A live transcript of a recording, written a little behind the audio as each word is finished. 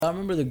I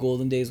remember the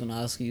golden days when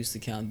Oski used to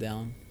count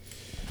down.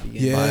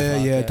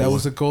 Yeah, that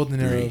was the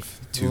golden era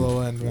of Low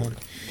End, man.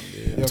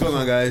 What's going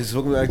on, guys?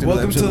 Welcome back to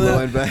another episode of Low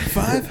End Back.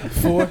 5,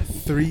 4,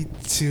 3,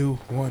 2,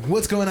 1.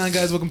 What's going on,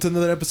 guys? Welcome to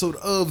another episode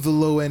of the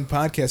Low End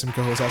Podcast. I'm your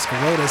co-host, Oski.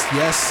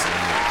 Yes.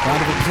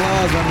 Round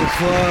of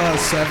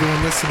applause to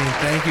everyone listening.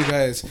 Thank you,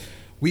 guys.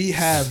 We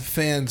have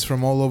fans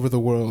from all over the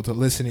world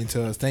listening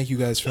to us. Thank you,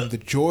 guys, from the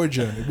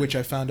Georgia, which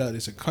I found out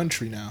is a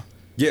country now.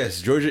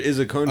 Yes, Georgia is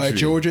a country.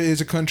 Georgia is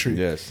a country.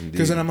 Yes, indeed.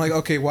 Because then I'm like,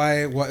 okay,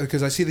 why?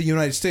 Because I see the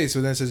United States,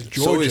 so then it says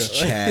Georgia. So is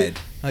Chad.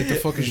 Like, the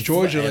fuck is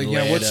Georgia? Like,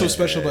 yeah, what's so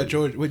special about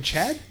Georgia? Wait,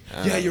 Chad?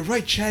 Yeah, you're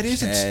right. Chad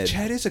is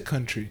a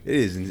country. It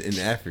is in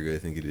Africa, I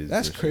think it is.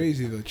 That's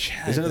crazy though.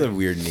 Chad. There's another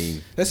weird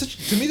name.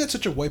 To me, that's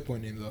such a white boy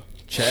name though.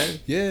 Chad?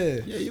 Yeah.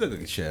 Yeah, you look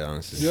like a Chad,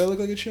 honestly. Do I look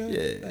like a Chad?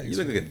 Yeah, Thanks, you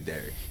look like a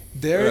Derek.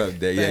 Derek?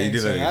 Yeah, you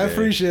do look like a I Derek.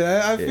 appreciate it.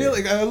 I feel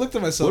like I looked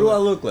at myself. What do I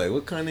look like?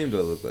 What kind of name do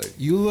I look like?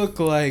 You look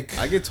like.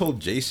 I get told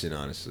Jason,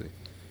 honestly.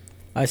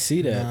 I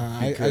see that.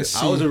 I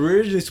see. I was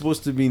originally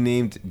supposed to be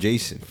named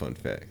Jason, fun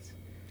fact.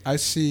 I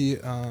see.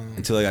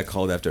 Until I got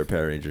called after a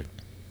Power Ranger.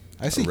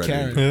 I see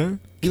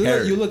Karen.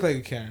 Yeah? You look like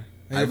a Karen.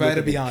 Like, if I had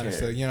to be honest,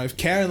 though, if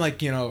Karen,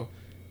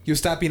 you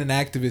stop being an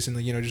activist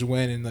and just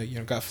went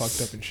and got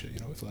fucked up and shit,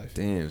 with life.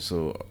 Damn,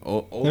 so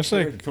That's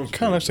like kind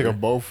of looks like a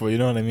bofa, you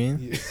know what I mean?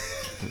 Yeah.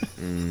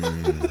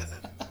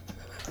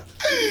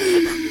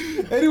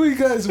 Anyway,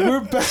 guys, we're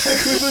back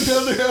with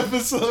another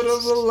episode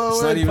of the Low End Podcast.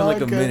 It's not even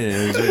like a minute,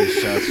 and there's already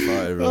shots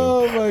fired, bro.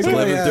 Oh my it's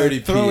god, 11:30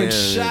 p.m. throwing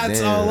shots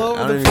Damn. all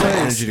over I don't the even place.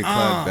 have energy to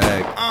clap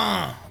back.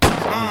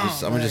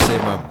 I'm gonna just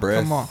save my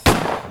breath. Come on.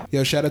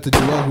 Yo, shout out to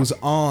Joel, who's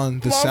on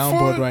the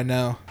soundboard right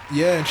now.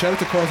 Yeah, and shout out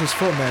to Carl's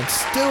foot, man.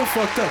 Still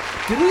fucked up.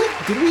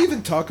 Did we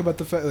even talk about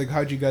the fact,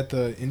 how'd you got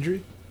the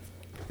injury?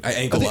 I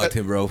ankle locked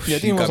him, bro. Yeah, I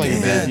think it was got me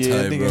like mad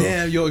that. tight, bro.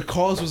 Damn, yo,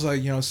 Carl's was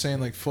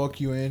saying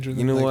fuck you, Andrew.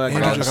 You know what? I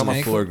Andrew got just on my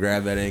ankle. floor,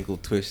 grabbed that ankle,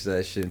 twisted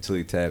that shit until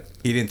he tapped.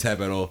 He didn't tap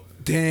at all.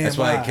 Damn, That's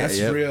why I can't. That's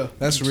Yep. real.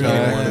 That's real. He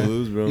didn't Man. want to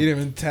lose, bro. He didn't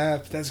even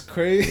tap. That's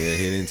crazy. Yeah,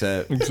 he didn't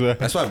tap. Exactly.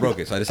 That's why I broke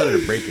it. So I decided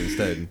to break it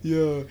instead.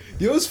 Yo,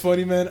 you know what's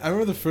funny, man? I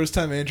remember the first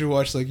time Andrew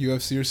watched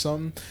UFC or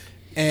something,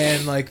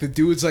 and the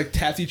dudes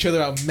tapped each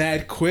other out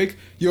mad quick.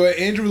 Yo,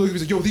 Andrew looked at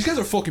me and was like, "Yo, these guys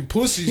are fucking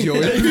pussies, yo."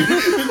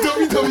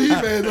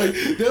 WWE, man,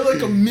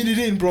 they're a minute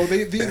in, bro.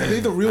 They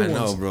the real ones. I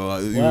know, bro.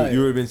 You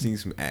would have been seeing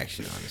some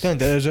action, honestly. Damn,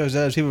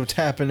 there's people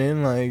tapping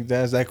in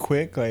that's that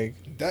quick, That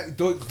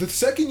the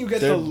second you get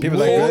There the are people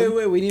low,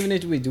 Wait, we didn't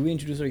even do we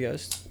introduce our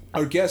guest?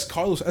 our guest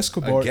Carlos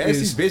Escobar I guess is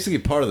he's basically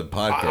part of the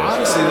podcast.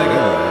 honestly you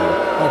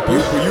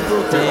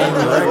broke your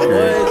own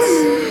record.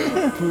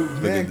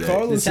 man. that.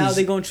 Carlos That's how is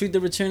they gonna treat the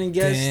returning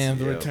guest. damn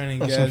the Yo. returning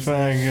That's a guest.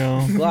 fact,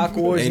 yo. Glock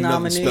Awards Ain't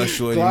nothing nominee.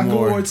 special Glock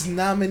anymore. Awards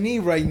nominee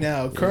right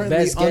now, currently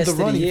Best on guest the of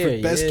the running year,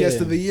 for best yeah.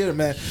 guest of the year,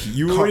 man.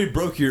 You already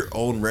broke your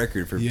own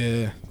record for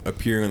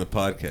appearing on the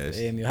podcast.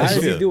 Damn, how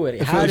does he do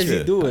it? How does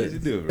he do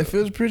it? It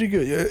feels pretty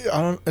good.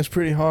 Yeah, it's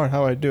pretty hard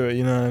how I do it.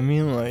 You know what I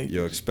mean?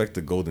 Yo, expect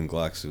the golden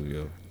Glock soon,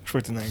 yo.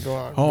 Expecting that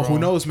Glock. Oh, bro. who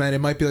knows, man? It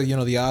might be the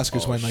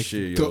Oscars when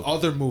shit, the yo.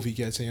 other movie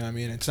gets it. You know what I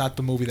mean? It's not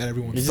the movie that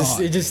everyone It's thought.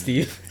 just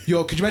Steve.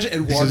 Yo, could you imagine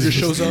Eduardo just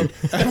shows up?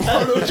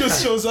 Eduardo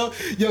just shows up.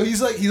 Yo, he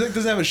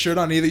doesn't have a shirt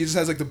on either. He just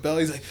has the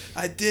belly. He's like,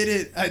 I did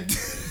it. I did.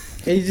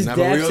 And he just Nah,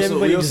 but dabs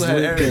everybody. we also had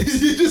Eric.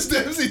 He just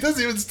dabs. He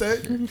doesn't even stay.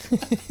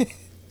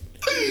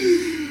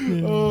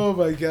 Oh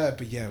my god!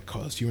 But yeah,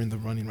 Carlos, you're in the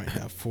running right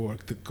now for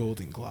the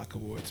Golden Glock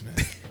Awards, man.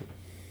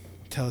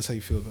 Tell us how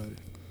you feel about it.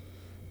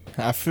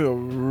 I feel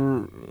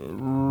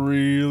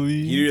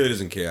really. He really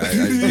doesn't care. I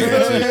give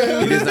it to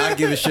him. He does not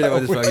give a shit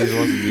about this fucking. He just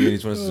wants to do it. He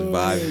just wants to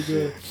survive.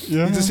 Yeah.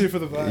 He's just here for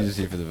the vibe. He's just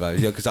here for the vibe.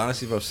 Yo, because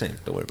honestly, bro, same.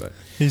 Don't worry about it.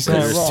 He's not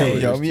There's wrong, two.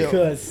 yo.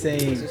 Cause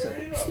same.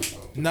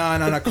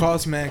 Nah,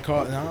 Carlos, man.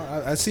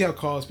 I see how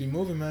Carlos be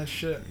moving, man.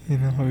 Shit. You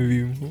know how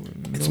you.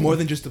 It's more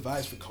than just the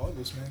vibes for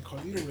Carlos, man.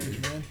 Carlito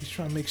Rage, man. He's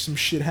trying to make some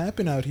shit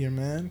happen out here,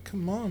 man.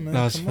 Come on, man.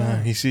 That's Come fine.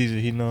 on. He sees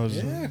it. He knows.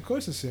 Yeah, of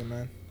course I see it,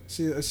 man.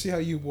 I see how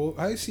you.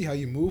 I see how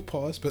you move.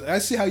 Pause, but I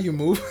see how you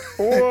move.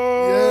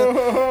 Whoa.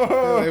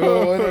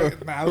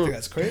 Nah, I don't think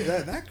that's crazy.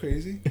 That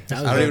crazy. I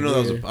don't even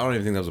know that was. I don't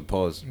even think that was a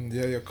pause.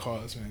 Yeah,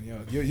 Carlos,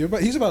 man.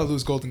 He's about to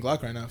lose Golden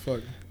Glock right now.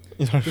 Fuck.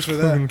 Just for Fucking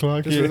that.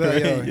 Glock, Just for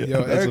that, yo. yeah,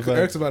 Yo, that's a fact.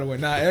 Eric's about to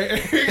win. Nah,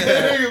 Eric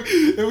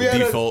if we had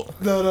Default.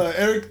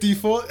 Eric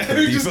default.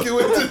 Eric just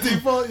went to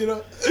default,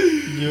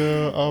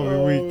 Yeah, I'll be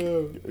weak.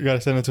 man. You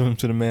gotta send it to him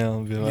to the mail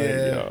and be like,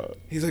 Yeah. yo.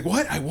 He's like,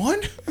 what? I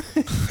won?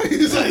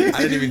 He's like,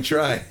 I didn't even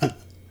try.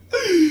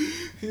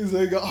 he's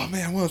like, oh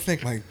man, I want to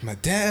thank my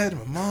dad,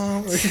 my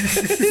mom.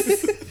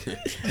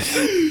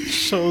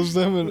 Shows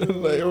them and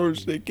like, oh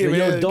shit, give me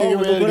Yo, that. Darwin,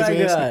 look what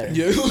I got.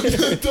 Yeah, look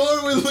at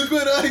Darwin, look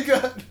what I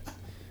got.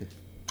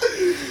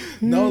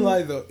 No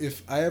lie though,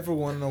 if I ever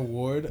won an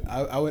award,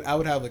 I would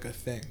have a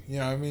thing. You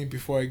know what I mean?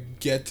 Before I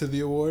get to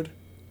the award,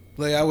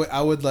 Like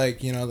I would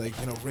like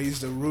raise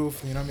the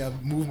roof. You know what I mean?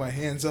 I'd move my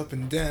hands up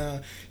and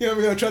down. You know what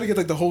I mean? I try to get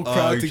like the whole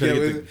crowd to get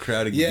with the it.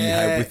 crowd to be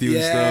hype with you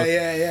and stuff.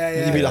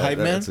 Yeah. You be the hype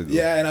man?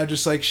 Yeah, and I'm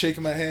just like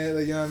shaking my hand,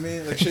 like, you know what I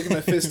mean? Like shaking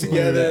my fist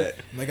together.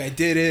 Like, I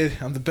did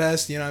it. I'm the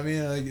best, you know what I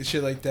mean? Like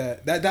shit like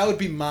that. That would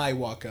be my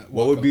walk up.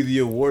 What would be the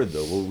award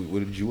though? What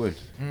did you win?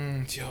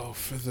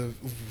 For the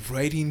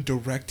writing,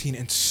 directing,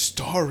 and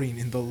starring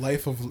in the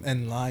life of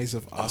and lives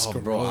of Oscar.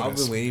 Oh, bro, Rodas. I've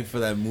been waiting for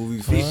that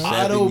movie for The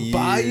 7 years.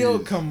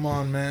 Autobio, come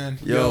on, man.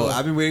 Yo,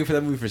 I've been waiting for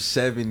that movie for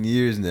 7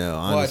 years now.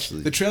 Honestly,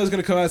 Watch, the trailer's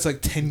gonna come out. It's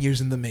like 10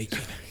 years in the making.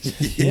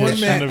 Yeah. One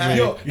man,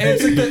 yo, and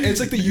it's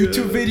like the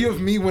YouTube video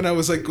of me when I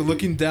was like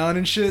looking down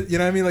and shit. You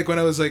know what I mean? Like when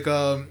I was like,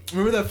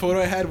 remember that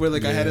photo I had where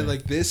like I had it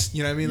like this.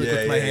 You know what I mean? Like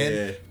with my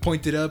hand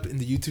pointed up, and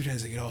the YouTube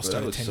has like it all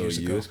started 10 years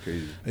ago. That's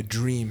crazy. A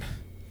dream,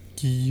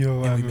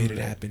 Yo, and we made it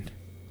happen.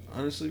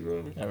 Honestly,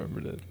 bro, I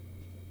remember that.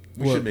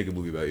 we should make a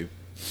movie about you.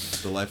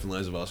 The life and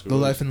lives of Oscar. The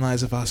life and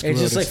lives of Oscar.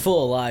 It's just Rodas. like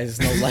full of lies.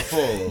 There's no life.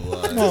 Full of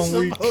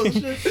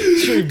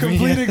lies.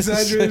 Complete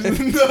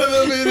exaggeration. None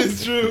of it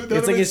is true.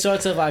 It's like it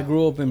starts off. I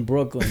grew up in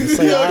Brooklyn. It's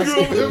like I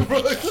grew Oscar. up in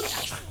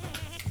Brooklyn.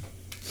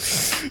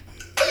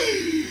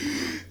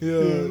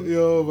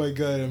 Yo, my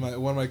God. And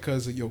one of my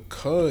cousins,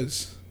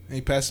 cuz. And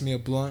he passed me a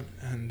blunt,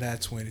 and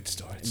that's when it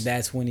starts.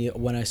 That's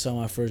when I saw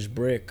my first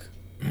brick.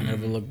 I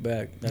never looked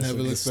back. That's Never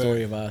like the looked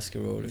story back. of Oscar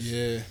Rodas.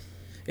 Yeah.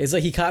 It's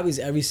like he copies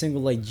every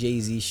single like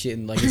Jay-Z shit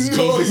and like his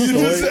No, Jay-Z you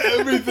just story. said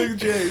everything,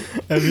 Jay.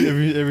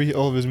 Every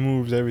all of his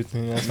moves,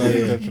 everything. That's how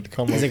Yeah. that should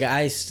come He's up. like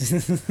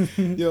ice.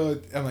 Yo,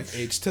 I'm like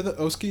H to the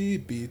Oski,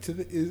 B to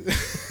the.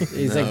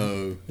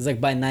 It's like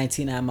by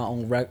 19 I had my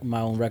own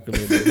record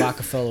label,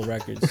 Rockefeller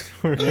Records.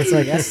 And it's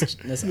like that's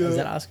is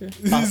that Oscar?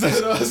 Is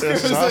that Oscar?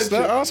 Is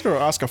that Oscar or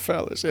Oscar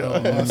Fellas? Yeah.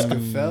 Oscar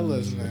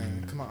fellas,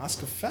 man. Come on,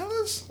 Oscar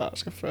fellas.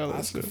 Oscar Fellas.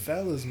 Oscar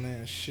fellas,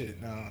 man.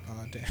 Shit, no,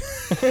 damn.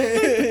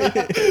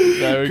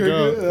 There we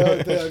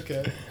go.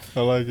 Okay. I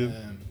like it.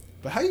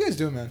 But how you guys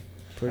doing, man?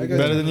 Pretty How you guys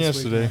Better doing than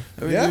this week, yesterday. man? I've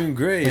been Yeah? doing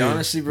great, Yeah.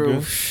 honestly, bro.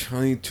 Good.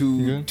 Only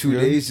two Good.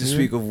 days this Yeah.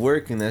 week of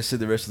work, and that's it.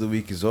 The rest of the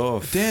week is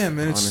off. Damn,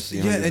 man. It's, Honestly,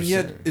 and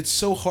yet 100%. it's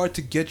so hard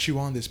to get you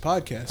on this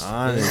podcast.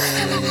 Honestly,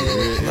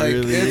 it Like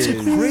really it's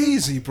is.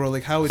 crazy, bro.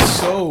 Like how it's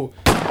so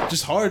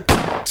just hard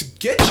to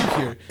get you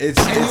here. And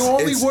you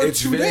only work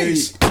 2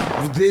 days.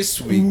 This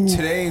week,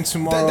 today and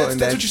tomorrow.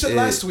 That's what you said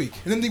last week,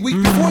 and then the week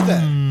before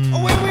that.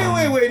 Oh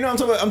wait! No, I'm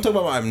talking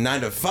about my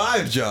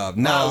 9-to-5 job,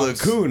 not Oh,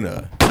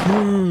 Lacuna.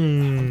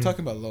 I'm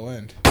talking about low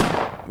end.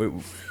 Wait,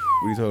 what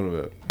are you talking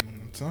about?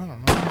 I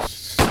don't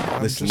know.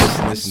 Listen.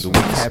 The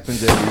week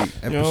happens every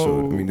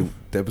episode. I mean,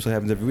 the episode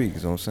happens every week.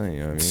 Is what I'm saying. You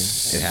know what I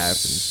mean? It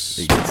happens.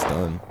 It gets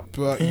done.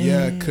 But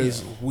yeah,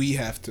 because we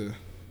have to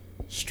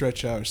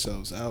stretch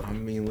ourselves out. I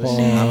mean,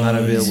 listen, I'm not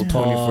available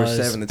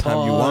 24/7. The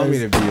time you want me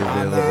to be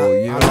available.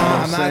 You know what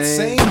I'm not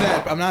saying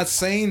that. I'm not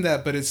saying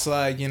that. But it's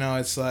like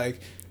it's like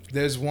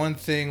there's one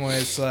thing where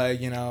it's like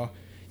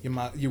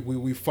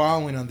we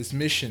following on this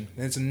mission,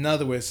 and it's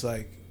another where it's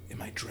like,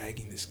 am I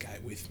dragging this guy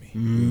with me?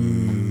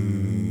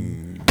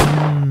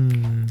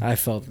 I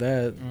felt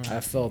that. I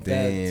felt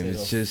that. Damn, to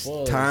it's the just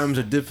fullest. times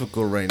are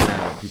difficult right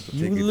now. People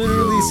You take it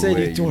literally the said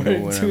other you way, worked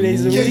know what 2 I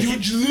days a mean? Yeah,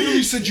 week. you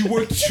literally said you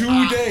worked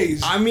 2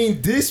 days. I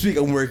mean, this week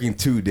I'm working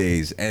 2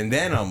 days and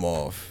then I'm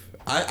off.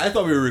 I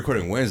thought we were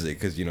recording Wednesday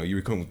because you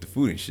recording with the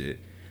food and shit.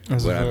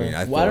 That's But I fair. mean,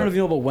 I Well, I don't know thought. if you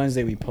know, but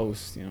Wednesday we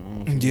post. I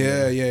don't know if you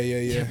know.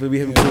 Yeah. But we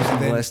haven't Yeah, posted and in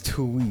the then last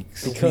 2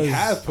 weeks. we Because-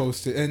 have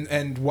posted,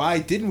 and why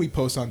didn't we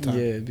post on time?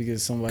 Yeah,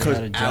 because somebody had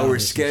a Because job our or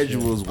some shit.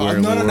 schedules Oh, were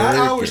no, not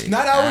hours,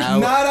 not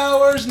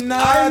hours.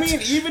 I mean,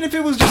 even if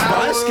it was just my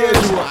hours,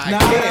 schedule, I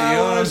not can't. You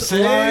know what I'm hours,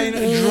 saying?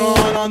 line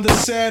drawn on the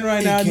sand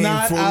right now. came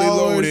Not fully hours.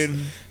 loaded.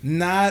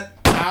 Not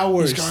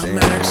hours. got Damn,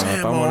 max if I'm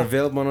ammo.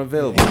 unavailable, I'm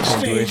unavailable. I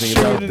can't do anything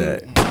about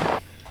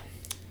that.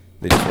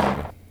 They just want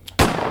me.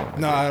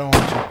 No, I don't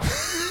want you.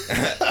 I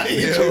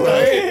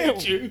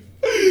hate you.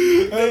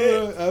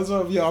 That's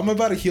what, I'm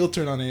about a heel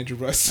turn on Andrew,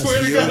 bro. I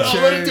swear to God, I'm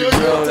gonna do a heel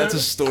Bro, turn. that's a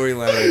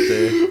storyline right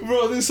there.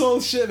 Bro, this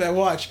whole shit, man,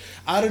 watch.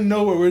 Out of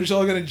nowhere, we're just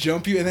all gonna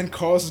jump you, and then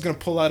Carlos is gonna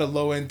pull out a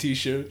low-end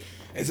t-shirt.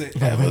 It's like,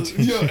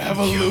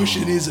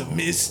 evolution is a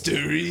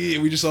mystery.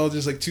 And we just all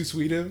just like too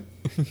sweet him.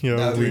 Yo,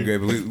 That would be dude. great,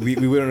 but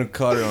we wouldn't have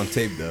caught it on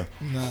tape though.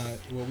 Nah.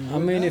 Well, I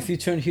mean, if you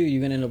turn heel,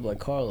 you're gonna end up like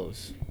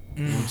Carlos.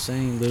 You know what I'm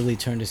saying? Literally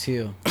turned his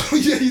heel.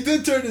 yeah, he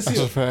did turn his That's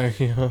a heel. fact,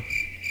 yeah.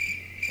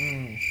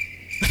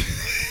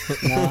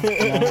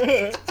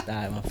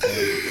 Nah, my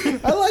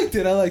fault. I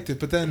liked it,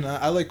 but then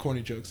I like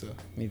corny jokes though.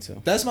 Me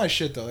too. That's my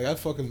shit though. Like I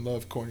fucking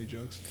love corny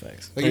jokes.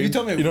 Facts. Like if you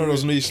tell me, You know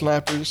those knee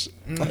slappers?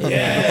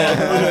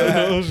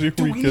 yeah. Those are Dude,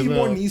 we weak need as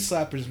more hell. knee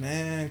slappers,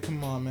 man.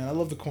 Come on, man. I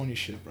love the corny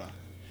shit, bro.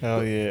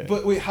 Hell yeah.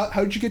 But wait, how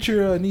did you get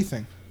your knee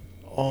thing?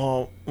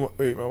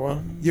 Wait, what?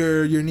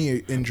 Your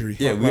knee injury.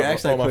 Yeah, we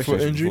asked that my foot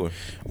question injury? before.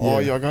 Oh,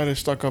 Yeah. y'all got it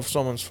stuck up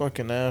someone's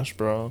fucking ass,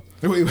 bro.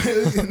 Wait.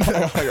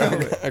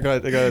 I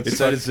got it It stuck,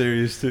 sounded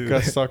serious too.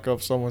 got stuck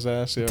up someone's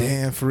ass, yo.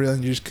 Damn, for real,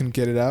 and you just couldn't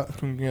get it out.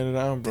 Couldn't get it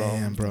out, bro.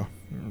 Damn, bro.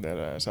 That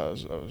ass, I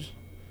was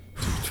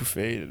too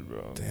faded,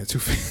 bro. Damn, too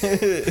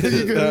faded.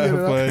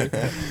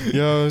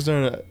 Yo, it was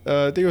during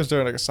I think it was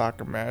during like a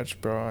soccer match,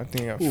 bro. I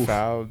think I got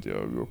fouled,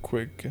 yo, real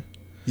quick.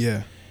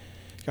 Yeah.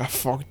 Got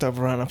fucked up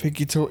around a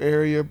pinky toe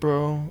area,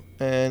 bro.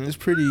 And it's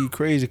pretty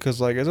crazy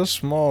because, like, it's a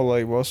small,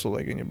 like, muscle,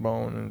 like, in your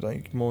bone. And,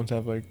 like, bones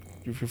have, like,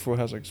 if your foot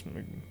has, like, some,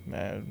 like,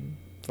 mad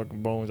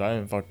fucking bones. I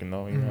didn't fucking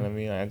know, you know what I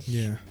mean? I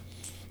just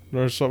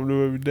learn something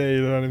new every day,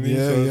 you know what I mean?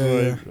 Yeah, so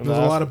yeah. There's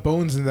a lot of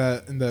bones in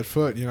that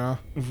foot, you know?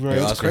 Right.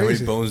 Yo, It's Oscar, how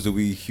crazy. many bones do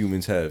we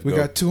humans have? We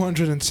got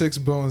 206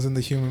 bones in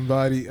the human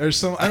body. Or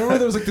some, I remember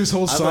there was like this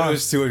whole I song. thought it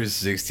was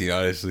 260,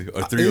 honestly.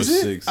 Or Is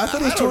 306. it? I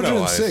thought it was don't know,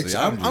 206.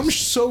 honestly. I'm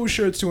so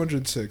sure it's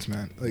 206,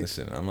 man. Like,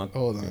 Listen, I'm not.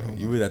 hold on.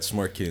 You were that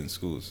smart kid in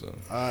school, so.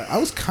 I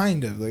was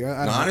kind of like.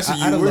 I No, honestly,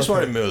 I you were love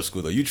smart him. in middle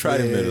school, though. You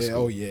tried in middle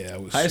school. Oh yeah, I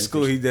was High super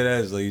school, he did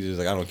as like, he's just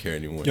like, I don't care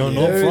anymore. Yo, Yeah.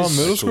 no, There's- from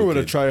middle school Cool with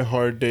a kid. try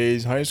hard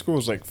days. High school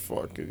was like,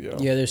 fuck it, yo.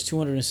 Yeah, there's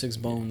 206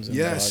 bones in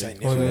Yes, the I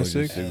body. know.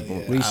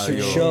 206? Research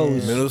Yo,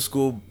 shows. Middle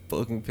school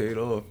fucking paid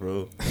off,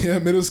 bro. Yeah,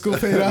 middle school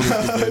paid Paid off.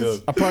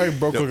 off. I probably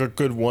broke like a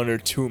good one or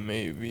two,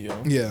 maybe,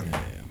 yo. Yeah.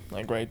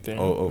 Like right there.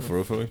 Oh, for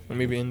real, for real? Or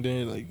maybe in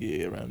there, like,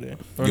 yeah, around there.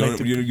 Or You like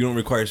don't, the- you don't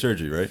require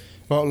surgery, right?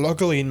 well,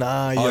 luckily,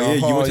 nah, yo. Oh, yeah,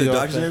 you went to the yo,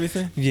 doctors and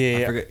everything? I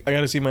Yeah, forget. I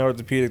gotta see my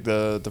orthopedic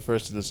the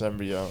 1st of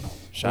December, yo.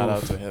 Shout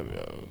out to him,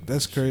 yo.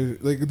 That's crazy.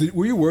 Like,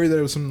 were you worried that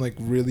it was something like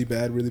really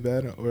bad,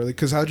 or like,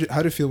 cause how'd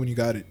it feel when you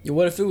got it? Yeah,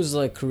 what if it was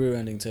like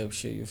career-ending type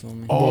shit? You feel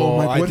me? Oh,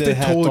 my- I what did they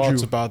have told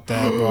thoughts you? about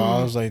that, bro.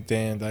 I was like,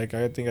 damn, like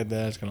I think our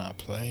dad's gonna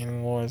play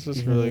anymore. Is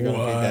this really gonna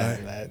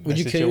be that Would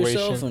you kill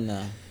situation? yourself or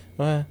not?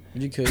 What?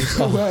 Would you kill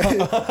yourself?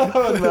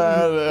 Nah,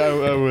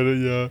 I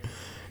wouldn't, yo.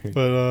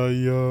 But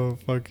yo,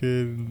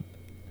 fucking.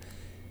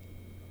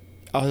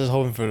 I was just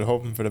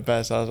hoping for the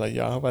best. I was like,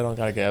 yo, I hope I don't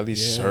gotta get at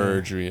least Yeah.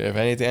 surgery. If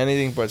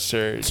anything but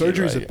surgery.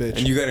 Surgery's like, a bitch.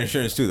 And you got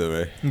insurance too, though,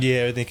 right? Yeah,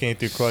 everything came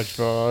through clutch,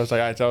 bro. I was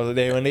like,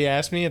 when they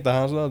asked me at the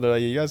hospital, they're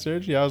like, you got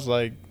surgery? I was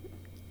like,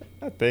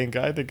 I think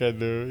I do.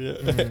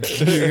 Yeah.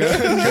 You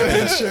got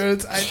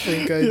insurance? I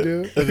think I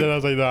do. And then I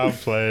was like, no, I'm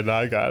playing. No,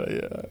 I got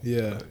it. Yeah.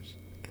 Yeah.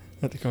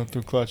 I had to come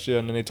through clutch, yeah.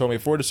 And then they told me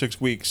 4 to 6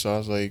 weeks. So I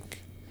was like,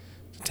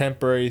 it's a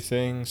temporary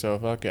thing. So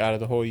if I get out of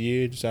the whole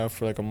year, just out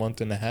for like a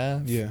month and a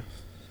half, Yeah.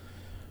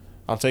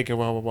 I'll take it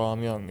while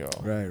I'm young, yo.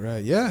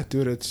 Right. Yeah,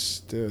 dude. At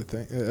least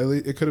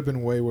it could have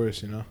been way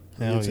worse, you know.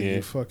 Hell It's like, yeah.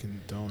 you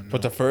fucking don't know.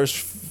 But the first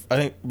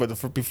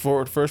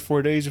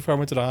 4 days before I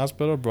went to the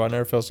hospital, bro, I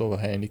never felt so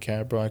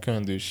handicapped, bro. I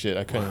couldn't do shit.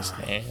 I couldn't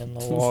stand,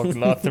 no walk,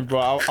 nothing, bro.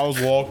 I was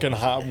walking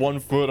hot 1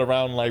 foot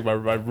around like my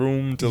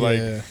room to like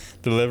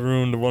the living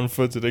room, the 1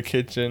 foot to the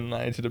kitchen,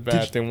 like to the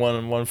bathroom,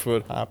 one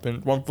foot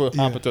hopping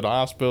to the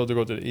hospital to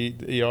go to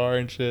the ER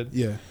and shit.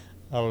 Yeah.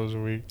 I was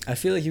weak. I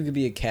feel like you could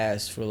be a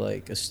cast for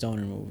like a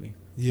stoner movie.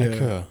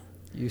 Yeah.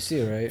 You see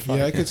it, right?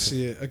 Yeah, I could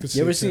see it.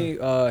 You ever see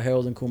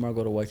Harold and Kumar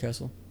go to White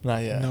Castle?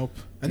 Not yet. Nope.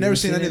 I You never ever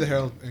seen seen any it? of the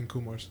Harold and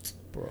Kumars.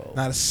 Bro.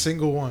 Not a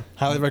single one.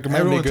 Highly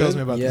recommend. Everyone They tells good?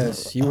 me about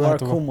Yes, this. you I'll are have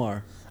to-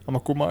 Kumar. I'm a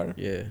Kumar.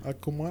 Yeah.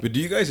 Kumar? But do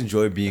you guys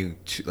enjoy being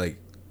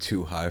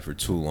too high for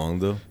too long,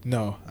 though?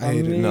 No, I I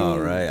hate it. mean- No,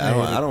 right?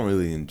 I don't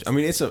really enjoy. I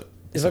mean, it's a.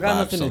 If I got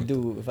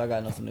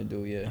nothing to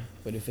do, yeah.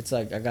 But if it's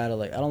like I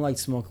don't like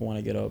smoking when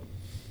I get up.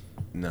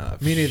 Nah.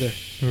 Me neither.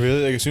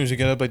 Really? Like as soon as you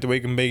get up, like the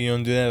wake and bake, you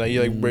don't do that. Like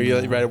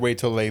you rather wait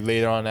till like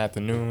later on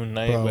afternoon,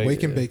 night. Bro, like,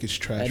 wake and bake is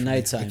trash. At for me.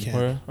 nighttime. I can't.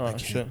 Where? I Oh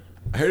can't. shit.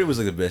 I heard it was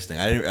like the best thing.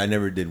 I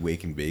never did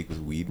wake and bake with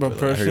weed, But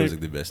but like, I heard it was personally- like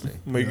the best thing.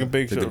 Wake and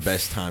bake. It's like the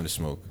best time to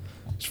smoke.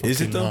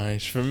 Is it though?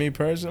 Nice for me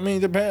personally. I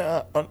mean,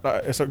 depend.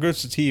 It's a good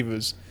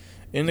sativas.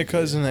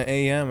 Indicas in the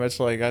AM, it's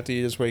like after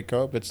you just wake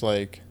up, it's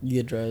like You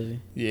get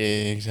drowsy. yeah,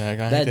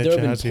 exactly. I That hate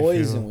Durban jazzy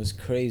poison feel. was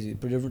crazy.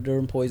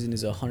 Durban poison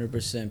is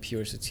 100%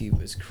 pure sativa.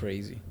 It's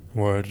crazy.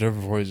 Word,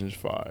 Durban poison is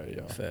fire,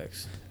 yo.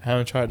 Facts. I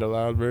haven't tried the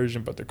loud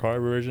version, but the car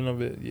version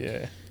of it,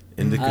 yeah.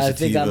 Indica I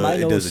think I sativa, might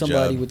it know does a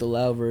somebody job. with the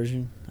loud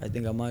version. I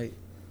think I might.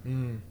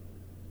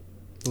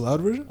 The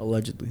loud version?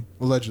 Allegedly.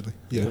 Allegedly.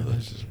 Yeah.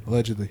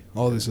 Allegedly.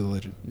 All this is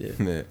alleged. Yeah.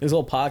 Yeah. This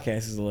whole podcast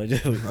is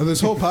allegedly.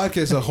 This whole podcast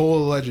is a whole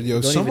alleged.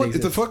 Yo, Don't someone,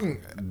 even it's a exist.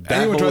 fucking. That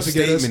anyone whole tries to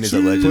get us, statement is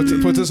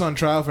allegedly. puts us on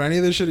trial for any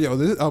of this shit. Yo,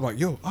 I'm like,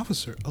 yo,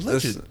 officer,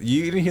 alleged. Listen,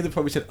 you didn't hear the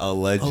part we said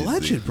allegedly.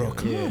 Alleged, bro.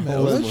 Come Yeah. on, man. That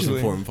was the most Allegedly.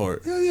 important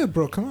part. Yeah,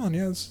 bro. Come on.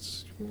 Yeah,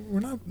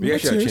 we're not. We we're actually not gotta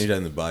serious. change that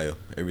in the bio.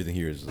 Everything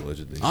here is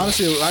allegedly.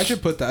 Honestly, I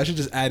should put that. I should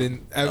just add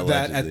in that at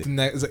Allegedly. the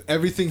next. It's like,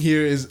 everything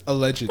here is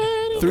alleged.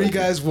 3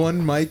 guys,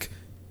 1 mic.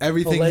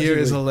 Everything here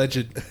is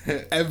alleged.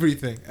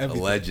 Everything.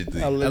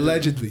 Allegedly.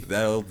 Allegedly.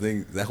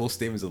 That whole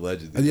statement is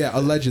allegedly. Yeah,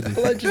 allegedly.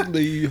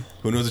 Allegedly.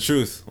 Who knows the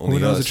truth? Who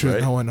Only knows us, the truth?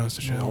 right? No one knows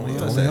the truth. Only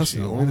us, Only us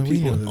actually. know. Only Only we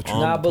people know the truth. on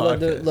Nah, the but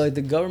podcast. like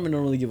the government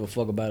don't really give a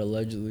fuck about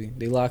allegedly.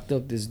 They locked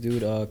up this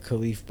dude,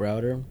 Khalif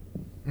Browder,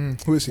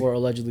 Who is he? for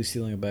allegedly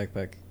stealing a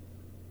backpack.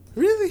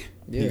 Really?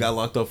 Yeah. He got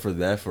locked up for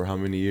that for how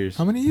many years?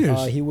 How many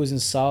years? He was in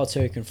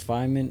solitary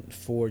confinement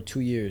for 2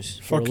 years.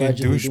 For Fucking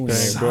allegedly doing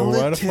douchebag, that. bro.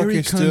 Why the fuck Solitary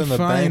you stealing the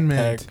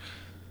confinement. backpack?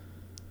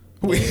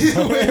 Wait.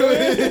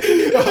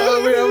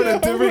 I'm in a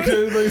different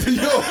case.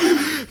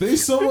 Yo,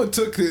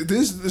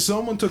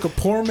 someone took a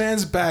poor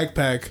man's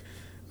backpack.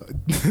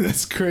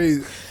 That's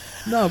crazy.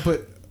 No,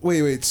 but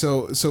wait.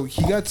 So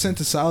he got sent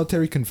to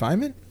solitary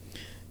confinement?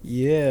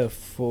 Yeah,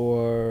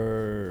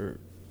 for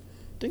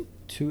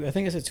I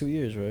think I said 2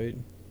 years, right?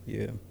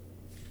 Yeah.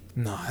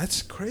 No,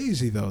 that's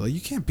crazy though. Like,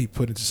 you can't be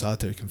put into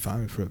solitary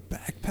confinement for a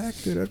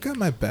backpack, dude. I've got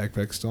my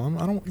backpack still.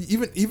 I don't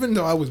even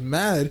though I was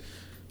mad,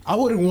 I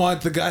wouldn't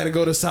want the guy to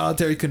go to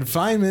solitary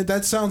confinement.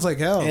 That sounds like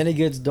hell. And it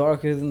gets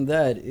darker than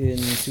that. In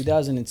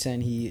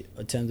 2010, he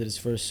attempted his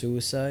first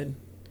suicide.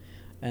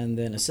 And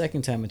then a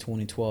second time in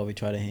 2012, he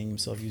tried to hang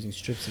himself using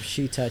strips of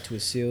sheet tied to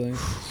his ceiling.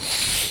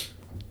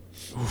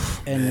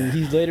 And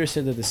he later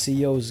said that the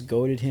CEOs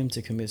goaded him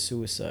to commit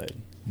suicide.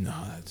 No,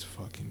 that's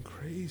fucking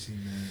crazy,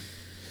 man.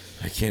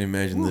 I can't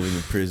imagine living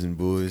in prison,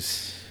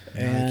 boys.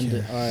 And all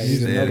right,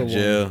 here's Stay another out of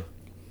jail. one.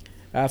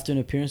 After an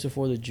appearance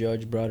before the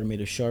judge, Browder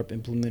made a sharp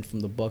implement from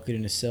the bucket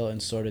in his cell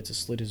and started to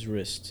slit his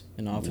wrist.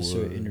 An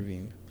officer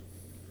intervened.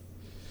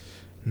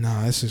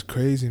 Nah, this is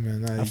crazy,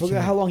 man. I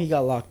forgot how long he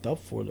got locked up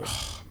for, though.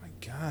 Oh my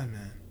god,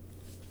 man.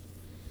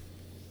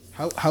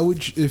 How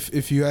would you,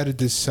 if you had to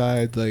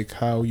decide like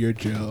how your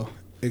jail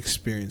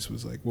experience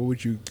was like? What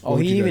would you? Oh,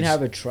 he didn't even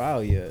have a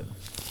trial yet.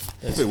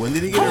 Wait, when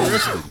did he get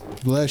arrested?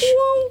 Blesh,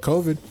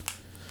 COVID.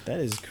 That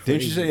is crazy.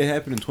 Didn't you say it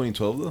happened in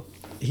 2012 though?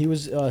 He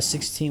was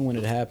 16 when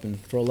it happened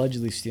for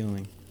allegedly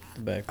stealing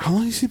the bag. How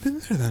long has he been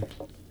there then?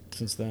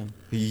 Since then.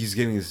 He's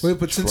getting his Wait,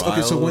 but since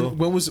okay, so trial,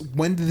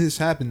 when did this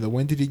happen though?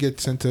 When did he get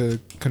sent to I'm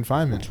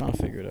confinement? trying to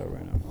figure it out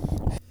right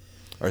now.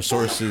 Our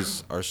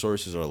sources are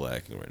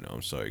lacking right now.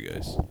 I'm sorry,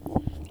 guys.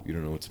 We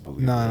don't know what to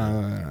believe.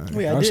 No.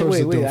 Wait, Our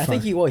sources wait. don't I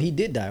think find- he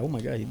did die. Oh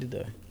my god, he did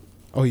die.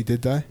 Oh, he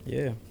did die.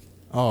 Yeah.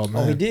 Oh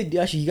man. Oh, he did.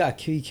 Actually,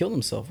 he killed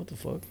himself. What the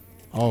fuck?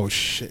 Oh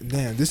shit,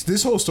 man!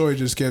 This whole story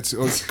just gets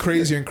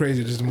crazier and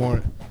crazier. Just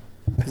more.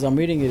 Because I'm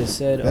reading it. It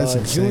said That's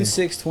insane. June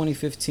 6,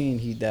 2015,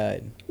 he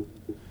died.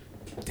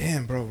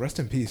 Damn, bro. Rest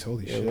in peace.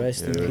 Holy Yeah, shit.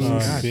 rest in Yeah, peace.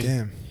 God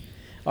damn.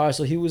 All right,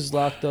 so he was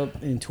locked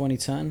up in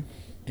 2010,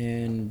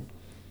 and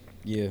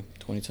yeah,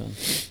 2010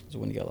 is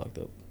when he got locked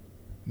up.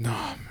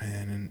 Nah,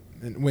 man.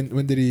 And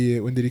when did he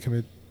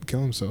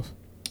kill himself?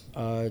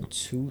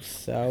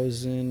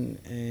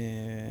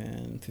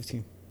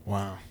 2015.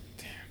 Wow.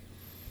 Damn.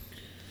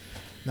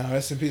 Nah,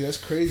 rest in peace. That's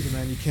crazy,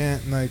 man. You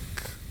can't like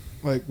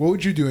what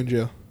would you do in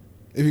jail?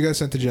 If you got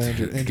sent to jail,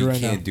 Andrew right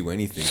now. You can't do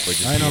anything. But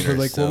just I know, be in but our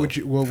like, cell. what would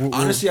you?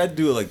 Honestly, I'd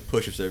do like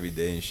push-ups every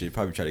day and shit.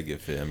 Probably try to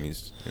get fit. I mean,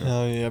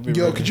 Hell yeah. I'd be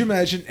Yo, ready. could you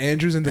imagine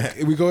Andrew's in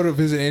the? We go to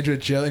visit Andrew at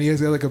jail, and he has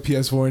got like a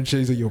PS4 and shit.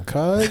 He's like, "Yo,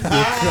 cut, yo,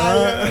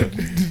 cut."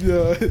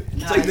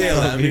 it's like they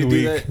allow me to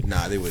do that.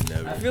 Nah, they would I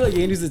never. feel like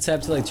Andrew's the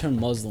type to like turn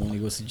Muslim when he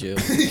goes to jail.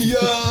 Yo,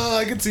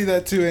 I can see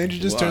that too. Andrew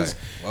just Why? turns.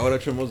 Why would I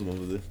turn Muslim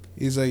over there?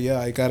 He's like, "Yeah,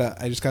 I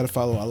just gotta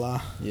follow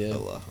Allah." Yeah.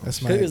 Allah.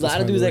 That's my. Because a that's lot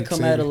of my dudes Lord that come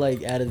Savior.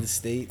 out of the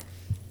state,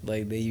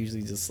 like they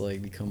usually just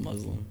like become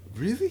Muslim.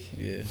 Really?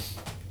 Yeah.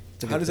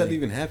 How does that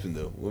even happen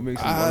though? What makes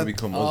you want to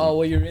become Muslim? Oh,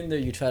 well, you're in there.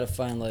 You try to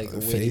find like a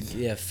way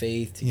Faith.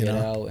 faith to You get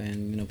know? out,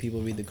 and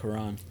people read the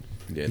Quran,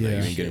 yeah, Yeah. no, you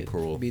ain't getting Shit.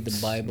 parole. read the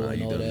Bible Nah, and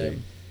you all done that. there.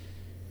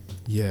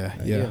 Yeah.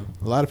 Yeah.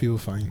 A lot of people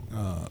find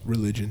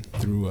religion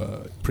through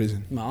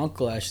prison. My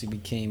uncle actually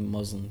became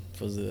Muslim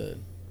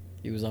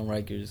he was on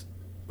Rikers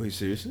Wait,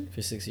 seriously?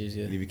 for 6 years.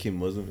 Yeah. And he became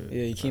Muslim?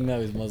 Yeah, he came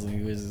out as Muslim.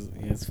 He was,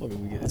 it's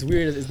fucking weird. It's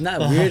weird. It's not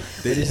weird.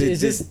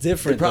 It's just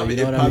different. It probably,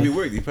 though, you know what I mean?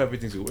 worked. He probably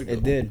thinks it worked. It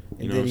though. did. You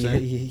It know what I'm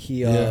did.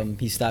 saying?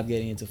 He stopped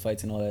getting into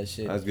fights and all that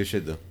shit. That's good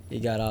shit though. He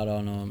got out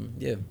on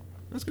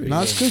That's good.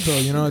 No, it's good though.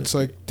 You know, it's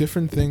like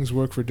different things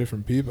work for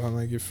different people. And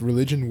like if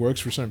religion works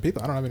for certain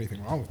people, I don't have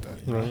anything wrong with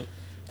that. You know? Right.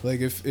 Like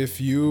if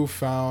you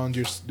found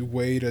your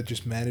way to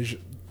just manage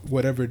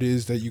whatever it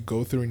is that you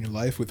go through in your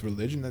life with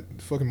religion, that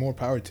fucking more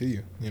power to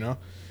you. You know.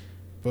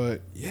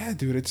 But yeah,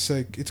 dude, it's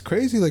like it's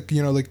crazy. Like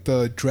like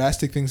the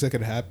drastic things that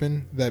could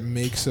happen that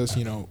makes us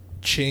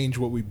change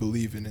what we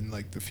believe in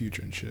like the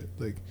future and shit.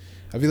 Like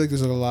I feel like there's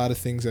a lot of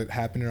things that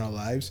happen in our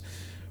lives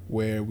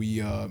where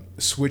we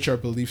switch our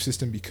belief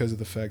system because of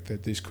the fact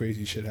that this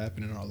crazy shit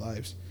happened in our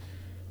lives.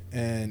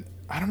 And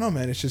I don't know,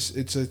 man. It's just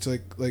it's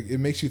like it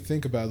makes you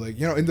think about like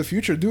in the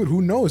future, dude.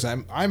 Who knows?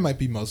 I might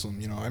be Muslim.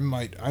 I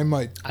might.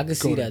 I could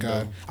see that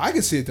though. I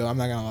could see it though. I'm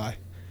not gonna lie.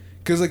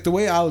 Because like the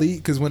way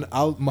when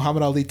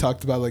Muhammad Ali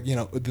talked about like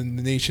the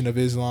Nation of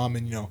Islam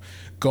and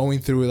going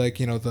through like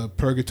the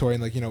purgatory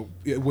and like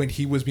when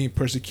he was being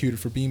persecuted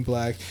for being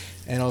black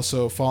and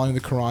also following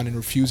the Quran and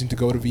refusing to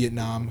go to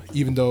Vietnam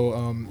even though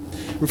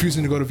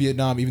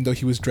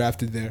he was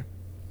drafted there.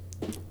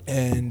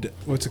 And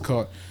what's it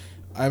called?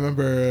 I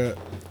remember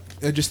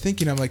just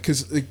thinking, I'm like,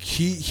 because like,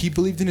 he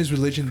believed in his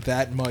religion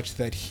that much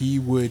that he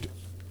would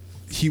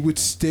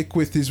stick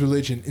with his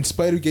religion in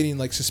spite of getting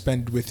like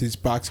suspended with his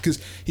box, because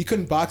he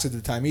couldn't box at the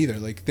time either.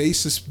 Like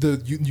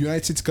the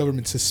United States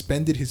government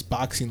suspended his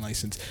boxing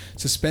license,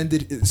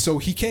 so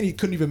he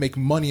couldn't even make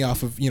money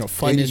off of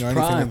fighting or anything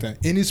like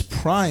that in his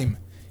prime,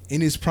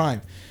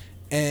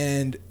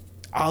 and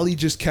Ali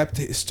just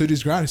stood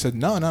his ground. He said,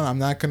 no, I'm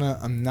not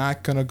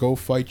gonna go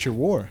fight your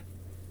war.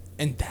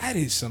 And that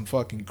is some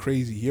fucking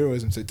crazy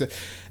heroism. So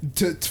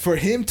for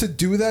him to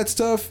do that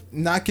stuff,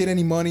 not get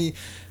any money,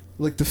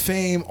 like the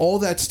fame, all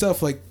that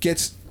stuff, like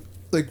gets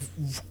like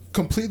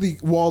completely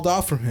walled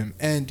off from him,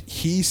 and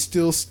he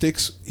still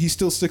sticks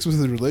with his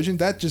religion.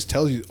 That just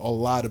tells you a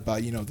lot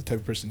about, you know, the type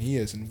of person he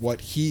is and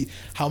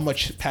how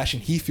much passion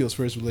he feels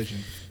for his religion.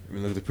 I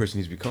mean, look at the person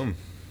he's become.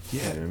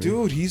 Yeah, you know what I mean?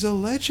 dude, he's a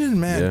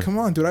legend, man. Yeah. Come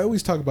on, dude. I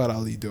always talk about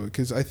Ali, dude,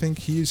 because I think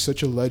he is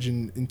such a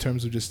legend in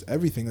terms of just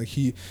everything.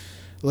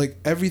 Like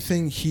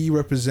everything he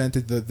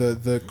represented,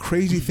 the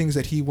crazy things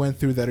that he went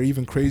through that are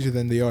even crazier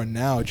than they are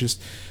now.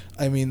 Just,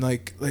 I mean,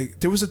 like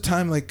there was a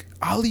time like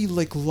Ali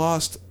like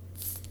lost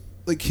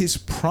like his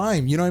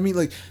prime, you know what I mean?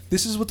 Like,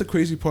 this is what the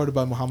crazy part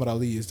about Muhammad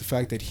Ali is, the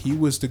fact that he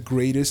was the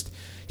greatest.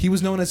 He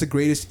was known as the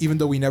greatest, even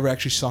though we never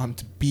actually saw him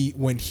to be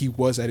when he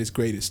was at his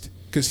greatest,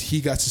 because he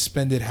got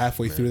suspended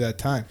halfway through that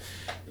time.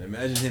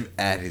 Imagine him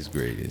at his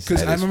greatest.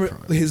 Because I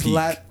remember his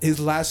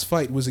last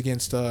fight was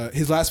against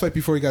his last fight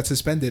before he got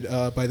suspended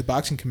by the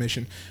boxing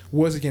commission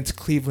was against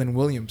Cleveland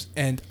Williams,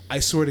 and I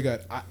swear to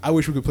God, I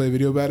wish we could play a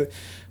video about it,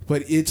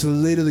 but it's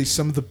literally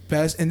some of the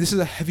best. And this is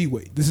a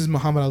heavyweight. This is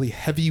Muhammad Ali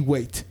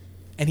heavyweight.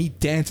 And he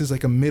dances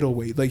like a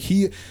middleweight. Like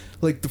he,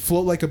 like the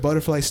float like a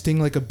butterfly, sting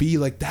like a bee,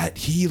 like that.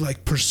 He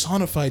like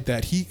personified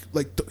that. He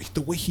like the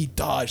way he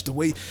dodged, the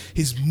way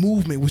his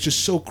movement was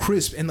just so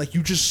crisp, and like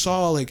you just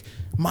saw like,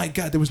 my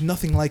God, there was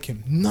nothing like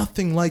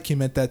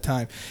him at that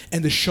time.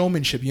 And the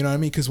showmanship, you know what I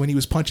mean? Because when he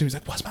was punching, he's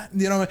like, "What's my,"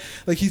 you know,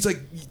 like he's like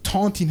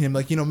taunting him,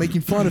 like, you know,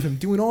 making fun of him,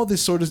 doing all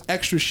this sort of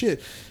extra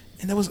shit.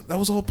 And that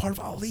was all part of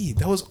Ali.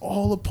 That was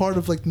all a part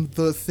of like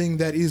the thing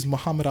that is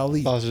Muhammad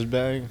Ali. That was his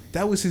bag.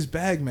 That was his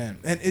bag, man.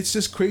 And it's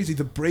just crazy,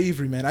 the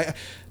bravery, man.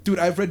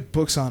 I've read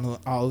books on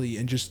Ali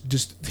and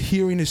just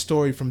hearing his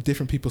story from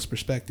different people's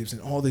perspectives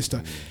and all this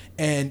stuff.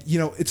 And you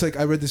know, it's like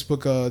I read this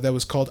book that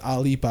was called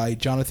Ali by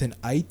Jonathan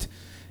Haidt.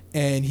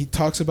 And he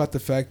talks about the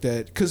fact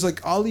that, because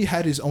like Ali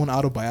had his own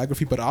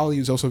autobiography, but Ali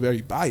was also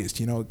very biased,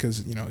 you know,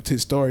 because, you know, it's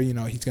his story, you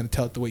know, he's going to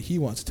tell it the way he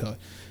wants to tell it.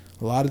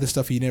 A lot of the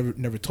stuff he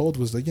never told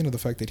was like, you know, the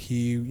fact that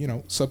he, you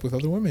know, slept with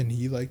other women.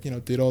 He like, you know,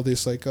 did all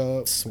this like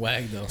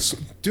swag though,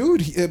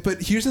 dude.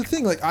 But here's the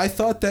thing, like I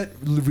thought that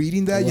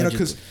reading that, allegedly,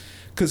 you know,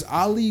 because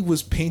Ali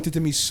was painted to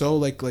me so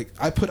like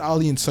I put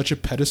Ali in such a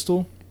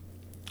pedestal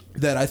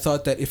that I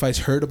thought that if I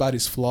heard about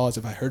his flaws,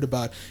 if I heard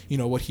about, you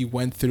know, what he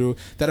went through,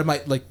 that I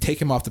might like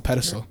take him off the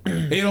pedestal.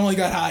 It only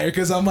got higher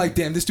because I'm like,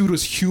 damn, this dude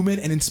was human,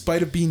 and in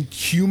spite of being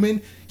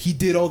human, he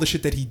did all the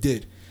shit that he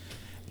did.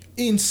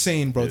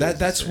 Insane, bro.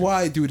 That's insane.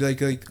 Why, dude,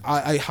 like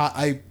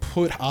I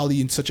put Ali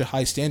in such a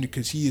high standard,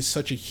 because he is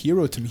such a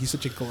hero to me. He's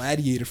such a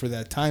gladiator for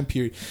that time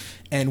period,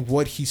 and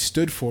what he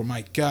stood for,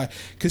 my God.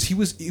 Because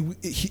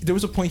there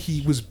was a point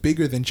he was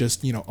bigger than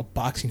just, you know, a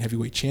boxing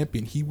heavyweight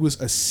champion. He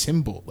was a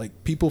symbol.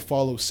 Like, people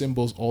follow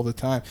symbols all the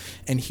time,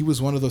 and he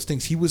was one of those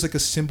things. He was like a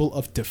symbol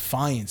of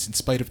defiance in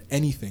spite of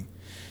anything.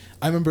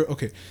 I remember,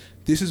 okay,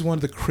 this is one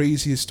of the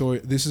craziest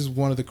stories. This is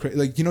one of the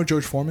like, you know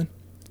George Foreman?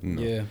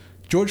 No. Yeah.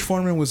 George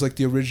Foreman was like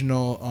the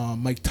original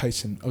Mike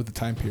Tyson of the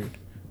time period,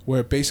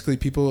 where basically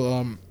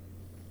people,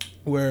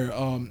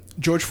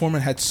 George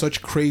Foreman had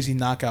such crazy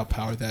knockout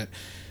power that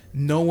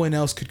no one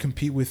else could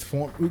compete with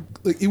Foreman.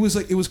 Like, it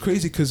was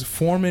crazy, because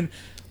Foreman,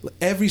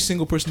 every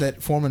single person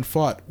that Foreman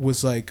fought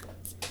was like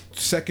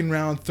second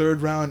round,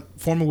 third round,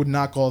 Foreman would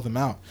knock all of them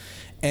out.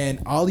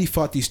 And Ali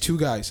fought these two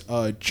guys,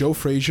 Joe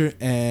Frazier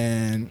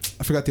and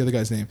I forgot the other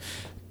guy's name,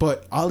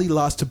 but Ali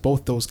lost to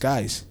both those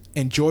guys.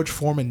 And George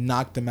Foreman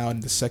knocked them out in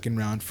the second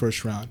round,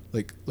 first round,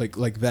 like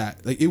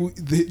that. Like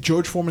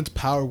George Foreman's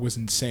power was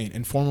insane,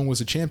 and Foreman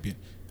was a champion.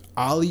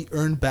 Ali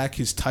earned back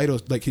his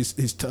titles, like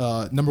his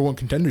number one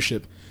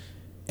contendership,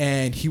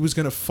 and he was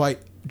gonna fight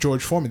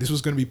George Foreman. This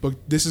was gonna be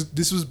booked. This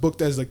was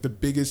booked as like the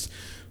biggest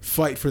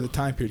fight for the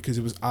time period, because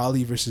it was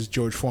Ali versus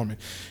George Foreman.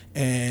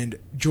 And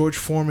George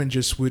Foreman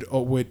just would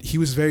he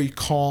was very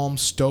calm,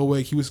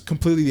 stoic. He was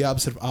completely the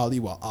opposite of Ali,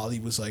 while Ali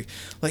was like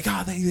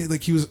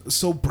he was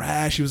so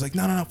brash. He was like,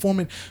 no,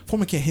 Foreman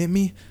can't hit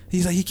me.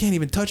 He's like, he can't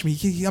even touch me.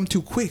 I'm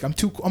too quick. I'm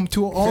too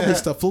all this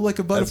stuff. Float like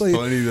a butterfly.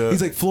 That's funny, though.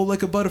 He's like, float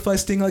like a butterfly,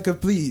 sting like a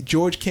bee.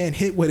 George can't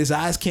hit what his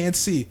eyes can't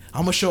see.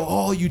 I'm gonna show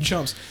all you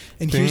chumps.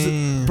 And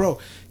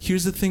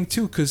here's the thing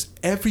too, because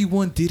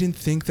everyone didn't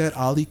think that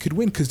Ali could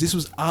win, because this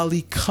was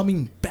Ali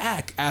coming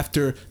back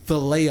after the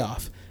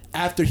layoff,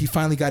 after he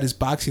finally got his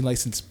boxing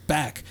license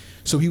back.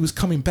 So he was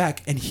coming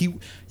back, and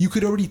you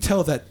could already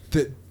tell that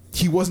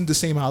he wasn't the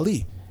same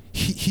Ali.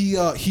 He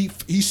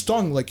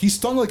stung like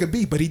a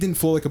bee, but he didn't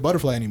flow like a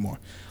butterfly anymore.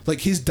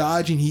 Like, his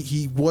dodging,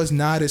 he was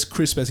not as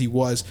crisp as he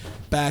was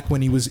back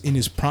when he was in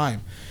his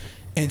prime.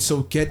 And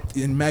so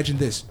imagine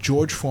this,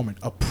 George Foreman,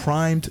 a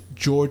primed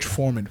George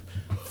Foreman,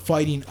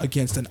 fighting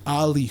against an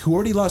Ali who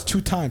already lost 2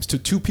 times to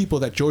 2 people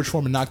that George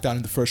Foreman knocked down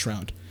in the first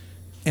round.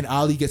 And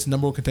Ali gets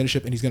number one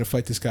contendership, and he's going to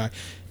fight this guy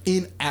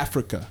in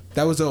Africa.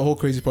 That was the whole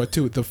crazy part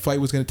too. The fight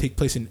was going to take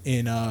place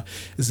in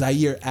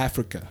Zaire,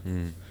 Africa.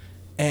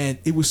 And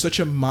it was such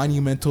a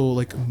monumental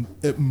like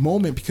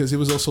moment because it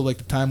was also like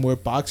the time where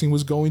boxing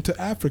was going to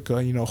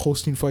Africa, you know,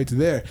 hosting fights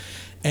there.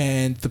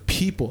 And the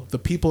people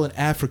in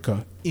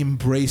Africa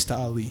embraced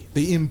Ali.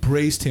 They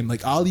embraced him.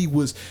 Like Ali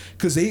was,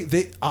 because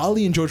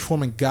Ali and George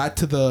Foreman got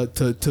to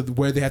to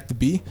where they had to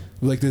be,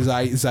 like the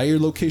Zaire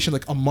location,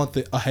 like a month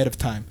ahead of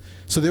time.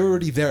 So they were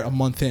already there a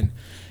month in.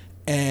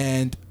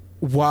 And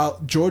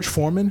while George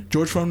Foreman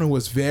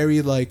was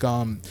very like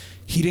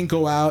he didn't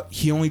go out.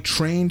 He only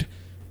trained.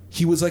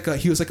 He was like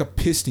a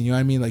piston, you know what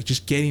I mean? Like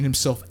just getting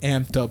himself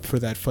amped up for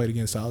that fight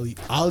against Ali.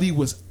 Ali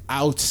was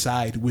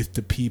outside with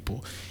the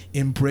people,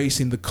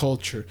 embracing the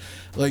culture.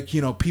 Like,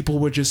 you know, people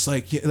were just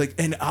like,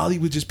 and Ali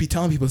would just be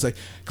telling people, it's like,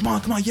 come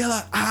on, yell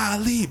out,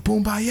 Ali,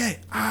 Boombaye,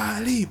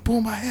 Ali,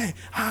 Boombaye,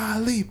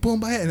 Ali,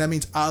 Boombaye. And that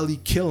means Ali,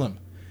 kill him.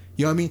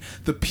 You know what I mean?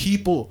 The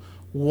people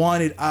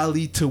wanted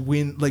Ali to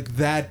win like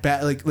that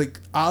bad. Like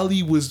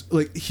Ali was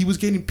like, he was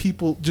getting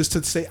people just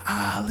to say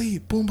Ali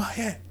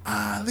Boombaye,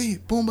 Ali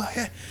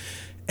Boombaye,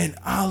 and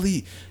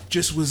Ali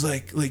just was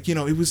like you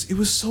know, it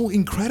was so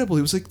incredible.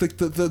 It was like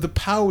the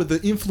power,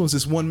 the influence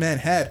this one man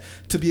had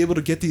to be able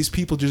to get these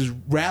people just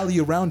rally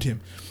around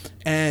him.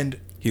 And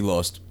he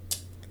lost.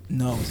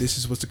 No, this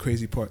is what's the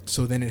crazy part.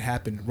 So then it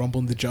happened. Rumble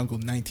in the Jungle,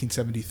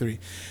 1973.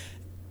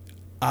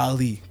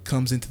 Ali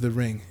comes into the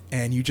ring,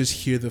 and you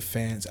just hear the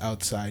fans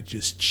outside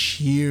just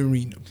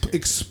cheering,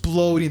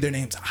 exploding their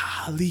names.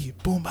 Ali,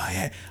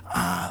 Boombaye,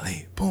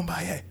 Ali,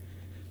 Boombaye.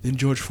 Then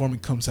George Foreman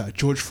comes out.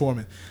 George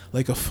Foreman,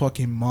 like a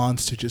fucking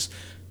monster, just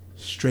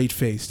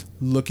straight-faced,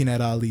 looking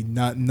at Ali.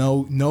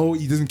 No,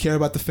 he doesn't care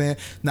about the fan,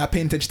 not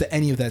paying attention to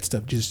any of that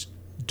stuff, just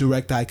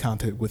direct eye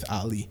contact with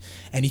Ali.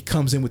 And he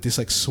comes in with this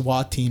like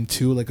SWAT team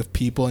too, like of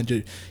people,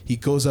 and he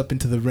goes up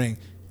into the ring.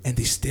 And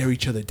they stare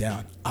each other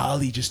down.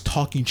 Ali just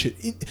talking shit.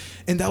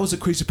 And that was the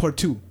crazy part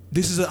too.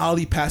 This is an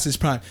Ali past his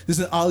prime. This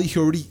is an Ali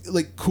who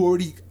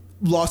already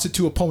lost it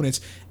to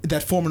opponents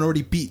that Foreman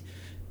already beat.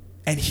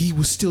 And he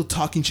was still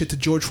talking shit to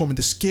George Foreman,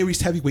 the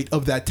scariest heavyweight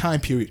of that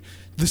time period.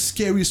 The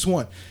scariest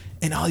one.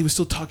 And Ali was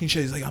still talking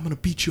shit. He's like, I'm gonna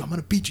beat you. You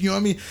know what I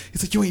mean?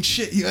 It's like, you ain't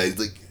shit. You know, it's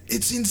like,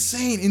 it's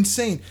insane.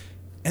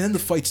 And then the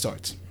fight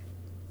starts.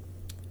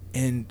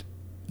 And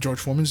George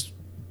Foreman's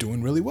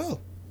doing really well.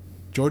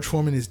 George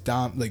Foreman is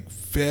down like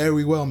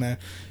very well, man.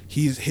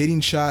 He's hitting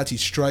shots,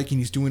 he's striking,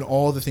 he's doing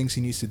all the things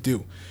he needs to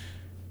do.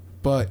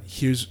 But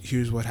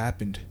here's what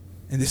happened.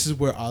 And this is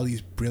where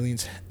Ali's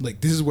brilliance, like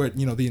this is where,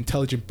 you know, the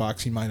intelligent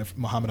boxing mind of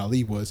Muhammad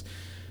Ali was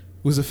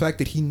the fact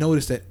that he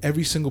noticed that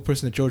every single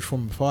person that George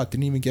Foreman fought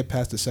didn't even get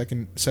past the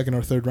second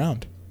or third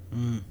round.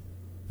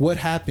 What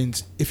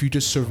happens if you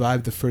just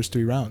survive the first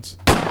 3 rounds?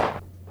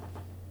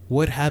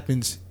 What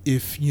happens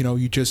if, you know,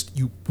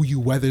 you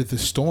weather the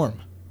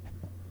storm?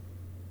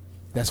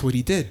 That's what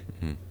he did.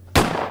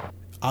 Mm-hmm.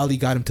 Ali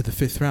got him to the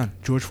 5th round.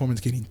 George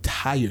Foreman's getting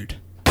tired.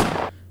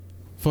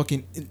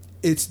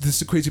 This is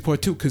the crazy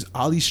part too, because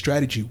Ali's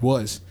strategy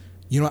was,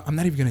 you know what, I'm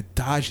not even gonna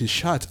dodge his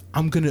shots.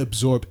 I'm gonna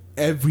absorb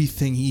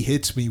everything he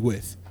hits me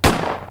with.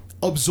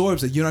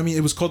 Absorbs it, you know what I mean?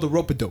 It was called the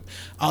rope-a-dope.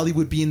 Ali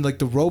would be in like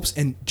the ropes,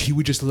 and he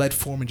would just let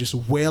Foreman just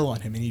wail on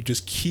him, and he'd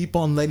just keep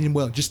on letting him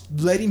wail, just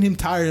letting him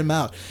tire him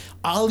out.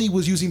 Ali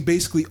was using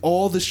basically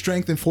all the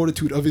strength and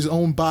fortitude of his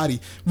own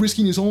body,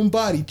 risking his own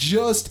body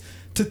just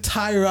to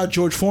tire out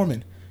George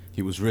Foreman.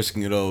 He was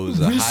risking it all. It was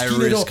a high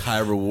risk, high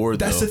reward.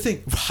 That's the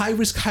thing. High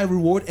risk, high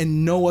reward,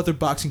 and no other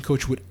boxing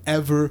coach would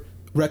ever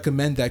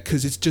recommend that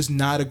because it's just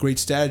not a great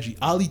strategy.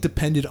 Ali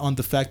depended on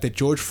the fact that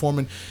George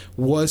Foreman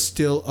was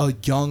still a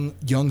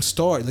young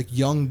star, like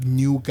young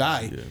new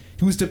guy. Yeah.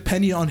 He was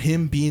depending on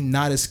him being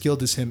not as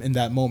skilled as him in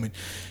that moment.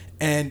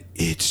 And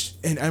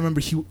I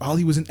remember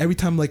Ali was in every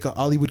time like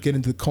Ali would get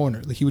into the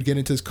corner, like he would get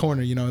into his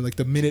corner, you know, like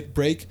the minute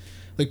break,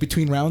 like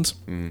between rounds.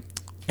 Mm.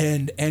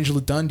 And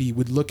Angela Dundee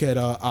would look at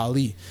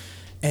Ali,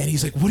 and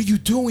he's like, "What are you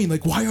doing?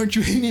 Like, why aren't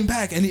you hitting him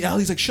back?" And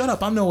Ali's like, "Shut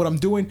up! I know what I'm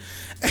doing."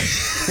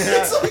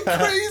 It's like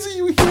crazy.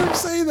 You hear him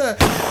say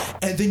that,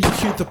 and then you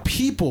hear the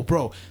people,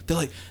 bro. They're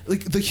like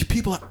the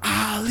people are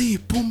Ali,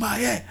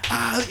 Boombaye,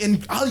 Ali,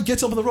 and Ali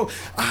gets up on the rope,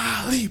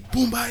 Ali,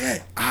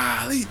 Boombaye,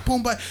 Ali,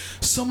 Boombaye.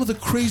 Some of the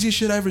craziest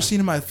shit I've ever seen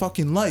in my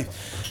fucking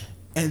life.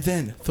 And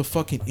then the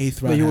fucking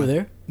 8th round. Wait, you were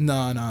there? No,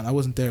 I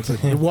wasn't there.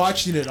 But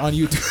watching it on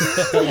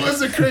YouTube, it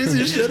was the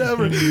craziest shit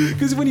ever.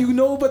 Because when you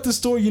know about the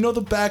story, you know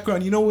the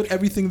background, you know what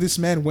everything this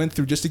man went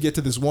through just to get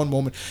to this one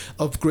moment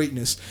of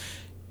greatness.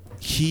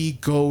 He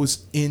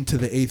goes into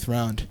the 8th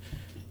round,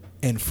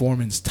 and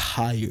Foreman's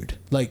tired.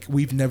 Like,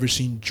 we've never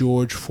seen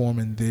George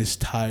Foreman this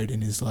tired in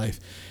his life.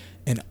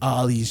 And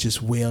Ali's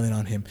just wailing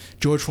on him.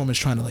 George Foreman's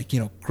trying to, like, you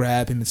know,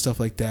 grab him and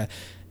stuff like that.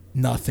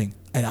 Nothing.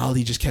 And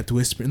Ali just kept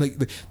whispering. Like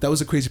that was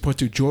the crazy part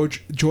too.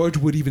 George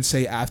would even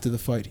say after the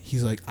fight,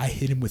 he's like, I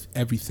hit him with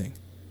everything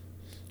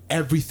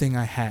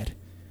I had.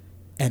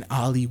 And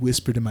Ali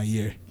whispered in my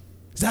ear,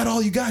 "Is that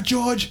all you got,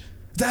 George?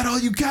 Is that all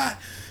you got?"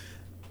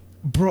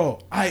 Bro,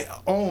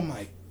 oh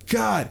my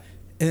God.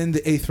 And then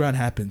the 8th round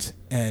happens,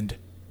 and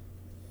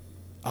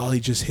Ali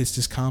just hits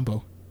this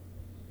combo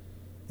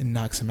and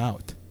knocks him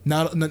out.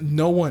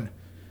 No one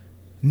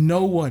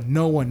No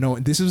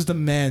one. This was the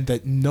man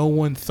that no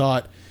one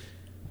thought,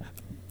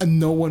 and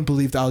no one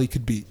believed Ali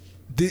could beat.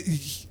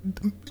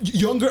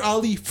 Younger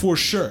Ali, for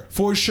sure.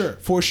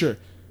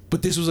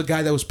 But this was a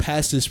guy that was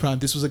past his prime.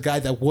 This was a guy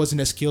that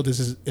wasn't as skilled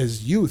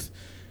as youth.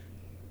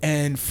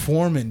 And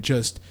Foreman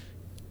just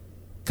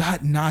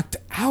got knocked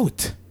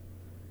out.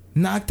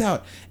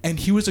 And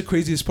he was the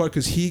craziest part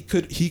because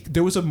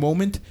there was a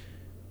moment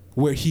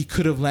where he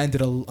could have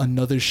landed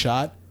another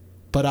shot,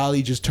 but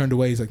Ali just turned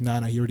away. He's like,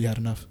 nah, he already had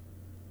enough.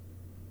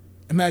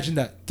 Imagine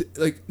that.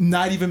 Like,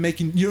 not even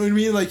making, you know what I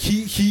mean? Like,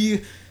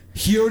 he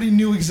already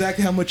knew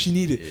exactly how much he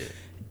needed. Yeah.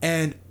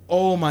 And,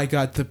 oh my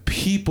God, the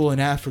people in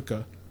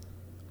Africa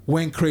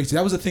went crazy.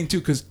 That was the thing, too,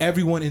 because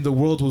everyone in the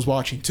world was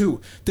watching,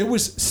 too. There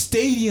was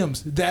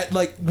stadiums that,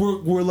 like,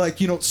 were like,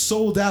 you know,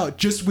 sold out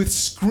just with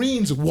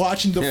screens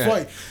watching the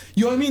fight.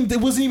 You know what I mean? They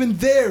wasn't even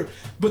there,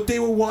 but they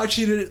were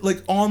watching it,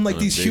 like, on, like,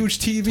 these huge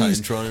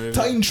TVs.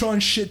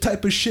 Titantron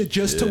type of shit,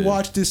 just to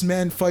watch this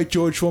man fight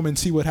George Foreman and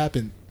see what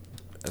happened.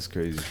 That's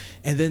crazy.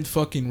 And then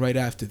fucking right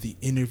after, the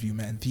interview,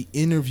 man. The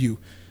interview.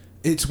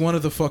 It's one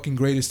of the fucking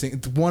greatest things.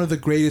 It's one of the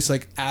greatest,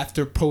 like,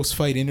 after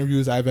post-fight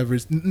interviews I've ever...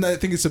 I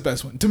think it's the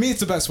best one. To me, it's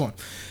the best one.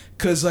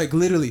 Because, like,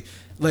 literally,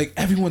 like,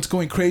 everyone's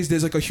going crazy.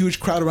 There's, like, a huge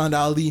crowd around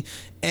Ali.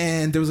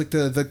 And there was, like,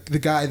 the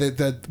guy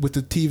that with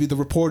the TV, the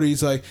reporter,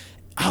 he's like,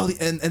 Ali...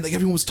 And like,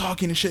 everyone was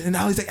talking and shit. And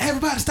Ali's like,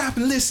 everybody stop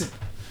and listen.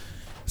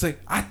 It's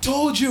like, I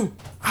told you,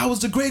 I was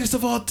the greatest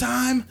of all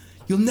time.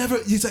 You'll never...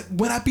 He's like,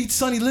 when I beat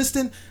Sonny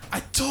Liston,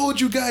 I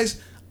told you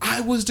guys I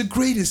was the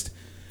greatest.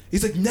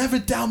 He's like, never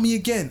doubt me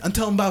again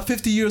until I'm about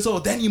 50 years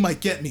old. Then you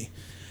might get me.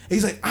 And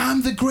he's like,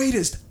 I'm the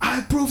greatest.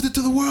 I proved it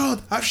to the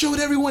world. I've showed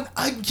everyone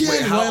again.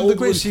 Wait, how old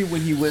was he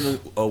when he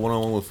went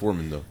one-on-one with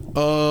Foreman, though?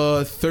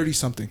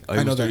 30-something.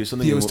 I know that.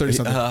 He was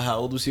 30-something. How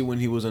old was he when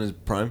he was on his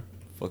prime?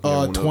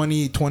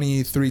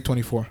 23,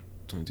 24.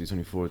 22,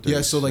 24, 30,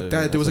 yeah, so like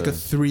that, there was like a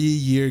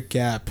 3-year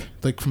gap.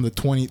 Like from the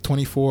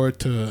 24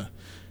 to...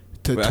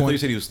 Wait, I thought you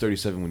said he was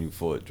 37 when you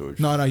fought George.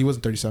 No, he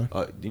wasn't 37.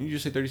 Didn't you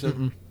just say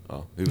 37?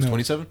 Oh, he was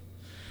 27?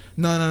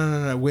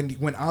 No.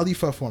 When Ali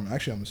fought Foreman,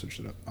 actually, I'm gonna search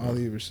it up.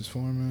 Ali versus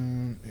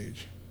Foreman,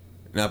 age.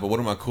 Nah, but one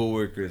of my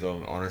coworkers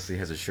honestly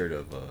has a shirt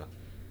of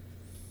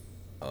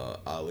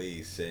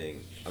Ali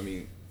saying. I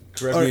mean,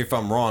 correct me if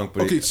I'm wrong,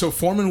 but okay. So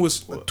Foreman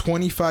was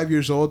 25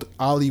 years old.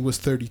 Ali was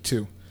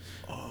 32.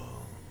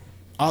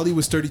 Ali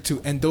was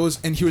 32, and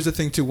here's the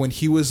thing too. When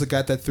he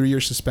got that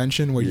 3-year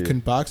suspension where he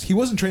couldn't box, he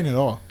wasn't training at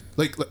all.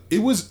 Like it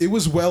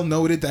was well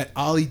noted that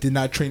Ali did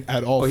not train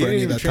at all for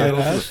any of that time.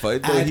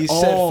 He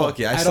said, "Fuck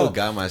yeah, I still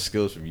got my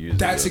skills from years ago."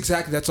 That's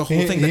the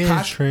whole thing.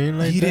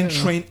 He didn't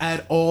train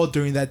at all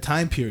during that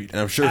time period.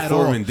 And I'm sure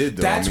Foreman did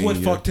though. That's what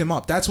fucked him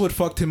up. That's what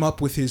fucked him up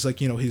with his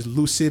his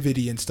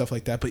lucidity and stuff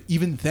like that. But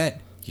even then,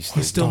 he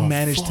still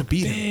managed to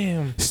beat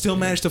him. Still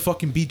managed to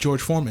fucking beat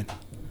George Foreman.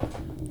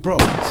 Bro,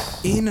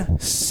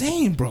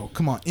 insane, bro.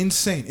 Come on,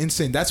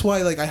 insane. That's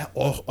why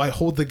I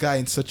hold the guy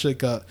in such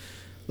a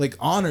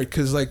honor,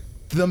 because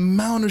the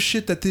amount of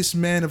shit that this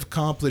man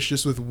accomplished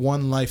just with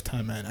one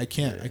lifetime, man. I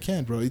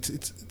can't, bro.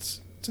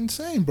 It's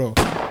insane, bro.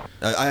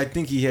 I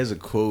think he has a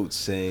quote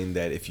saying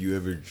that if you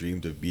ever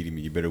dreamed of beating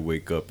me, you better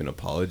wake up and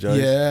apologize.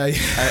 Yeah. I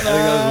think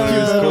that was one of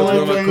his quotes. One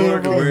of my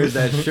coworkers wears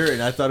that shirt,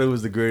 and I thought it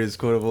was the greatest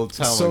quote of all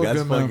time. So that's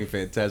good, fucking man.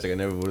 fantastic. I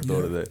never would have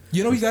thought of that.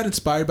 You know, he got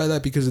inspired by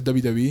that because of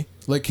WWE.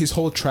 Like his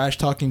whole trash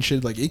talking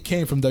shit, it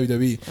came from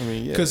WWE. I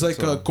mean, yeah. Because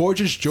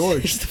Gorgeous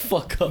George. Shut the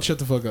fuck up. Shut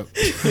the fuck up.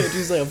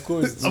 He's like, of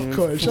course. Shut the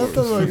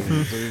fuck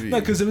up. No,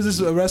 because there was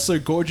this wrestler,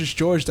 Gorgeous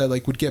George, that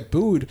would get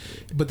booed,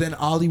 but then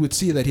Ali would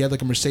see that he had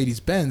a Mercedes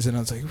Benz, and I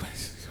was like,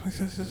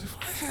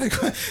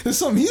 there's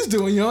something he's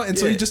doing, and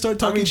so he just started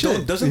talking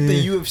shit. Doesn't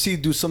the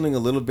UFC do something a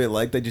little bit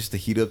like that just to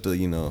heat up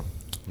the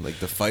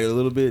the fight a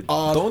little bit?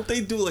 Don't they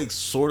do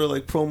sort of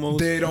promos?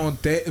 They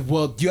don't.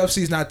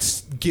 UFC's not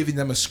giving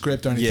them a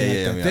script or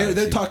anything like that.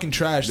 They're talking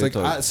trash.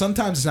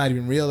 Sometimes it's not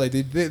even real.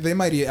 They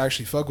might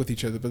actually fuck with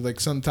each other, but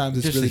sometimes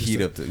it's just really to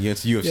heat up the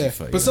UFC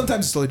fight. But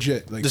sometimes it's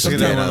legit.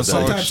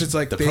 Sometimes it's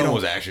the promo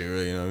was actually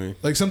real. You know what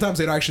I mean? Sometimes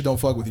they actually don't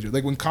fuck with each other.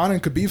 Like when Conor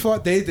and Khabib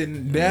fought, they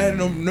didn't.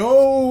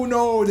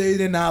 No, they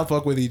did not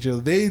fuck with each other.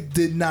 They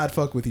did not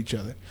fuck with each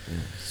other.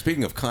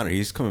 Speaking of Conor,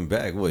 he's coming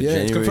back. What?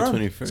 Yeah, January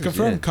 21st. It's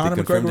confirmed. Conor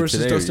McGregor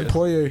versus Dustin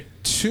Poirier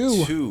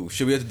 2.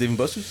 Should we have to Dave &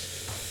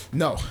 Buster's?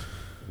 No.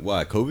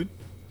 Why? COVID?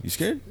 You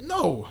scared?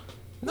 No,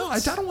 I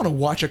don't want to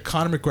watch a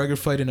Conor McGregor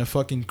fight in a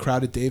fucking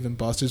crowded Dave &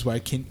 Buster's where I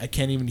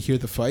can't even hear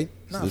the fight.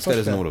 So this guy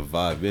doesn't know what a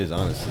vibe is,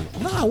 honestly.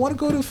 No, I want to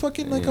go to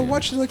fucking I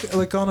watch it on a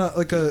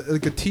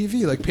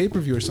TV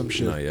pay-per-view or some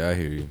shit. No, yeah, I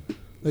hear you.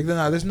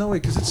 There's no way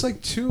because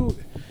it's too.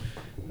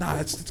 Nah,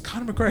 it's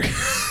Conor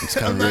McGregor. It's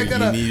Conor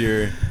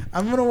McGregor.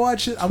 I'm gonna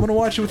watch it. I'm gonna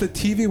watch it with a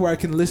TV where I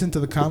can listen to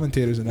the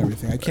commentators and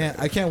everything.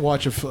 I can't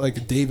watch a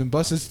Dave &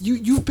 Buster's.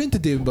 You've been to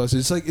Dave &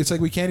 Buster's. It's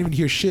like we can't even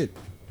hear shit.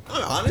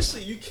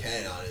 Honestly, you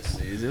can.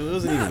 Honestly, it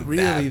wasn't Not even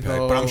really that packed,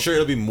 though. but I'm sure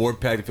it'll be more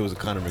packed if it was a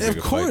Conor McGregor.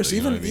 Of course,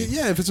 fight,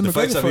 if it's a the McGregor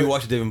fights fight. that we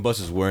watched Dave &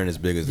 Buster's weren't as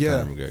big as the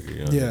Conor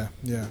McGregor.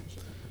 Yeah.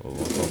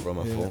 Oh, bro,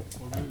 my fault.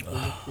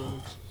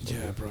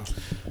 Yeah, bro.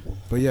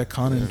 But yeah,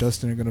 Conor and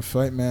Dustin are gonna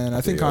fight, man.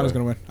 I think Conor's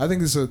gonna win. I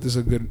think this is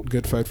a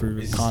good fight for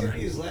Conor.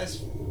 Is his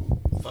last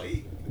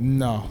fight?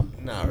 No.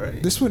 Nah,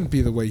 right. This wouldn't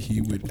be the way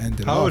he would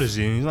end it. How off. old is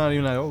he? He's not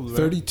even that old. Right?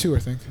 32, I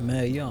think.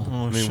 Man, young.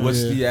 Oh, I mean, shit.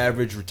 what's the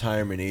average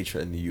retirement age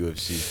in the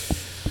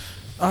UFC?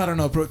 I don't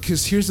know, bro.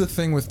 Because here's the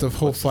thing with the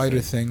whole fighter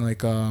thing.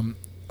 Like,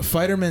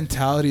 fighter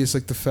mentality is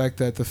like the fact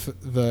that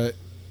the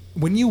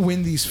when you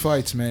win these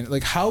fights, man,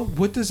 like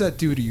what does that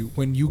do to you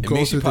when you go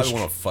makes through you probably this?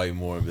 want to fight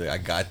more and be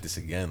like, I got this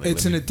again. Like,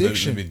 It's an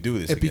addiction. Let me do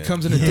this. It again.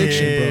 becomes an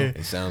addiction,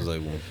 bro. It sounds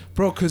like one.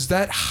 Bro, because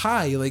that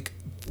high, like,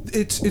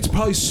 it's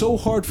probably so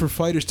hard for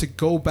fighters to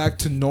go back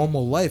to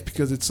normal life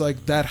because it's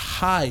like that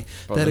high,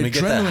 Bro, that let me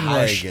get that adrenaline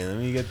high rush. again. Let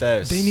me get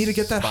that. They need to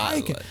get that high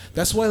again. spotlight.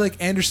 That's why, like,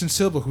 Anderson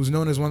Silva, who's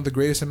known as one of the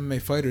greatest MMA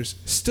fighters,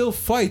 still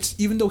fights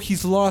even though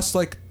he's lost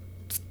like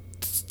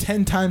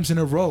 10 times in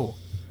a row.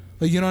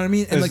 Like, you know what I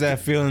mean? And Is like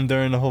that feeling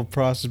during the whole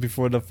process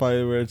before the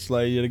fight where it's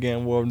like you're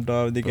getting warmed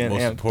up, they're But getting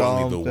most amped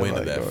importantly, up, the they're win of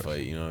like, that oh.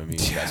 fight. You know what I mean?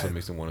 Yeah. That's what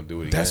makes them want to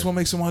do it again. That's what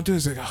makes him want to do it.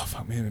 It's like, oh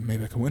fuck,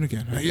 maybe I can win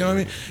again. You know what I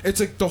mean?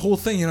 It's like the whole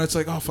thing. You know, it's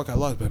like, oh fuck, I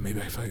lost, but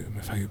maybe if I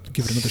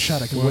give it another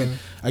shot, I can win.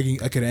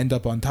 I could end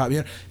up on top.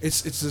 You know,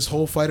 it's this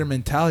whole fighter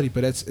mentality,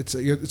 but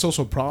it's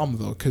also a problem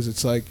though, because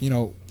it's like, you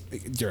know,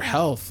 your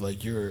health,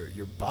 like your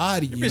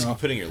body, You're you basically know,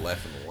 putting your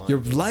life on the line. your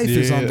life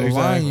is on the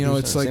line. You know,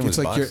 it's Same like with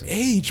your boxing.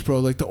 age, bro.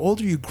 Like the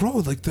older you grow,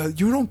 like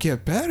you don't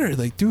get better.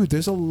 Like, dude,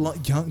 there's a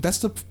young. That's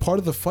the part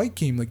of the fight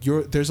game. Like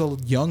there's a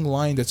young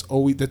line that's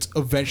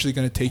eventually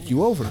going to take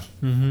you over.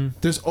 Mm-hmm.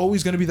 There's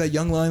always going to be that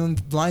young line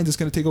that's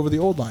going to take over the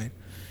old line.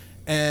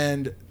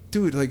 And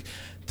dude, like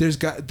they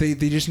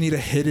just need to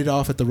hit it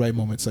off at the right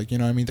moments. Like, you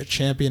know what I mean? The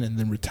champion and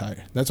then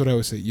retire. That's what I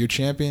would say. You're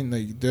champion.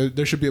 Like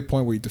there should be a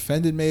point where you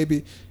defend it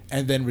maybe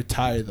and then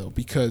retire though,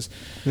 because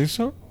Think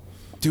so?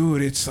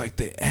 dude, it's like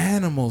the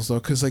animals though,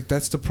 because like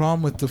that's the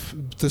problem with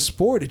the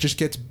sport. It just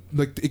gets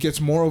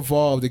more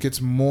evolved, it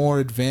gets more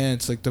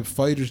advanced. Like the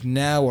fighters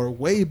now are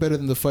way better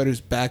than the fighters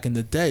back in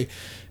the day,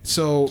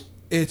 so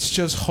it's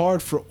just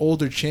hard for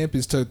older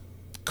champions to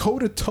toe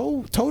to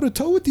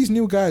toe with these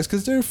new guys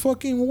because they're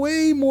fucking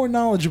way more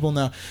knowledgeable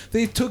now.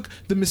 They took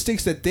the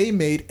mistakes that they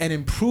made and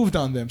improved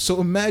on them. So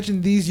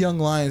imagine these young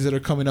lions that are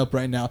coming up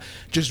right now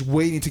just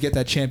waiting to get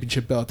that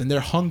championship belt, and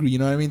they're hungry, you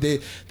know what I mean?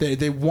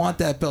 They want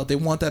that belt. They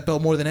want that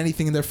belt more than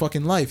anything in their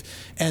fucking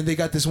life. And they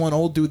got this one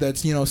old dude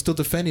that's, you know, still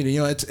defending it.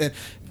 You know,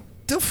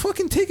 they'll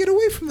fucking take it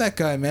away from that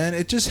guy, man.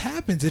 It just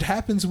happens. It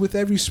happens with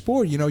every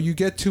sport. You know, you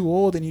get too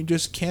old and you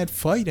just can't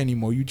fight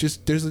anymore.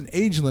 There's an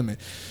age limit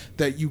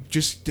that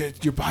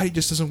your body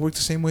just doesn't work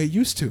the same way it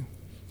used to.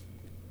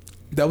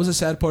 That was a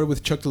sad part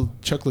with Chuck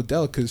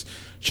Liddell, because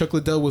Chuck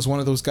Liddell was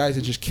one of those guys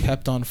that just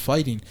kept on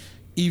fighting,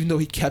 even though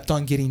he kept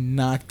on getting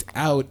knocked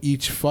out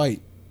each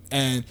fight.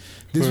 And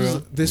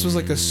this was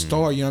like a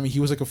star, you know what I mean?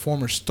 He was like a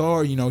former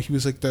star, you know, he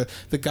was like the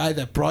guy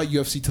that brought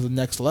UFC to the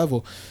next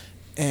level.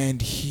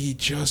 And he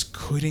just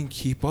couldn't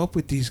keep up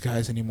with these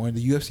guys anymore. And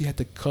the UFC had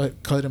to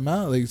cut him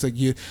out. Like, it's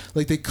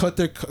like they cut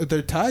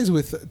their ties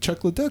with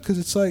Chuck Liddell, because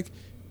it's like,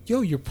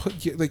 yo,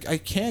 I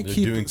can't keep.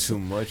 You're doing too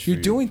much.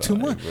 You're doing too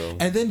much. Bro.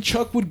 And then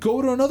Chuck would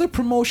go to another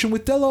promotion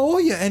with De La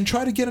Hoya and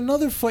try to get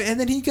another fight, and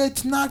then he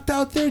gets knocked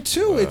out there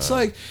too. It's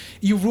like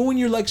you ruin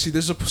your legacy.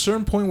 There's a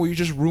certain point where you're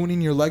just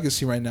ruining your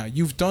legacy right now.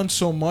 You've done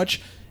so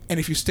much, and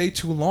if you stay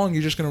too long,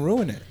 you're just gonna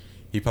ruin it.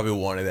 He probably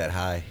wanted that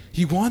high.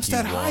 He wants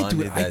that high,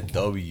 dude. That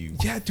W.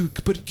 Yeah,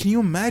 dude. But can you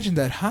imagine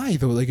that high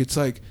though? Like, it's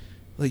like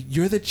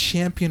you're the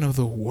champion of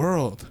the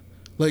world.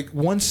 Like,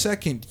 1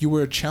 second you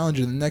were a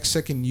challenger, the next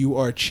second you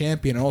are a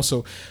champion.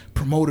 Also,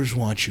 promoters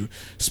want you,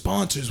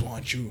 sponsors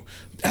want you,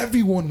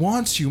 everyone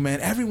wants you, man.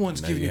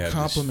 Everyone's giving you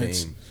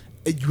compliments.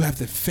 You have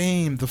the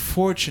fame, the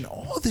fortune,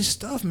 all this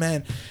stuff,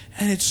 man,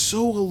 and it's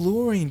so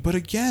alluring. But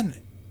again,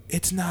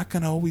 it's not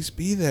gonna always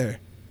be there,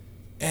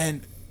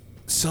 and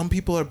some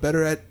people are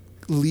better at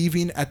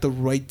leaving at the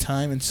right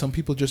time, and some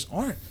people just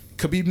aren't.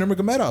 Khabib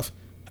Nurmagomedov,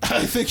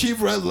 I think he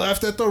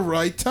left at the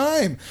right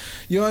time.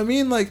 You know what I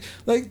mean?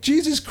 Like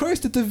Jesus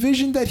Christ, the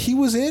division that he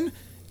was in,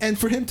 and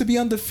for him to be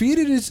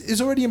undefeated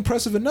is already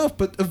impressive enough.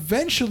 But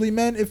eventually,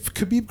 man, if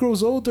Khabib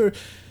grows older,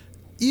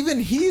 even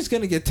he's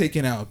gonna get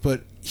taken out.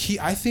 But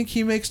I think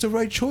he makes the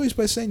right choice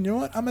by saying, you know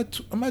what, I'm at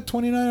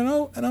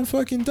 29-0 and I'm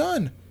fucking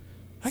done.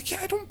 I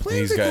don't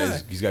blame the guy.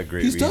 He's got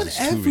great He's done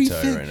reasons everything.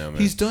 to retire right now, man.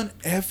 He's done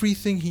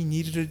everything he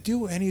needed to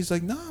do, and he's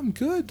like, "Nah, I'm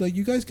good. Like,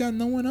 you guys got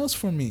no one else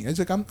for me." It's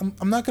like I'm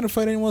not gonna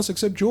fight anyone else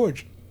except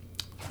George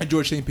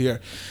St.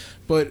 Pierre.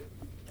 But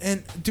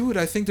dude,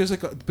 I think there's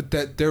but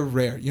that they're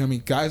rare. You know what I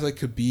mean? Guys like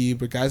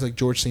Khabib or guys like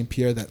George St.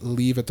 Pierre that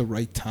leave at the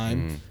right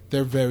time.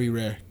 They're very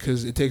rare,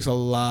 because it takes a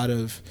lot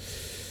of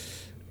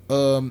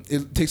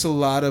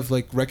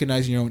like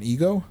recognizing your own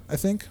ego, I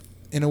think,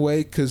 in a way,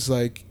 because,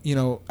 like, you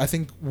know, I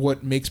think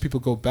what makes people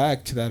go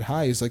back to that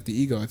high is like the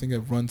ego. I think it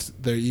runs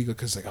their ego,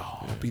 because like, oh,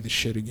 I'll be the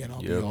shit again. I'll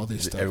be all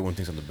this stuff. Everyone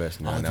thinks I'm the best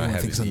now. Everyone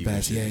thinks I'm the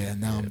best. Yeah.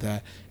 Now I'm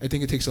that. I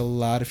think it takes a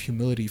lot of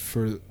humility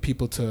for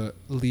people to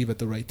leave at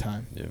the right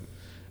time. Yeah.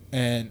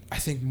 And I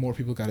think more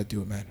people got to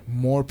do it, man.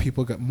 More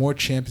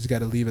champions got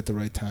to leave at the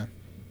right time.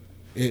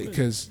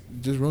 Because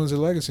it just ruins their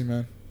legacy,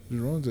 man. It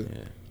just ruins it.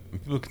 Yeah. When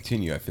people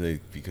continue, I feel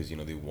like because,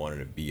 they wanted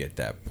to be at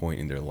that point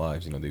in their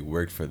lives. They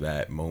worked for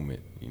that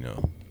moment,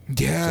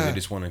 Yeah. So they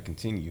just want to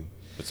continue.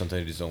 But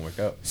sometimes it just don't work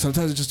out.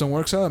 Sometimes it just don't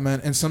work out,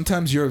 man. And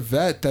sometimes you're a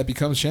vet that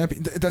becomes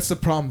champion. That's the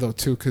problem, though,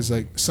 too. Because,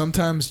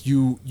 sometimes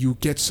you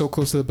get so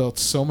close to the belt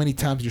so many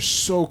times. You're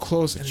so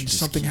close, and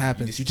something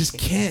happens. You just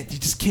can't. You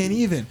just can't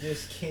even.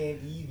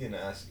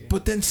 Oscar.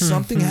 But then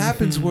something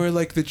happens where,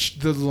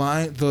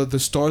 the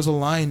stars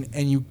align,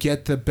 and you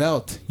get the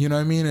belt. You know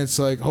what I mean? It's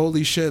like,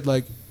 holy shit.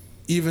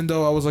 Even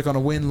though I was, on a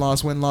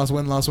win-loss,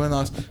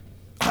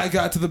 I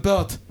got to the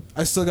belt.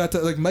 I still got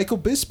to, Michael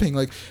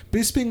Bisping.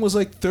 Bisping was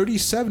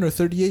 37 or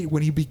 38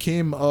 when he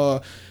became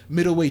a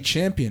middleweight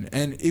champion.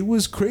 And it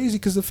was crazy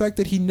because the fact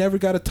that he never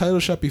got a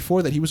title shot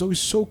before that, he was always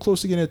so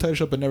close to getting a title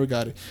shot but never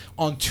got it.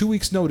 On 2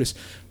 weeks' notice,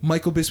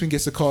 Michael Bisping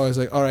gets the call. It's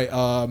all right,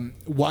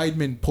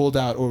 Weidman pulled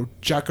out or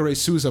Jacare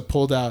Souza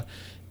pulled out,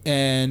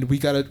 and we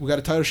got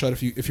a title shot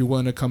if you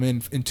want to come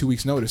in 2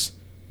 weeks' notice.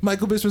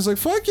 Michael Bisping's like,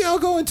 fuck yeah, I'll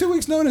go in 2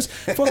 weeks' notice.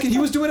 Fucking, he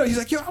was doing it. He's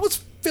like, yo, I was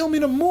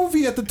filming a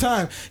movie at the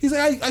time. He's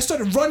like, I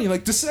started running.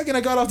 The second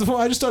I got off the phone,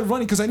 I just started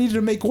running because I needed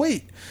to make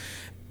weight.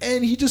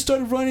 And he just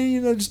started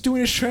running, just doing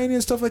his training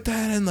and stuff like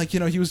that. And,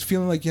 he was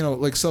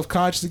feeling,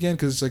 self-conscious again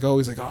because it's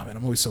always oh, man,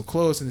 I'm always so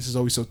close and this is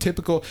always so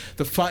typical.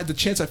 The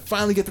chance I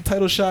finally get the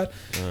title shot.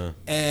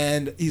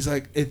 And he's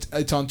like,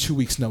 it's on 2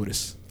 weeks'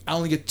 notice. I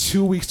only get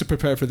 2 weeks to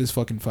prepare for this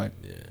fucking fight.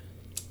 Yeah.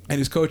 And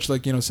his coach,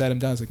 sat him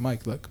down. He's like,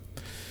 Mike, look,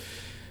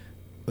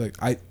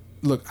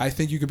 I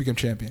think you could become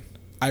champion.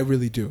 I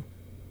really do.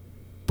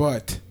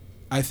 But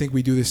I think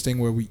we do this thing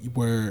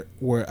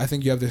where I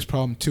think you have this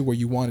problem too, where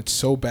you want it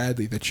so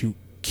badly that you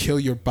kill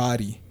your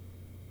body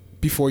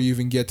before you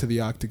even get to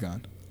the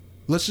octagon.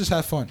 Let's just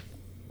have fun.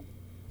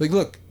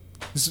 Look,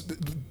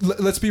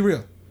 let's be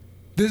real.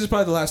 This is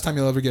probably the last time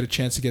you'll ever get a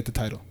chance to get the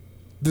title.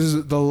 This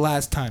is the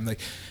last time.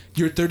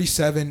 You're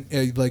 37.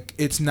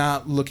 It's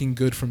not looking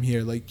good from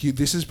here.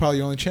 This is probably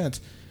your only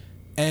chance.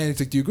 And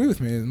it's do you agree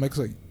with me? And Mike's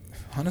like,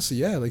 honestly,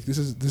 yeah. This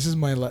is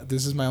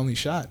my only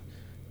shot.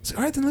 It's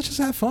all right, then let's just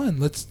have fun.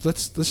 Let's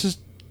just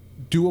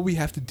do what we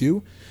have to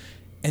do,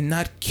 and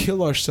not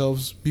kill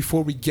ourselves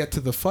before we get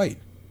to the fight.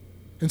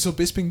 And so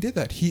Bisping did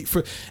that.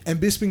 And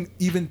Bisping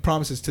even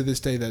promises to this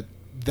day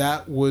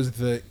that was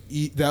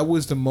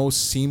the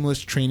most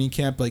seamless training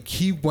camp.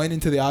 He went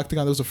into the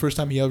octagon. That was the first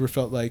time he ever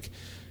felt like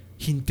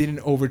he didn't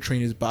overtrain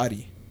his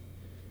body.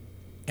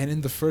 And in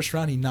the first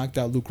round, he knocked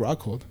out Luke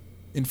Rockhold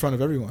in front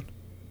of everyone.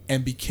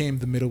 And became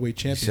the middleweight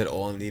champion. He said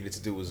all I needed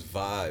to do was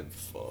vibe.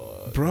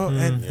 Fuck. Bro,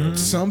 and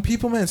some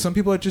people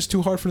are just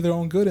too hard for their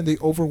own good, and they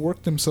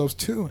overwork themselves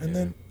too. And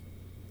then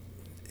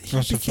he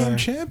became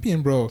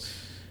champion, bro.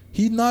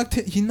 He knocked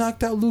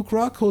out Luke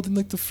Rockhold in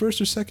the first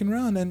or second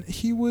round, and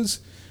he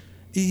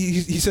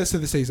says to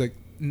this day, he's like,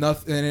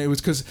 nothing. And it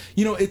was because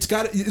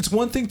it's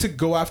one thing to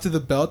go after the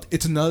belt.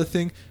 It's another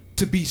thing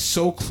to be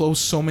so close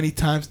so many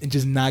times and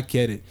just not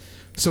get it.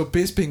 So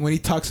Bisping, when he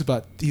talks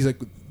about, he's like,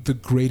 the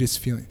greatest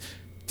feeling.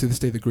 To this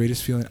day, the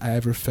greatest feeling I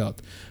ever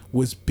felt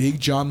was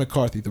Big John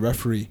McCarthy, the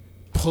referee,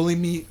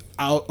 pulling me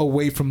out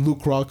away from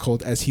Luke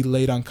Rockhold as he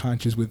laid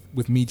unconscious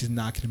with me just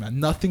knocking him out.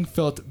 Nothing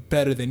felt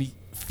better than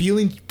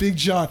feeling Big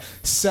John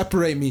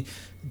separate me,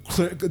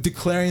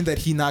 declaring that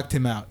he knocked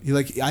him out.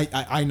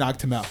 I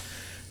knocked him out.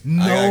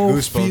 No, I got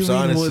goosebumps,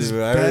 honestly, was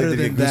better I really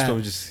did get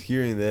goosebumps just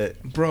hearing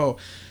that, bro.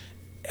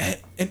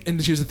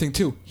 And here's the thing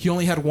too. He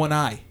only had one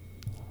eye.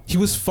 He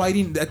was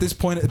fighting at this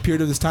point, at the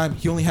period of this time.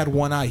 He only had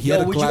one eye. He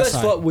had a glass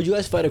eye. Would you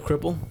guys fight a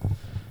cripple?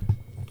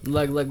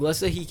 Let's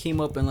say he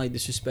came up and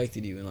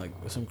disrespected you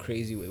in some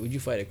crazy way. Would you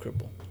fight a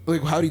cripple?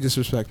 How do you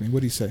disrespect me? What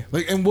do you say?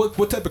 And what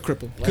type of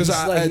cripple? Because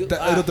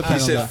it'll depend. He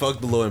said,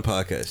 "Fuck the Low End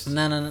Podcast."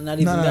 No, not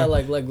even that.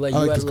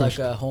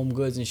 You had Home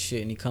Goods and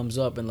shit, and he comes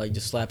up and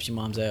just slaps your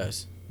mom's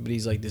ass, but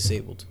he's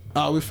disabled.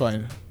 Oh, we're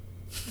fine.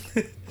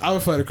 I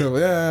would fight a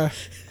cripple.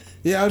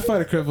 Yeah, I would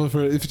fight a cripple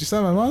if you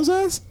slap my mom's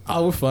ass. I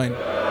would fight.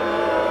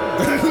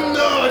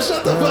 No,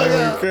 shut the fuck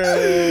up.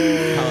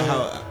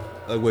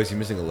 How? Wait, is he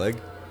missing a leg?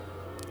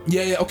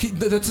 Yeah. Okay,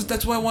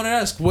 that's why I want to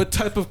ask. What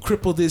type of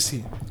crippled is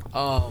he?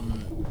 I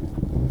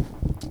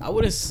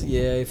wouldn't.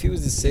 Yeah, if he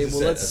was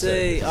disabled, let's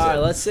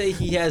say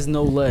he has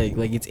no leg,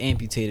 it's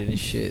amputated and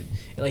shit.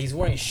 He's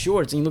wearing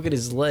shorts, and you look at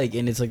his leg,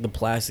 and it's the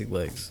plastic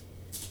legs.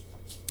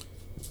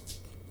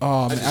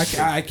 Oh man, I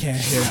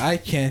can't hit. I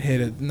can't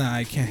hit it. Nah,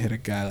 I can't hit a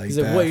guy like that. He's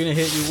like, what? You gonna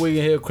hit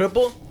a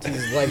cripple?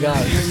 He's like,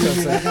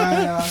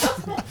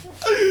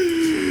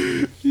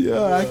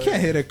 yo, I can't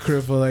hit a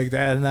cripple like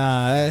that.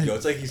 Nah. Yo,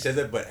 it's he said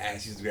that, but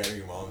as he's grabbing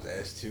your mom's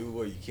ass too.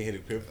 What? You can't hit a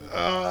cripple?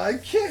 Oh, I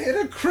can't hit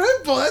a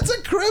cripple. That's a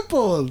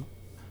cripple.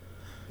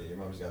 Yeah, your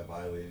mom's got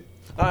violated.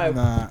 All right.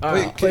 Nah. All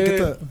right. Get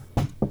the.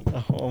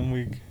 I'm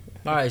weak.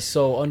 All right.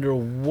 So under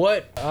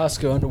what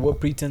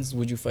pretense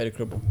would you fight a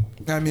cripple?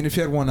 I mean, if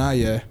you had one eye,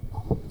 yeah.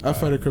 I'll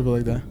fight a cripple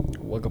like that.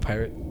 Like a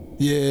pirate?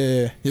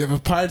 Yeah. If a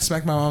pirate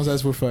smacked my mom's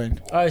ass, we're fine.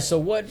 Alright, so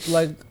what,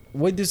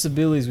 what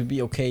disabilities would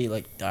be okay?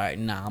 Like, all right,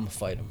 nah, I'm gonna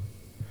fight him.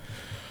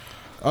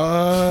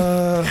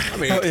 I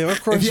mean,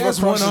 if he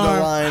has one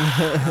arm,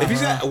 if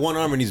he's got one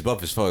arm and he's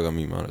buff as fuck, I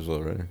mean, might as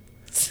well, right?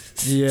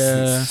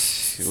 yeah.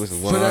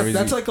 Listen, But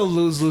that's like a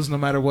lose-lose no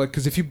matter what.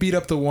 Because if you beat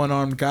up the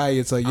one-armed guy,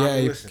 it's like,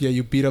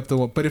 you beat up the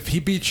one. But if he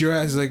beats your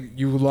ass, it's like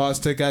you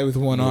lost a guy with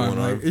one arm.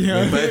 Like,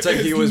 yeah. But it's like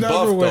he was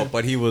buff though.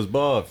 But he was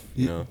buff.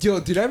 You know? Yo,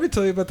 did I ever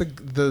tell you about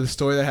the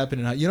story that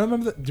happened in? You know,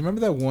 do you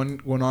remember that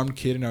one-armed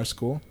kid in our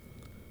school?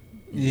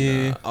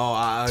 Yeah.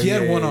 He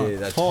had one arm.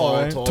 That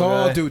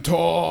Tall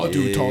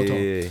dude.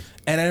 Yeah.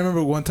 And I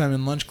remember one time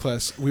in lunch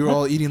class, we were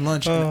all eating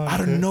lunch, and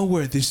out of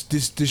nowhere, this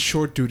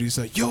short dude, he's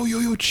like, yo,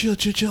 chill.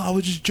 I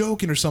was just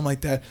joking or something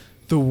like that.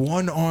 The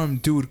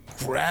one-armed dude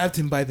grabbed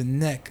him by the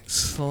neck,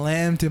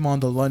 slammed him on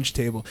the lunch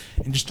table,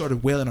 and just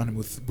started wailing on him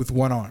with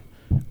one arm.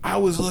 I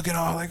was looking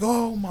on like,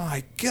 oh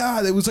my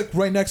God. It was like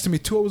right next to me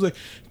too. I was like,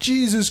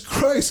 Jesus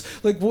Christ.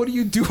 Like, what do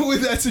you do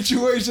with that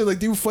situation? Like,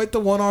 do you fight the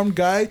one-armed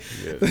guy?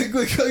 Yeah. Like,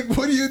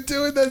 what do you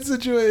do in that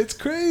situation? It's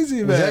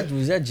crazy, man.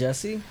 Was that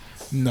Jesse?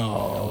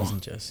 No. That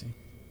wasn't Jesse.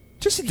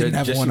 Jesse didn't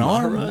have one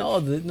arm. No,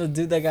 the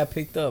dude that got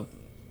picked up.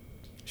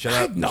 Shout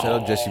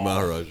out Jesse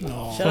Maharaj.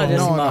 No. Shout out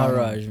Jesse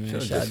Maharaj, man.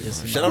 Shout out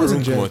Jesse. Shout out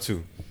Arun Kumar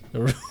too.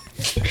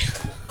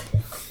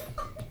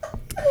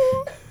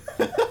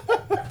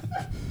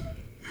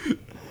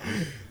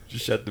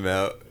 Just shut them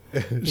out.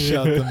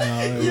 Shut them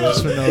out.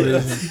 Just for no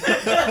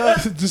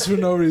reason. Just for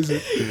no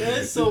reason.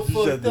 That's so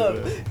fucked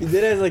up. He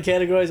did have like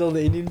categorize all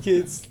the Indian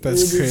kids.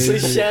 That's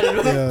crazy. Yeah,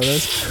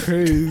 that's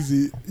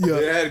crazy.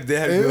 Yeah, they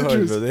had good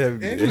heart, bro.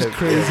 Andrew's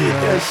crazy,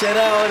 man. Yeah, shout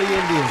out all the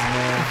Indians,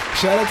 man.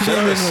 Shout out to the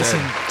Indian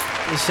Muslim.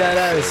 Shout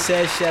out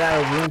Seth, shout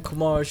out Arun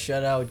Kumar,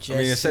 shout out Jesse.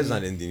 I mean, Seth's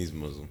not Indian, he's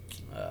Muslim.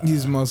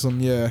 He's Muslim,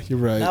 yeah, you're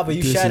right. Nah, but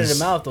you shouted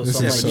him out though, so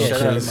I'm like, yeah,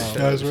 shout him out.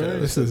 That's right.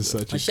 This is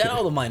such a shout out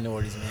all the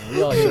minorities, man.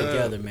 We all here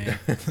together, man.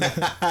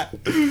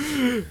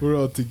 We're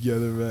all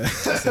together, man.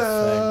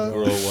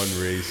 We're all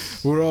one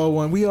race. We're all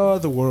one. We are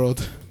the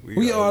world.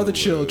 We are the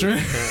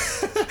children.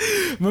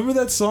 Remember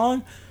that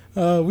song?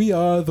 We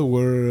are the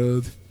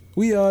world.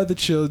 We are the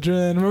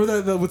children.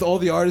 Remember that with all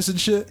the artists and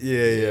shit?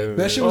 Yeah.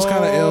 That shit was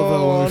kind of ill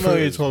though. I know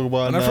you're talking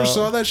about. When I first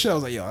saw that shit, I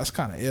was like, yo, that's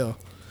kind of ill.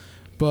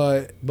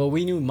 But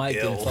we knew Mike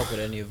didn't fuck with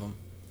any of them.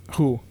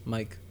 Who?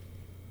 Mike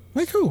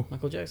who?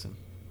 Michael Jackson.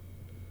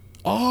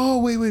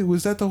 Oh, wait.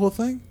 Was that the whole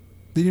thing?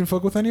 They didn't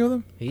fuck with any of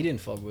them? He didn't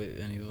fuck with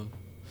any of them.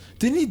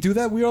 Didn't he do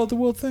that We Are the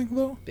World thing,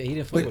 though? But he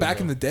didn't fuck like with back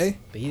him, in the day?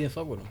 But he didn't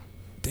fuck with him.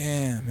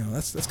 Damn, you know,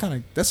 that's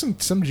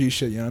some G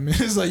shit, you know what I mean?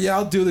 It's like, yeah,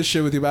 I'll do this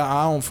shit with you, but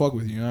I don't fuck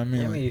with you, you know what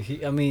I mean?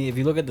 Yeah, I mean, if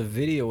you look at the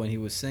video when he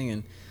was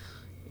singing,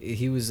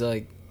 he was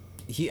like,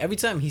 every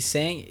time he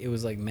sang, it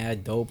was like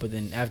mad dope, but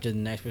then after the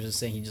next person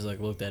sang, he just like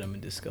looked at him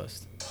in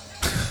disgust.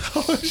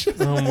 Oh shit!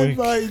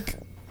 Like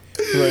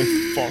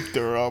fucked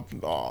her up.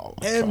 Oh,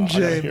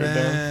 MJ,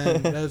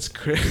 man, that's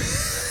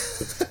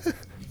crazy.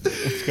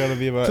 It's gotta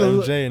be about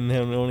MJ and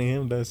him, only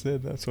him. That's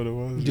it. That's what it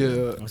was.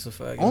 Yeah, that's a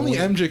fact. Only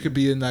MJ could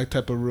be in that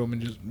type of room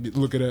and just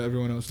look at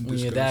everyone else. When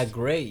you're that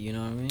great, you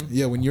know what I mean?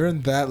 Yeah, when you're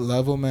in that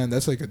level, man,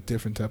 that's like a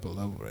different type of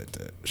level right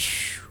there.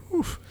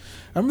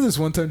 I remember this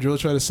one time Joel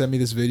tried to send me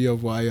this video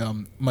of why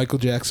Michael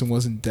Jackson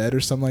wasn't dead or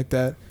something like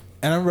that.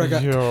 And I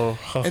remember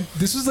and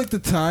this was like the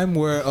time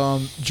where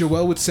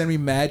Joel would send me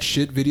mad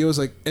shit videos,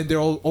 like, and they're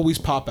always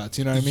pop outs,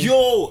 you know what I mean?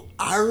 Yo,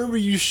 I remember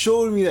you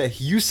showed me that.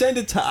 You sent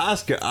it to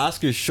Oscar.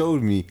 Oscar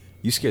showed me.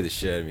 You scared the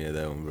shit out of me at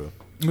that one, bro.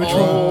 Which one?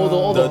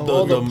 All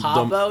the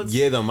pop outs?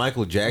 Yeah, the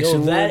Michael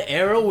Jackson. Yo, that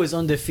era was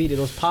undefeated.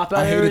 Those pop out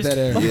I hated eras. that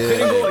era.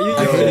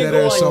 I hated that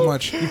era so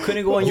much. You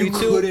couldn't go on YouTube. You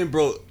couldn't,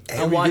 bro.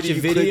 And watch a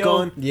video.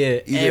 On,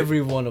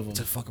 every one of them.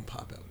 It's a fucking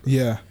pop out, bro.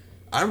 Yeah.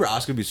 I remember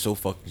Oscar be so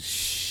fucking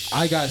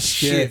I got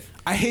scared.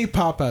 I hate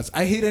pop outs.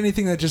 I hate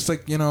anything that just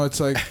like, you know, it's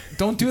like,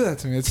 don't do that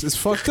to me. It's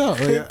fucked up.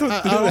 Like,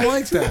 I don't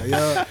like that. You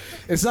know?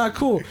 It's not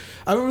cool.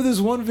 I remember this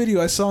one video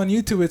I saw on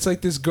YouTube. It's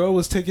like this girl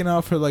was taking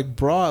off her like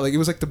bra. Like it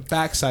was like the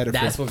backside of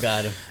That's her. what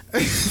got him.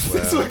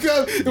 That's what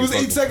got him. It was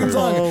 8 seconds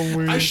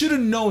long. I should have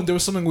known there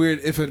was something weird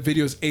if a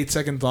video is 8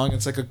 seconds long.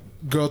 It's like a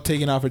girl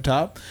taking off her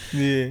top.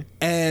 Yeah.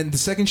 And the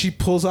second she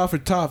pulls off her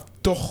top,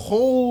 I'm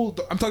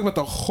talking about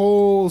the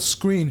whole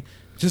screen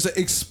just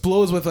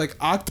explodes with like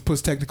octopus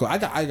technical. I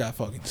got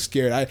fucking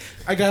scared.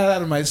 I got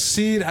out of my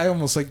seat. I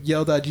almost like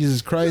yelled out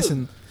Jesus Christ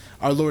and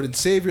our Lord and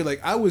Savior.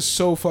 Like I was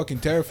so fucking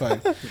terrified.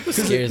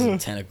 Scares of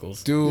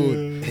tentacles,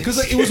 dude. Because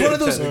like it was one of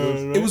those.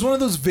 It was one of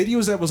those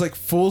videos that was like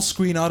full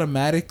screen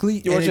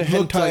automatically. You watch a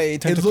hentai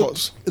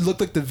tentacles. It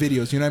looked like the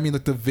videos. You know what I mean?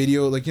 Like the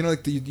video. Like you know,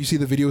 like you see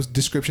the videos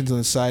descriptions on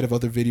the side of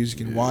other videos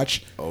you can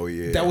watch. Oh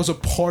yeah. That was a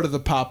part of the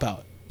pop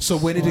out. So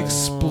when it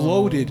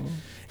exploded.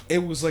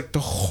 It was like the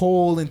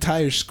whole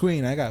entire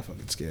screen. I got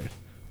fucking scared.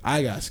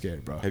 I got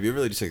scared, bro. Have you ever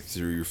really just like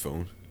threw your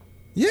phone?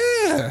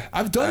 Yeah,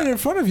 I've done it in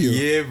front of you.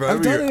 Yeah, bro.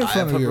 I've done it in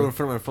front of you. In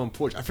front of my front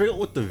porch. I forgot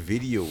what the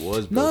video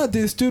was, bro. Nah,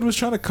 this dude was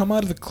trying to come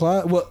out of the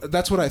closet. Well,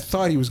 that's what I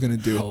thought he was gonna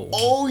do.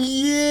 Oh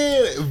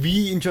yeah,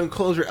 me and John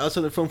Collins were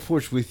outside the front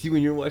porch with you,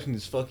 and you're watching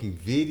this fucking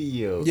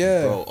video.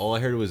 Yeah, bro. All I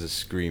heard was a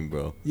scream,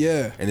 bro.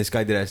 Yeah, and this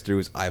guy did threw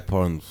his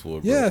iPod on the floor,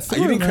 bro. Yeah,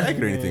 you didn't crack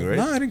it or anything, right?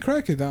 No, I didn't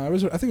crack it. No,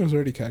 I think it was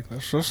already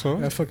cracked.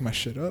 So. I fucked my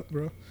shit up,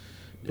 bro.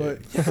 But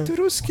yeah, dude, it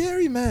was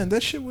scary, man.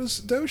 That shit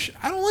was.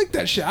 I don't like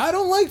that shit. I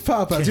don't like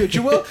pop outs.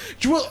 Joel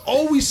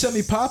always sent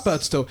me pop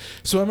outs though.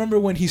 So I remember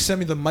when he sent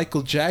me the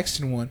Michael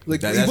Jackson one.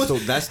 Like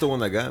that's the one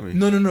that got me.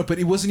 No. But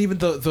it wasn't even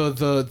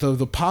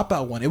the pop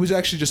out one. It was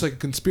actually just like a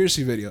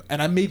conspiracy video,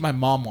 and I made my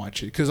mom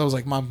watch it because I was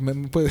like,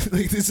 Mom,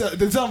 like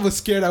this how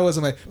scared I was.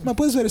 I'm like, Mom,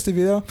 ¿puedes ver este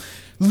video?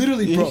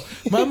 Literally, bro.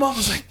 My mom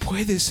was like,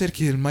 puede ser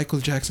que el Michael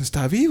Jackson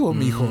está vivo,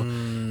 mijo.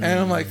 And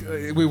I'm like,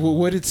 wait,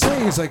 what did it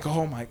say? It's like,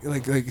 oh my,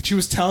 like she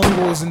was telling me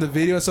what was in the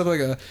video and stuff like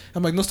that.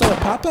 I'm like, no estaba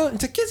pop out?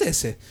 It's like, ¿qué es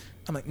ese?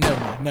 I'm like,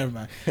 never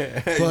mind.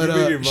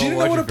 But she didn't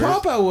know what a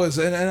pop out was,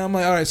 and I'm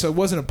like, all right, so it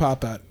wasn't a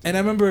pop out. And I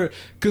remember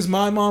because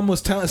my mom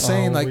was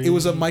saying like it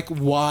was a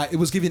why it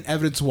was giving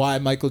evidence why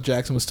Michael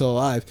Jackson was still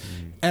alive.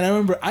 And I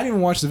remember I didn't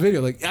even watch the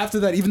video. Like after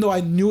that, even though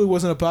I knew it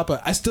wasn't a pop out,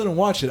 I still didn't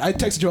watch it. I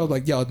texted Joe, I was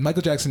like, yo,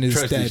 Michael Jackson is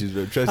dead.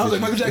 I was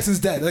like, Michael Jackson's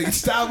dead. Like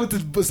stop with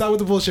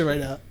the bullshit right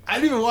now. I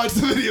didn't even watch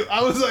the video.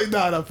 I was like,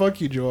 nah, fuck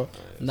you, Joe.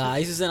 Nah, I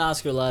used to send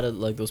Oscar a lot of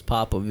like those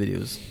pop up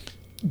videos.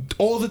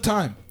 All the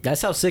time. That's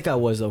how sick I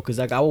was though, because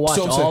like I would watch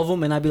all of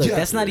them and I'd be like,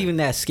 that's not even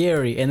that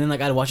scary, and then like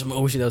I'd watch them.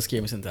 Oh shit, that was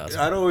scary.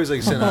 I'd always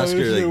like send Oscar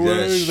like that.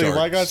 Like, if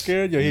I got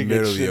scared, he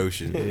middle of the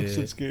ocean.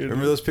 Yeah. Scared,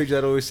 remember those pictures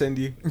I'd always send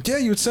you? Yeah,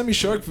 you would send me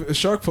shark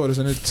photos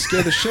and it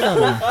scared the shit out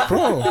of me,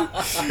 bro.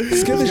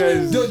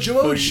 Yo,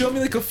 Joel would show me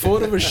like a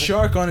photo of a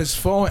shark on his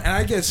phone, and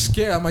I get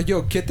scared. I'm like,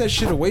 yo, get that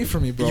shit away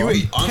from me, bro.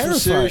 On some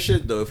serious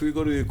shit though. If we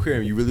go to the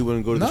aquarium, you really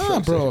wouldn't go to the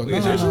shark bro.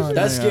 Nah,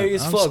 that's scary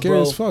as fuck, bro.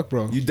 Scary as fuck,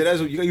 bro. You dead as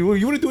you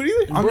wouldn't do it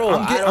either, bro.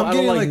 I'm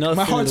getting like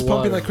my heart's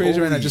pumping like crazy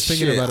right now just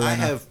thinking about it. I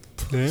have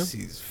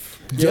pussies.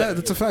 Yeah,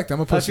 that's a fact. I'm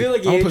a pussy. I feel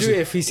like Andrew,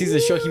 if he sees a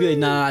shark, he'd be like,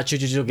 nah, chill,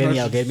 get me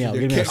out. I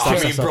mean,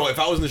 bro, if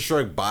I was in the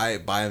shark by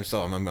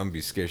himself, I'm gonna be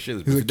scared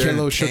shit. He's a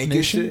Kilo Shark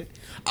Nation.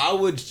 I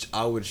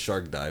would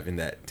shark dive in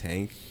that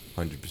tank,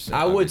 100%.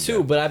 I would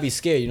too, but I'd be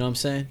scared. You know what I'm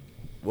saying?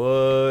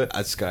 What?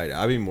 I'd skydive.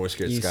 I'd be more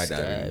scared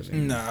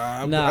skydiving.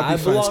 Nah, I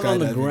belong on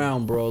the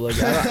ground, bro.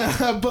 Like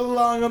I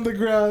belong on the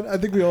ground. I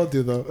think we all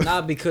do though.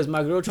 Nah, because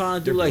my girl trying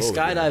to do like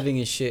skydiving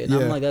and shit, and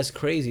I'm like, that's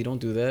crazy. Don't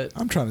do that.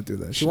 I'm trying to do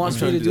that. She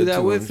wants me to do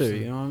that with her.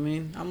 You know what I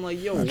mean? I'm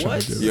like, yo,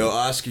 what? Yo,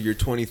 Oscar, your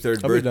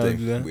 23rd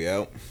birthday. We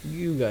out.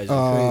 You guys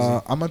are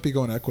crazy. I might be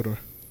going to Ecuador.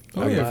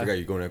 Oh yeah, I forgot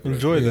you're going to Ecuador.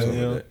 Enjoy that.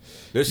 Yeah.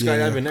 There's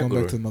skydiving in Ecuador.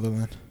 Going back to the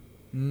motherland.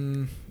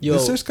 Yo,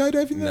 is there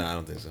skydiving there? Nah, I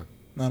don't think so.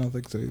 No, I don't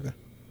think so either.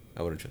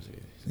 I wouldn't trust it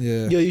either.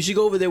 Yeah. Yo, you should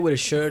go over there with a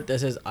shirt that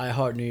says "I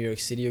Heart New York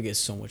City." You'll get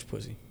so much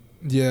pussy.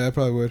 Yeah, I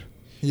probably would.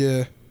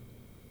 Yeah.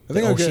 I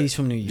think I'll get. She's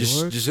from New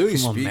York. Just really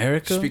from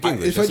America. Speak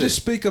English. If I just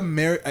speak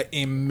American,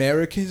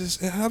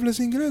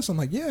 hablas inglés? I'm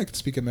like, yeah, I can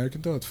speak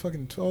American though. It's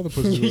fucking all the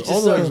pussies, all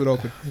the legs would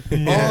open.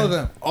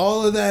 Yeah.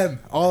 All of them,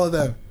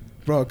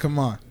 bro. Come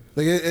on.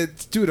 Like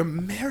it's dude,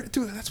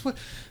 dude. That's what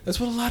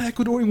a lot of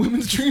Ecuadorian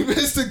women's dream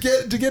is to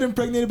get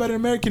impregnated by an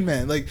American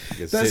man. Like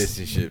get that's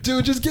citizenship,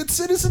 dude. Just get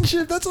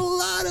citizenship. That's a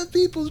lot of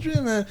people's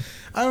dream, man.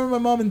 I remember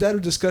my mom and dad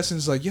were discussing.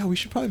 It's like, yo, we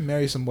should probably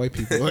marry some white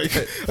people. Like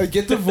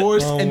get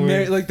divorced and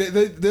marry. Like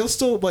they'll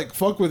still like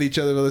fuck with each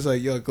other, but it's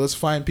like, yo, let's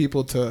find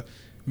people to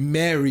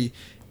marry.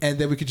 And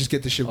then we could just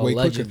get this shit way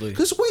quicker.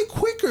 Because way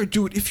quicker,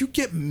 dude. If you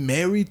get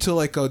married to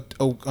like a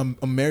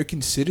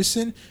American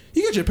citizen,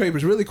 you get your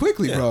papers really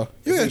quickly, bro.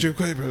 You get your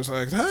papers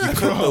like that. You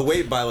cut the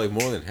weight by like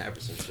more than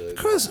 0.5%.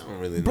 Because,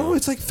 bro,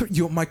 it's like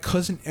my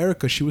cousin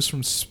Erica. She was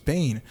from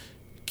Spain,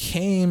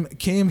 came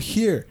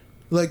here,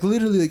 like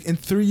literally like in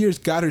 3 years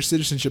got her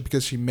citizenship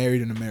because she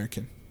married an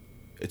American.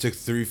 It took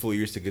 3 full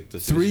years to get the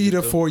 3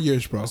 to 4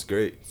 years, bro. That's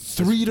great.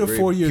 3 to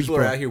 4 years, People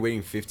bro. are out here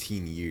waiting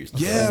 15 years.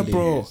 Yeah,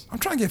 bro. I'm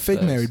trying to get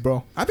fake married,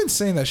 bro. I've been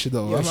saying that shit,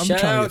 though. Yo, I'm shout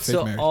trying out to get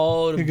fake married.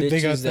 all the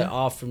bitches that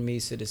offered me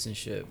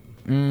citizenship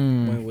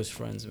when we was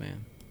friends,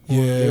 man.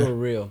 Yeah. They were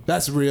real.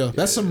 That's real.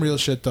 That's some real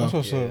shit, though.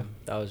 Yeah,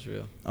 that was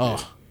real. Oh.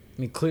 I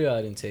mean, clear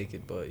I didn't take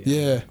it, but...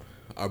 Yeah.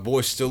 Our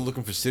boys still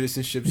looking for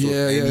citizenship, so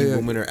any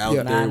women are out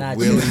there Nah,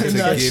 willing to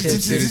nah, give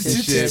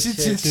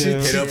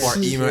citizenship. Hit up our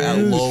email at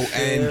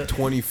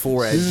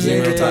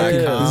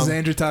lowend24@gmail.com. This is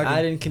Andrew talking.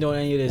 I didn't condone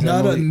any of this.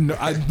 No,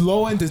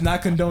 low end does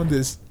not condone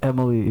this.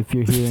 Emily, if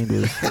you're hearing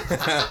this,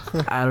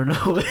 I don't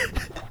know.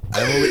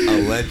 Emily,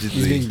 allegedly.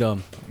 He's being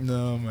dumb.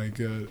 No, my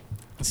God.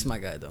 This is my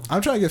guy, though.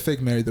 I'm trying to get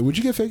fake married, though. Would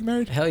you get fake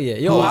married? Hell yeah.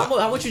 Yo, how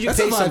much would you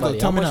pay somebody?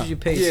 Tell How me much now. would you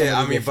pay Yeah, I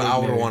somebody mean, but I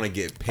would want to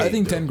get paid. I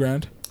think though. 10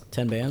 grand.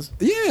 10 bands?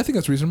 Yeah, I think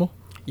that's reasonable.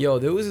 Yo,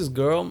 there was this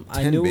girl.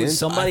 I 10 knew bands?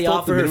 somebody I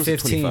thought offered the her minimum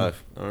was 15.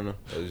 25. I don't know.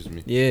 That was just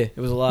me. Yeah, it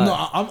was a lot. No,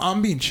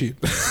 I'm being cheap.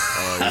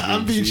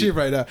 I'm being cheap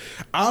right now.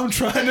 I'm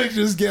trying to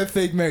just get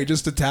fake married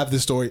just to tap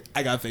this story.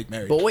 I got fake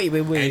married. But wait.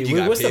 you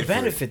got What's the paid for it.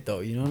 benefit though?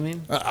 You know what I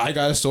mean? I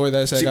got a story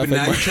that said See, I but got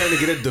now fake you're married. trying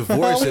to get a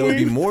divorce. It'll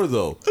be more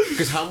though.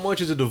 Because how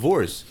much is a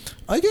divorce?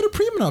 I get a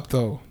prenup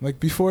though, like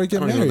before I get I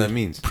don't married. even know what that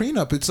means.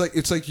 Prenup.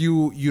 It's like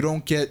you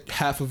don't get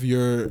half of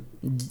your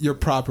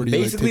property.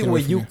 Basically, taken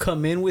away what from you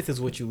come in with is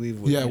what you leave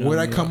with. Yeah, you know what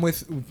I mean? come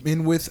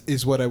in with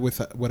is what I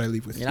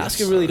leave with. And Yes.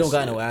 Oscar really don't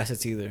got no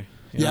assets either. You know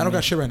Yeah, I don't what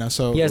got shit right now.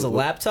 So He has a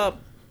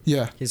laptop,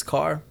 Yeah. his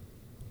car,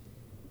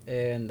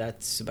 and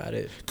that's about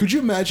it. Could you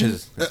imagine?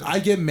 That's- I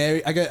get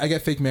married. I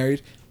get fake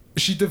married.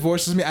 She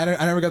divorces me. I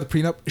never got the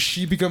prenup.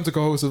 She becomes a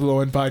co-host of the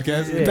Low End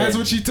Podcast. Yeah. That's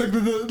what she took to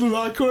the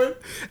law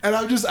court, and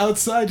I'm just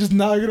outside, just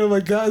knocking on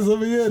like, guys, let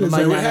me in. It's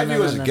My like, They would no, have no, you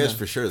no, as a no, guest no.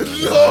 for sure. Though.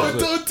 no,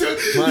 don't do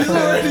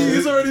it.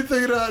 He's already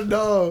thinking about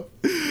no.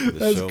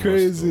 That's show must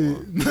crazy. go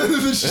on.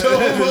 The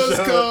show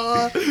must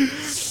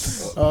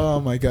go on. Oh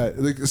my god!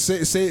 Like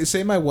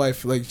say my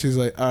wife, like she's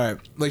like, all right,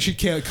 like she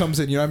can't comes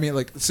in. You know what I mean?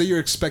 Like say you're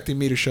expecting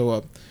me to show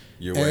up.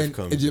 Your wife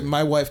comes in.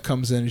 My wife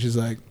comes in and she's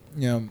like,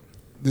 you know,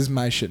 this is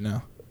my shit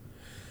now.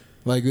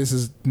 Like this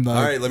is not.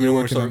 All right, let me know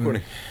when we start working on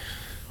recording.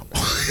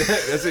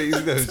 That's it.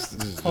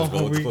 Just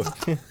go with the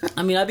flow.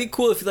 I mean, I'd be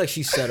cool if like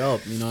she's set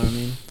up. You know what I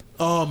mean?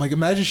 Oh my god!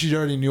 Imagine she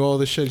already knew all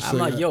this shit. She's I'm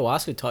like, yo,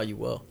 Oscar taught you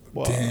well.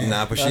 Wow. Damn.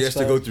 Nah, but she That's has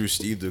to go fact. through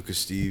Steve though, because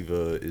Steve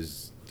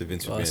is the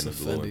Vince Oh, that's McMahon of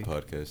the Low End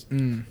offending. Podcast.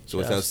 Mm. So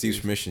Yeah, without Steve. Steve's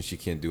permission, she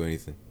can't do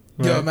anything.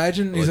 Yo, Right.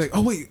 imagine he's like,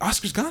 oh wait,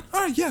 Oscar's gone.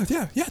 All right, yeah,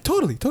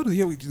 totally.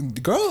 Yeah,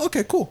 the girl.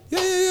 Okay, cool.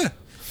 Yeah.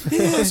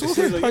 Yeah, so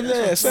okay.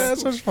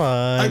 That's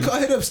fine. I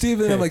hit up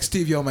Steve and I'm like,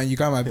 Steve, yo, man, you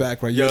got my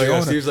back, right? Yo, You're the yo,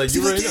 owner. Steve's like,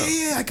 you already know.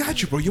 Yeah, I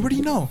got you, bro. You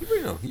already know.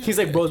 You know, He's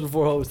like bros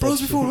before hoes. Bros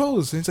That's before true.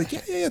 hoes. And he's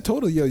like, yeah,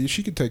 totally. Yo,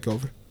 she could take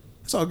over.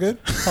 It's all good.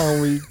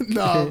 Oh, we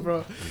Nah,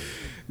 bro.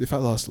 If I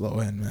lost Low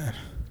End, man,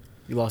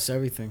 You lost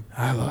everything.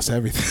 I lost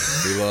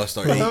everything. we lost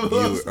our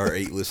our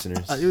 8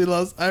 listeners. We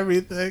lost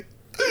everything.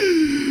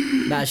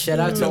 Nah, shout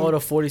out to all the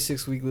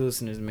 46 weekly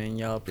listeners, man.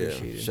 Y'all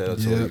appreciate Yeah, it. shout out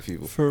to all you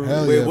people. for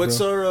Hell Wait, yeah, what's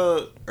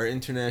bro. our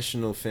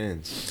international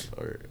fans?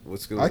 Or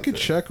what's good? I with could that?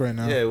 check right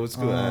now. Yeah, what's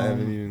good? I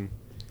haven't even.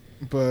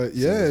 But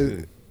seen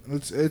yeah,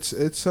 this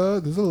it's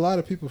there's a lot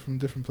of people from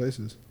different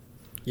places.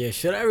 Yeah,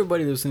 shout out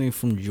everybody listening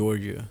from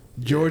Georgia.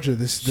 Georgia,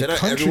 the Shout out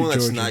country everyone Georgia.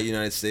 that's not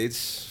United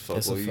States. Fuck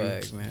That's a all you.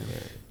 fact, man.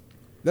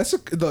 That's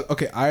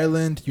okay.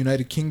 Ireland,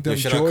 United Kingdom, Yo,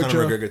 shout out Conor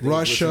Georgia, McGregor. Thank you for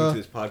listening to Russia.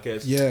 this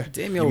podcast. Yeah,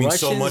 Damn, yo, You mean Russians,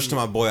 so much to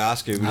my boy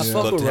Oski. We I just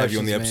fuck love with to have you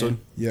on the Russians, episode.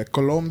 man. yeah.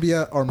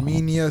 Colombia,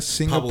 Armenia,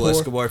 Singapore. Pablo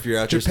Escobar, if you're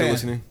out there still Japan.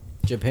 listening.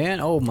 Japan.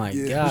 Oh my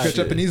Yeah, god. we got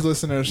Japanese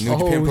listeners. New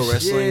Japan Pro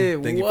Wrestling.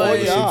 shit, Thank you for what?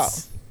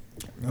 listening.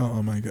 Yeah.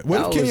 Oh my god! What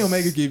That if Kenny was-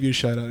 Omega gave you a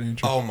shout out?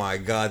 Intro? Oh my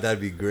god, that'd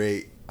be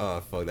great. Oh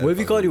fuck that. What if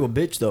he called you a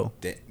bitch though?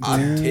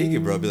 I'd take it,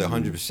 bro. I'd be like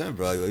 100%,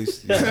 bro. Like, at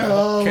least,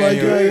 Oh my Kenny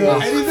god! Omega. Yo.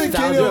 Anything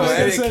Kenny Yo, Omega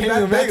Kenny says,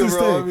 Omega, that's his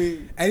bro, I thing.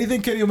 mean-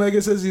 Anything Kenny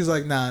Omega says, he's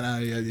like, nah,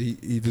 yeah, he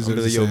I'd be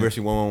deserves like, yo, it. verse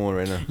you 1-on-1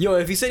 right now. Yo,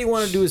 if he said he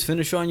wanted to do his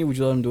finisher on you, would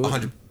you let him do it?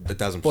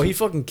 100,000%. Well, he'd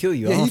fucking kill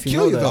you. Yeah, I don't know he'd if you kill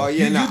know you, that. though. Oh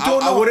yeah, You no,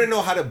 don't I know- wouldn't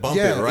know how to bump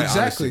Yeah, it, right?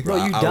 exactly. Honestly, Bro,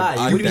 you I die. would- What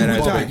do you I'd mean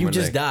you break die? my You neck.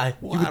 just die.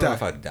 Well, You I would don't know die.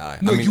 if I'd die.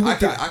 No, I mean, you would I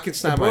can, die. I can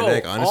snap Bro, my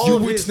neck, all honestly. You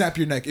of would his- snap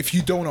your neck if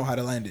you don't know how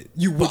to land it.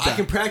 You would But die. I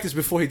can practice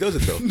before he does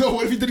it, though. No,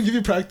 what if he didn't give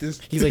you practice?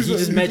 He's like, he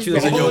just met you.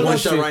 He's like, Oh, yo, no one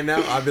shit. shot right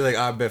now. I'd be like,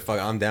 I bet,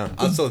 fuck, I'm down.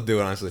 I'll still do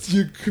it, honestly.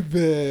 You could be.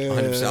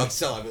 100%. I'll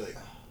sell. I'd be like,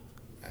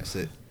 that's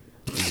it.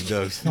 Easy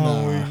dogs.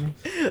 Nah, I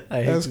hate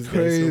that's this guy so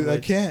crazy. I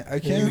much.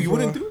 can't. You bro.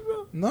 wouldn't do it,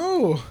 bro?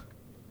 No,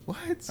 What?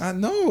 I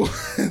know.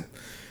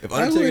 If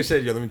Undertaker would-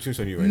 said, yo, let me choose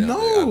on you right now.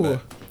 No. Like, I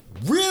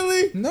bet.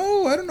 Really?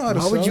 No, I don't know how to.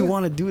 Why would sell you it.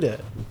 want to do that?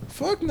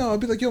 Fuck no! I'd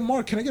be like, yo,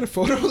 Mark, can I get a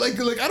photo? like,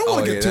 I don't Oh,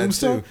 want to yeah, get that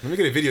tombstone. too. Let me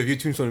get a video of you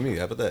tombstoning me.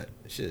 How about that?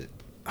 Shit.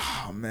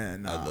 Oh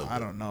man, I love nah, I it.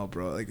 don't know,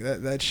 bro. Like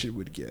that shit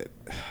would get.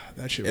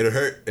 That shit. It'll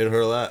hurt. It'll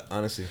hurt a lot,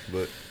 honestly.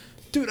 But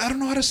Dude, I don't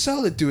know how to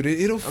sell it, dude.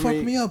 It'll fuck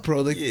mean, me up,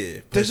 bro. Like, yeah,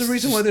 but there's a it's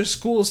reason why just- there's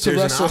schools to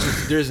wrestle.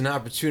 there's an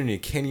opportunity.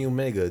 Kenny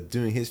Omega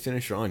doing his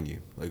finisher on you,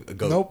 like a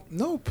goat.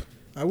 Nope.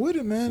 I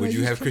wouldn't, man. Would I you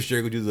just have can't- Chris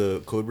Jericho do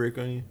the code break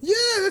on you? Yeah,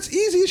 that's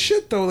easy as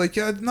shit, though. Like,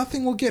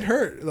 nothing will get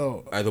hurt,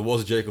 though. Alright, the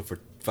walls of Jericho for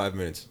 5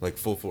 minutes, like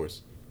full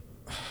force.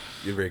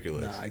 You break your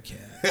legs. Nah, I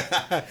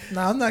can't.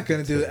 Nah, I'm not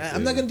gonna do that.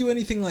 I'm not gonna do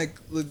anything like.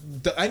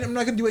 I'm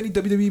not gonna do any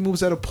WWE moves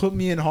that'll put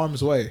me in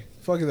harm's way.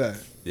 Fuck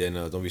that. Yeah,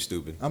 no, don't be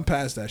stupid. I'm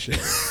past that shit.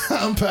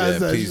 I'm Yeah, past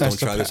that please shit. don't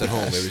try this at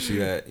home. Ever see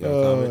that? You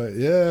know, comment?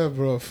 Yeah,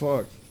 bro.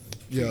 Fuck.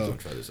 Please Yeah. don't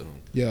try this at home.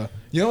 Yeah.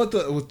 You know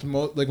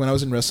what like when I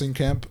was in wrestling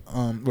camp,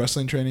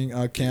 wrestling training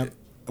camp,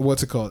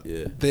 what's it called?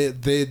 Yeah.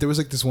 There was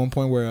like this one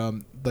point where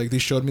like they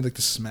showed me like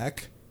the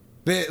smack.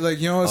 They like,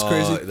 you know what's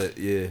crazy?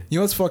 Yeah. You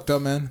know what's fucked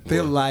up, man? They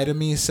What? lied to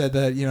me, said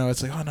that, you know,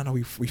 it's like, oh no,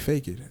 we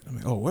fake it. I'm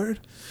like, oh word?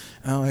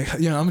 And I'm like,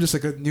 you know, I'm just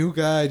like a new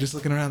guy just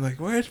looking around like,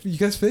 word? You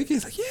guys fake it?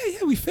 It's like,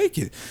 yeah, we fake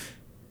it.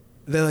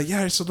 They're like,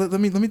 yeah, so let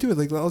me do it.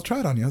 Like, I'll try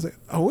it on you. I was like,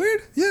 oh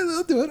word? Yeah,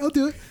 I'll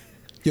do it.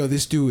 Yo,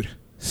 this dude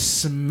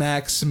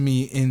smacks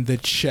me in the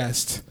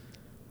chest.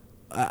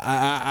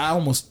 I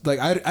almost like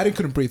I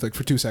couldn't breathe like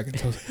for 2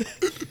 seconds. I was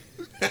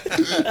like,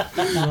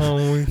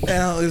 And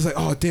I was like,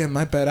 oh damn,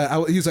 my bad.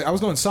 He was like, I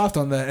was going soft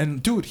on that,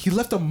 and dude, he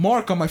left a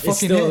mark on my fucking It's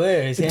still hand.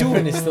 there. His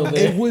handprint is still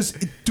there. It was,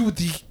 dude,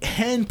 the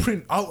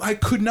handprint. I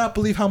could not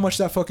believe how much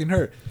that fucking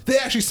hurt. They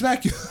actually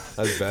smack you.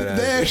 That's badass.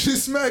 They actually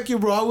smack you,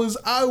 bro.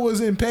 I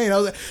was in pain. I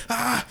was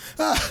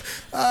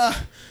like,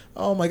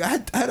 oh my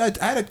god! I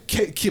had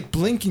to keep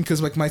blinking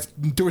because like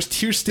there was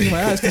tears staining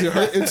my eyes because it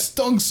hurt. It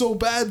stung so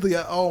badly.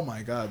 Oh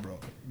my god, bro.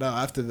 No,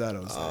 after that I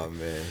was. Oh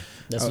man.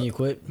 That's when you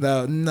quit?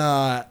 No.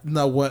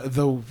 What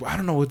I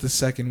don't know what the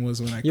second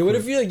was when I. Yeah, quit. what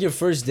if you like your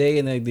first day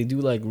and like they do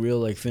like real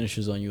like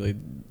finishes on you, like,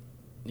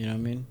 you know what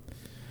I mean?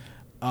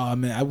 Oh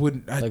man, I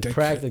wouldn't. Like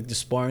practice, like the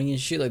sparring and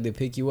shit. Like they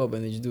pick you up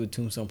and they just do a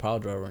tombstone power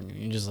driver on you.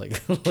 And you just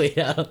like lay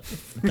out.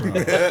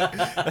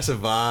 That's a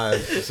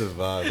vibe. That's a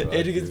vibe, bro.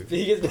 And he gets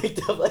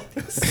picked up like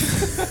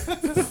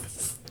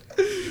this.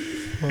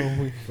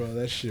 Bro,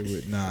 that shit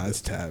would that's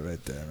tab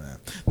right there, man.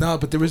 No,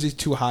 but there was these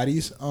two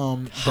hotties.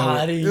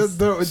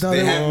 Hotties.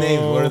 They have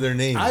names. What are their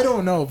names? I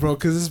don't know, bro,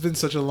 because it's been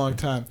such a long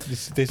time.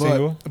 They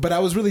single? But I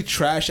was really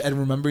trash at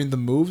remembering the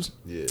moves.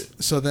 Yeah.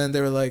 So then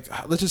they were like,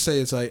 let's just say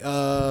it's like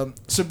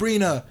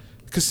Sabrina,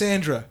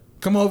 Cassandra,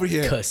 come over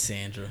here.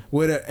 Cassandra.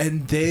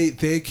 And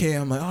they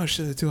came. I'm like, oh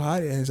shit, they're too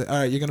hotty. And he's like, all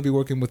right, you're gonna be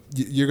working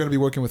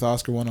with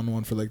Oscar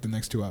 1-on-1 for like the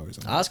next 2 hours.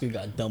 Oscar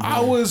got dumped. I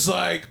was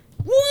like,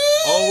 what?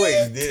 Oh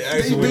wait,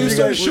 They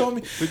started showing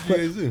me. What you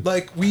guys do?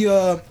 Like we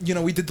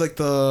we did like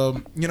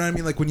the, you know what I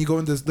mean, like when you go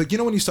in this, like, you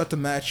know when you start the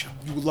match,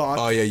 you lock.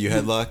 Oh yeah, you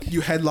headlock.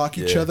 You headlock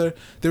each other.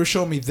 They were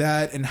showing me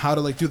that and how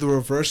to like do the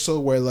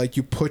reversal where like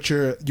you put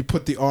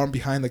the arm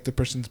behind like the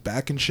person's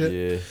back and shit.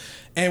 Yeah.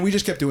 And we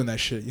just kept doing that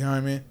shit. You know what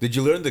I mean? Did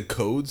you learn the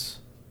codes?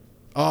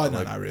 Oh no,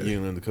 Like, not really. You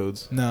didn't learn the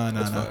codes? No.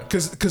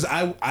 Because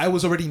I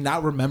was already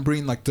not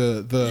remembering like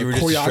the You were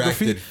just choreography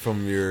distracted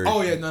from your.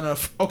 Oh yeah, no.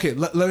 Okay,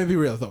 let me be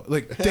real though.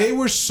 Like they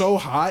were so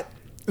hot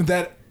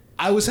that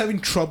I was having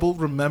trouble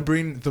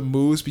remembering the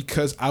moves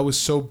because I was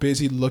so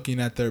busy looking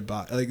at their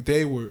body. Like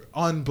they were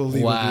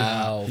unbelievably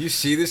hot. wow. You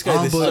see this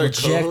guy? This is our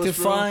co-host, bro?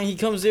 Objectifying. He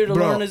comes there to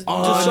Bro, learn his, to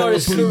oh, start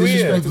his unbelievably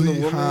career. disrespectful.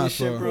 The woman Hot, and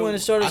shit, bro. bro. He wanted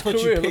to start his I thought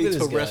career. you Look paid at to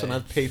this wrestle, guy.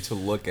 not paid to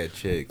look at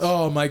chicks.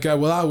 Oh my god!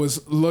 Well, I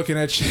was looking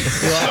at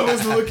chicks. I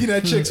was looking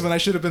at chicks when I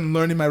should have been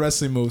learning my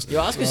wrestling moves. Yo,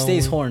 Oscar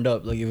stays horned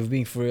up. Like if we're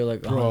being for real,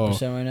 like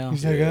 100% right now.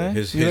 He's that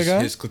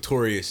guy? His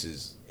clitoris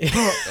is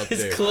up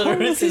His there.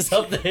 clitoris is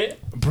up there.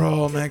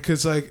 Bro, man,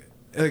 cause like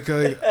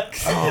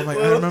oh my!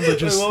 I remember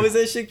just Wait, what was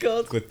that shit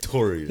called?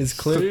 Clitoris. His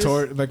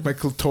clitoris. like my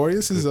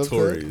clitoris is up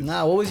Clitoris. there.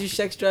 Nah, what was your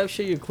sex drive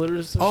shit? Your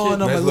clitoris? Or Oh shit?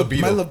 no, Man's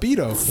libido. my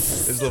libido.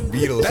 His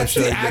libido. That's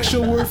the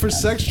actual word for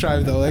sex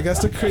drive, though. Like that's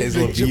the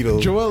crazy. His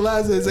libido. Joel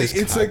Laza is like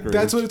His it's like cockroach.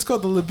 that's what it's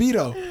called, the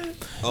libido.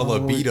 Oh,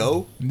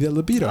 libido. The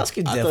libido.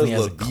 Oscar I thought definitely it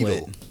has a was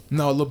libido. clit.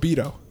 No,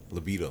 libido.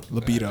 Libido.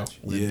 Libido. Got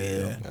you.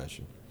 Yeah. Got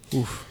you.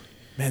 Oof.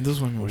 Man, those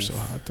women were so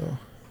hot though.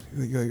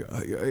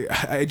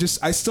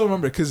 I still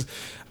remember because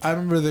I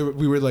remember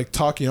we were like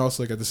talking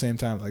also like at the same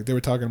time, like they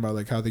were talking about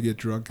like how they get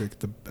drunk like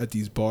at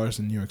these bars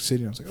in New York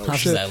City. I was like, oh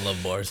shit, I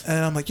love bars.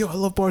 and I'm like, yo, I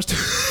love bars too.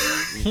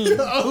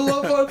 I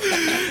love bars.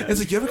 It's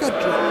like, you ever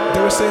got drunk?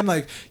 They were saying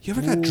like, you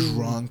ever got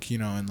drunk,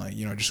 and like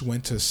just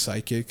went to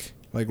psychic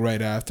like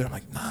right after. I'm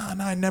like, nah,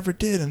 I never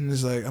did. And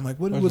it's like, I'm like,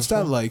 what's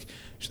that like?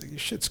 She's like, your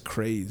shit's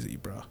crazy,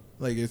 bro.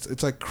 Like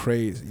it's like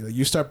crazy. Like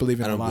you start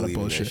believing a lot of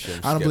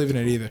bullshit. I don't believe in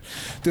it either,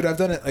 dude. I've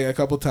done it like a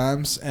couple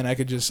times, and I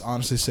could just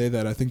honestly say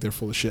that I think they're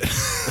full of shit.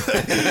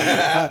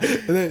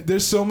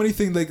 There's so many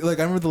things. Like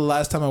I remember the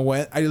last time I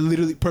went, I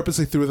literally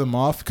purposely threw them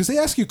off because they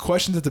ask you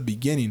questions at the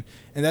beginning,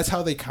 and that's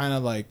how they kind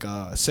of like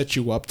set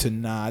you up to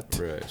not.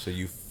 Right. So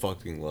you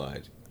fucking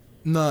lied.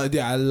 No,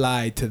 yeah, I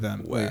lied to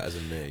them. Wow, Like, as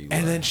a man, you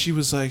and lied. then she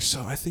was like,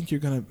 "So I think you're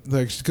gonna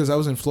like," because I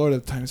was in Florida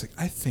at the time. It's like,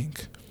 I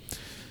think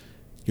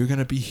you're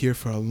gonna be here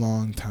for a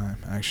long time.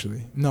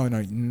 Actually, no.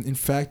 In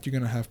fact, you're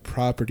gonna have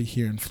property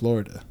here in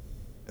Florida,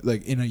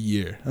 like in a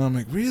year. And I'm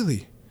like,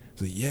 really?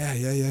 It's like, yeah.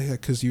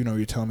 Because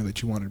you're telling me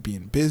that you wanted to be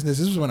in business.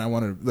 This was when I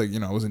wanted, like,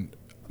 I was in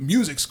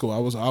music school. I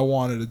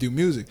wanted to do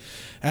music,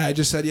 and I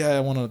just said, yeah, I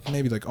want to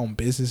maybe like own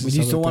business. Would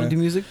you still want to do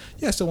music?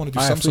 Yeah, I still want to do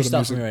All some right, sort of freestyle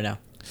music. for me right now.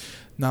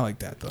 Not like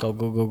that though.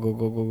 Go.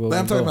 Like,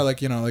 I'm talking about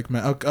like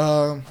like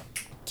Can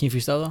you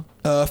freestyle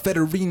though?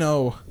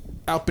 Federino,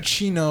 Al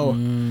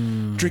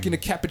Pacino, drinking a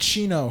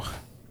cappuccino.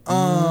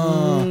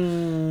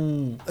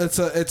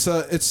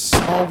 It's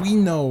all we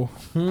know.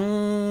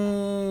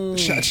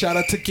 Shout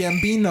out to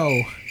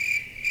Gambino.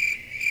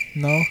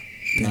 No.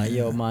 Nah,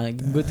 yo, man.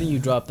 Good thing you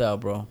dropped out,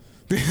 bro.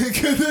 Good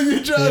thing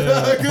you dropped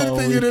out. Good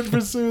thing you didn't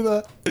pursue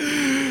that.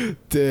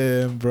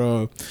 Damn,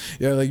 bro.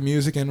 Yeah, like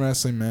music and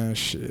wrestling, man.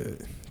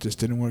 Shit, just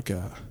didn't work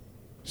out.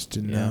 Just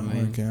did not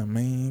work out,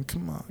 man.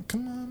 Come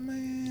on,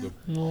 man.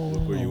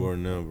 Look where you are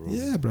now, bro.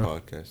 Yeah, bro.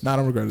 Podcast. Nah, I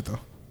don't regret it though.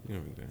 You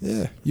don't regret it.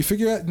 Yeah, you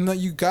figure out. No,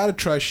 you gotta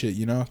try shit,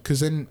 because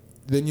then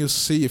you'll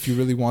see if you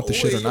really want the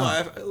shit or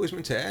not. I always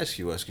meant to ask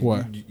you, Oski.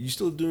 What? You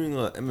still doing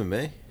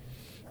MMA?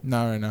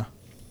 Not right now.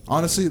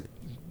 Honestly,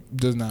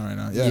 just not right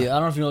now. Yeah. I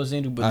don't know if you know this,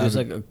 Andrew, but there's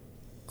like a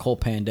whole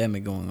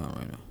pandemic going on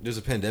right now. There's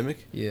a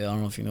pandemic? Yeah, I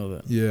don't know if you know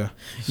that. Yeah.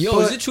 Yo, But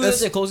is it true that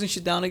they're closing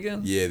shit down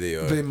again? Yeah, they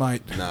are. They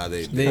might. Nah,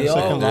 They they're,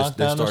 are? they're Lockdown or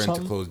starting to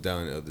something? close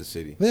down the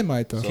city. They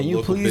might though. So Can you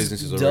local please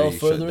businesses delve already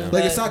shut further down. in Like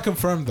that? it's not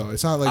confirmed though.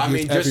 It's not like I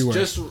mean, it's everywhere.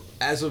 just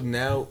as of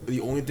now,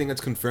 the only thing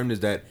that's confirmed is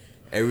that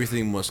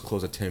everything must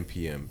close at 10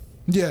 p.m.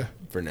 Yeah.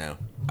 for now.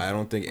 I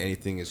don't think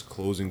anything is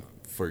closing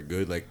for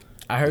good. Like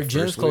I heard the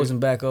gyms first closing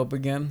wave. back up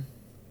again.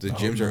 The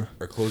gyms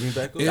are closing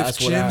back up. If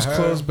That's what I gyms heard.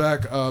 close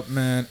back up,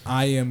 man,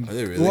 I am. Are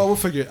they really? Well, we'll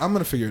figure it. I'm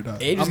gonna figure it out.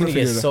 Adrian's I'm gonna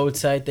get figure it out. so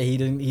tight that he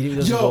doesn't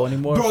Yo, go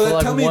anymore. bro, for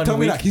like tell me 1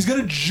 week. that. He's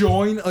gonna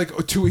join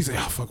like 2 weeks. Like,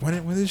 oh fuck, when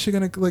is she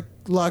gonna like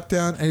lock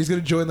down? And he's gonna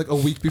join like a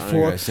week I don't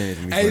before, gotta say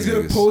anything and he's before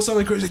gonna niggas. post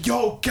something crazy. Like,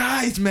 yo,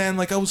 guys, man,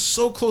 like I was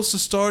so close to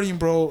starting,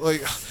 bro.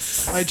 Like,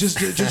 I just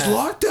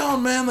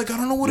lockdown, man. Like I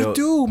don't know what to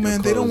do,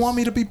 man. They don't want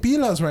me to be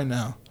pilas right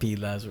now.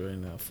 P-Laz right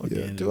now. Fuck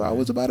Yeah, Andrew, dude, I man.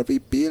 was about to be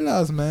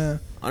pilas, man.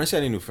 Honestly,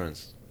 I need new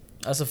friends.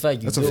 That's a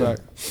fact. That's do. a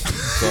fact.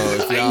 So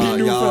if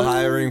y'all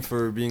hiring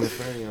for being a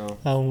friend, you know,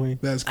 How we?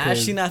 That's crazy.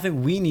 Actually, I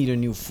think we need a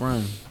new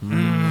friend. you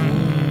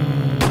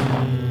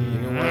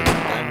know what?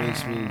 That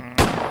makes me.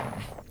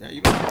 Yeah,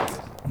 you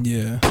got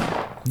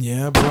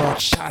Yeah, bro.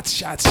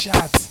 Shots.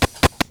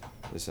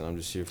 Listen, I'm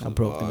just here for I the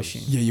broke the vibes.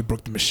 machine. Yeah, you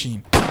broke the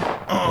machine.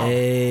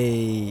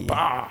 Hey.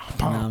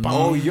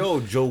 Oh, yo,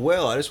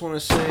 Joel, I just want to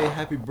say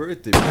happy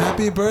birthday, bro.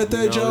 Happy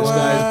birthday, Joel. This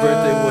guy's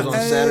birthday was on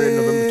Hey. Saturday,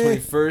 November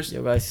 21st.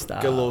 Yo, guys,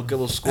 stop. Get a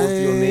little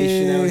Scorpio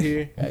Nation out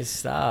here. Guys,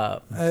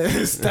 stop.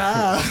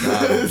 Stop.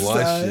 I'm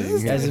blushing. You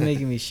guys are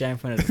making me shine in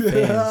front of the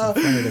fans.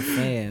 In front of the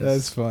fans.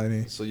 That's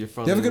funny. So you're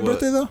from. Do you have a good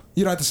birthday though?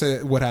 You don't have to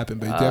say what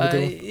happened, but do you have a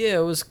good one? Yeah,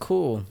 it was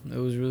cool. It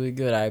was really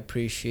good. I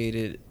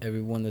appreciated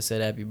everyone that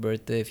said happy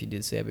birthday. If you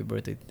did say happy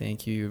birthday,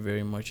 thank you. You're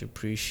very much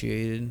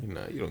appreciated.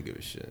 Nah, you don't give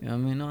a shit. You know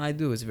what I mean? No, I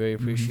do. It's very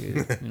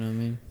appreciated. You know what I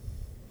mean?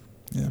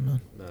 Yeah,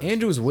 man. Nah.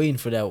 Andrew was waiting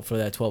for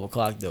that 12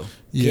 o'clock though.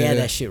 He Yeah. had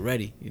that shit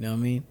ready. You know what I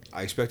mean?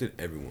 I expected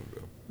everyone,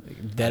 bro. Like,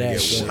 that I ass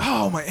get shit. one.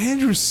 Oh my,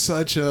 Andrew's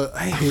such a.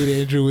 I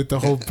hate Andrew with the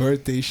whole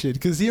birthday shit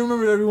because he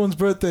remembered everyone's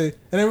birthday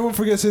and everyone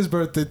forgets his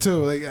birthday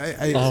too. Like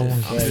I Oh,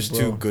 I'm just bro.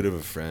 too good of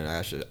a friend.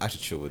 I should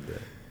chill with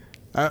that.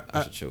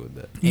 I should chill with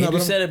that. No, Andrew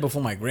but said it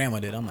before my grandma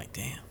did. I'm like,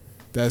 damn.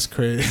 that's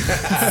crazy.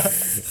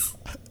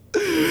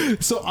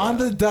 So on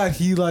the dot,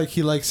 he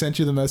sent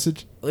you the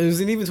message. It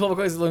wasn't even 12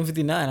 o'clock. It's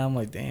 11:59. I'm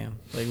like, damn.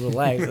 Like,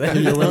 relax.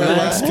 You're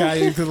relaxed, guy.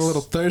 You're a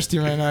little thirsty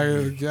right now.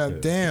 You're like,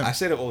 God damn. I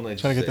stayed up all night.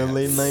 Trying to get that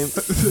late night.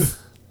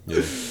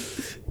 Yeah,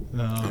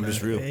 No, I'm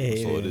just real.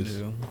 Hey, That's all it is.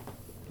 Andrew.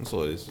 That's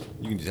all it is.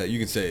 You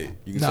can say it.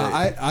 You can No,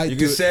 say it. I You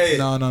do. can say it.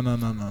 No.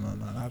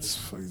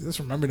 That's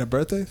remembering a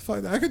birthday.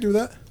 Fuck that. I could do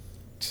that.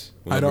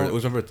 I don't-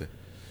 What's my birthday?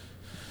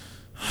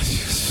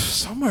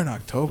 Somewhere in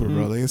October,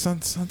 bro. Like it's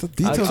not the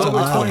details. October,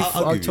 don't matter. 20,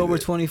 I'll give you October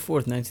that.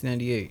 24th,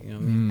 1998. You know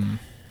what I mean?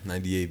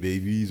 98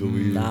 babies over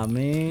here. Nah,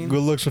 man.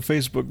 Good looks on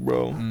Facebook,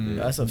 bro.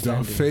 That's On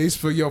offending.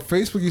 Facebook,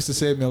 Facebook used to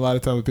save me a lot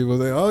of time with people.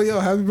 Like, oh, yo,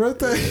 happy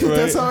birthday.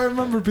 That's how I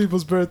remember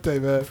people's birthday,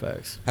 man.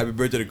 Facts. Happy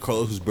birthday to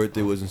Carlos, whose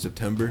birthday was in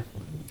September.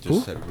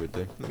 Just happy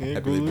birthday. Yeah,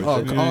 Happy good birthday.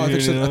 luck. I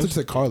thought you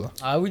said Carla.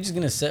 We're just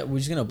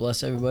gonna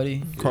bless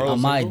everybody Carlos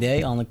on my single?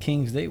 day, on the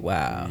King's Day.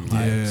 Wow.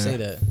 Yeah. Say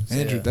that.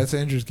 Say Andrew, that. that's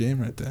Andrew's game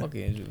right there. Fuck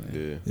Andrew,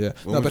 man. Yeah. Yeah.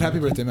 When No, was but happy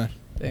your- birthday, man.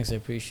 Thanks, I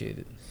appreciate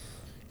it.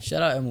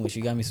 Shout out Emily.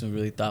 She got me some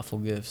really thoughtful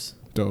gifts.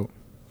 Dope.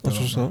 That's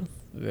what's up.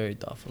 Very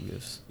thoughtful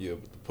gifts. Yeah,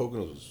 but the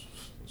Poconos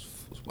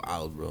was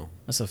wild, bro.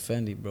 That's a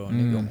Fendi, bro.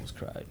 Nigga almost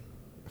cried.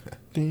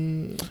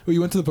 Damn. Oh, you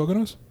went to the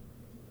Poconos?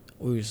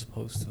 We were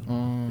supposed to.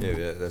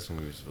 Yeah, that's when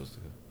we were supposed to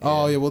go.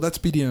 Oh yeah, well that's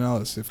BD and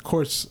Alice. Of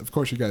course,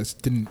 you guys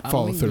didn't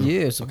follow I mean, through.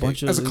 Yeah, it's a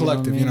bunch of As a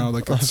collective, you know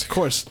what I mean? like of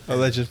course.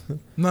 Alleged.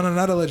 No,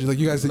 not alleged. Like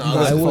you guys, No, you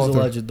guys It didn't was follow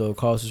through. alleged though.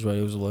 Carlos is right.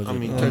 It was alleged. I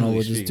mean, I don't know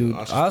what technically this dude. speaking,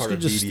 Oscar's part Oscar of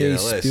just BD and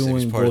stays LS. spewing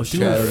He's part of bullshit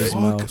the out of plans, his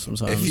right? mouth Fuck.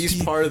 sometimes. If he's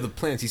BD. part of the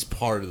plans, he's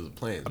part of the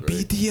plans, right?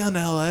 BD and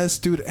LS,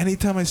 dude.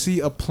 Anytime I see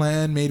a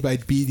plan made by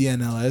BD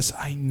and LS,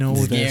 I know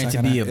It's that's not guaranteed to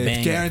gonna. be a It's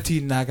banger.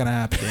 guaranteed not gonna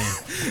happen.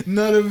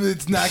 None of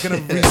it's not gonna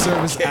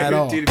resurface at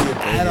all. Guaranteed to be a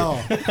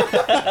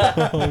At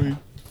banger. all.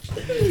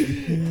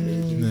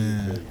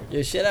 Nah.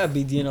 Yeah, shout out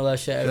BD and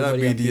LS. Shout Shout out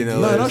everybody. BD and on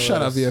LS. No, don't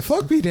shout out VF.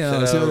 Fuck BD and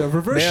LS. Shout Yo, out-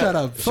 reverse Man, shout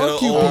out.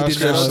 Fuck you, all BD and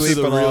shout out LS. to the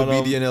Sleeping real on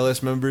 'em. BD and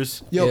LS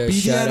members. Yo, Yeah,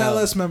 BD shout and out.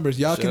 LS members,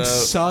 y'all Shout can out.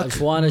 suck I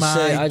just want to my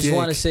say. I just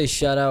want to dick. say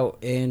shout out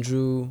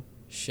Andrew.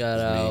 Shout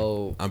It's me.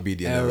 out I'm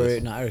BD and Eric.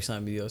 LS. No, Eric's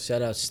not BD.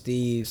 Shout out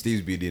Steve.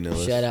 Steve's BD and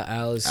LS. Shout out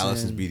Allison.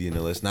 Allison's BD and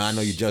LS. Now I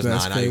know you just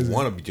That's now you crazy.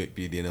 want to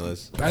be BD and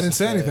LS. I didn't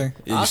say anything.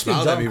 Yeah, you Oscar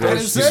smiled at me, jumped. bro. I You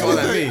didn't say smiled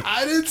at anything. me.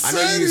 I didn't I say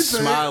know you anything.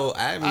 smile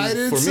at me. I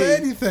didn't for say me.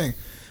 anything.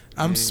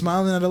 I'm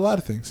smiling at a lot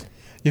of things.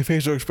 Your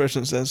facial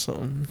expression says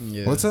something.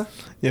 Yeah. What's that?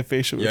 Your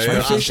facial Yeah,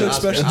 expression. My facial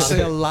Oscar, expressions Oscar.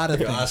 say a lot of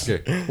Yo, things.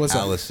 Oscar. What's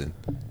up? Allison.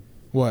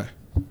 What?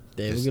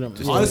 Dave, Just- we're gonna,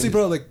 just- Honestly,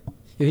 bro, like,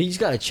 Yo, he just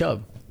got a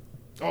chub.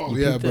 oh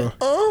You yeah, peeped bro. it?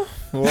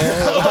 Nah,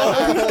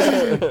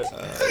 but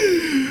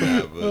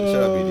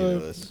shout out BD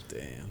and LS.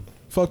 Damn.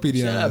 Fuck BD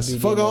Shout and out LS. BD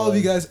Fuck and all of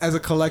you LS. guys as a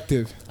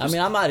collective. I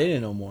mean, I'm not in it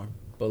no more.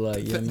 But like,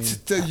 you know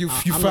what I mean?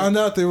 You found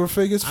out they were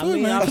fake as fuck,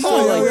 man. I Come feel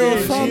on, like you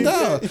they- found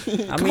out. I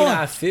Come mean, on.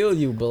 I feel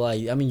you, but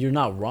like, I mean, you're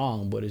not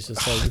wrong. But it's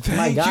just like, it's my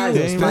Thank guy. you,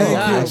 It's thank my you.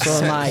 guy.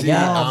 It's my See,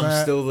 guy. I'm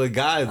man. still the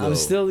guy, though. I'm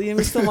still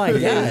my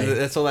Yeah, guy.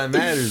 that's all that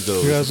matters,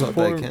 though. You guys That's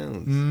all that support-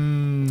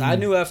 counts. I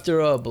knew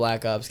after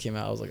Black Ops came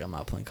out, I was like, I'm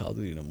not playing Call of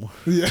Duty no more.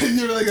 Yeah,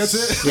 you're like, that's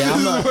it. Yeah,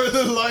 I'm not- where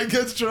the line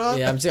gets drawn.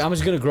 Yeah, I'm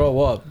just gonna grow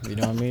up. You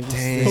know what I mean? Just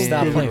Damn,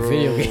 stop playing bro.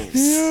 video games.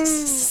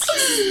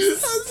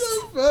 That's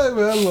so fun,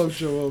 man. I love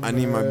show up. I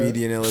need my man.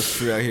 BDNLS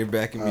crew out here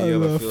backing me I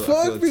up. I love- feel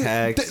fuck me.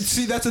 attacked.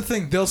 See, that's the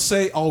thing. They'll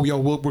say, "Oh, yo,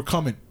 we're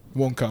coming."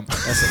 Won't come.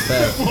 That's a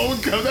fact.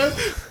 Won't come. That's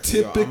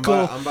typical.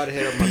 I'm about to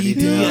hit up my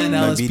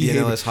BDNLS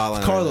behavior. BDNLS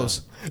hotline. Carlos,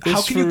 right how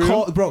It's can you for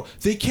call, real? bro?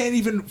 They can't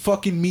even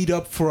fucking meet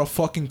up for a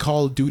fucking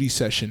Call of Duty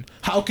session.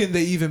 How can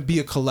they even be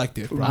a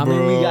collective, bro? I mean,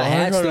 we Bro, got I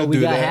hats gotta though. We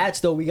do got that. hats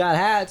though. We got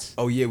hats.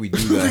 Oh yeah, we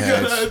do got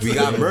hats. We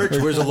got merch.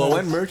 Where's the low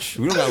end merch?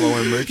 We don't got low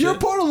end merch. You're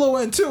yet. part of low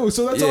end too,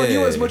 so that's on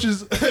you Yeah. as much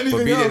as But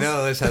anything else.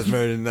 BDNLS has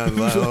merch and not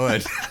low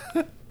end.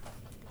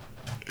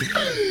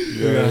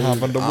 You're gonna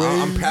hop on the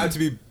I'm wave. proud to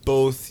be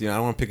both. You know, I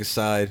don't want to pick a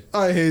side.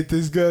 I hate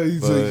this guy.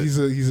 He's But- like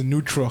he's a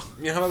neutral.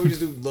 You know, how about we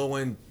just do low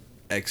end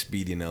X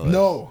BDNLS?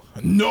 No,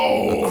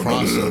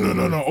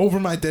 crossover. no, over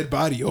my dead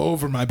body,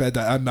 over my bed.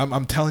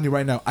 I'm telling you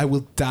right now, I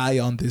will die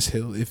on this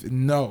hill.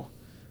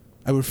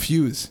 I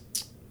refuse.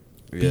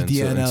 Yeah,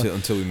 BDNL.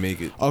 until we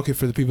make it. Okay,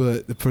 for the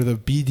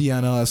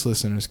BDNLS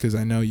listeners, because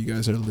I know you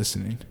guys are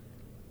listening,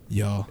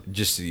 y'all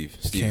Just Steve,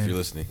 if Can't. you're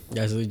listening.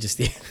 Guys, we just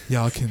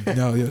y'all can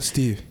no, yo,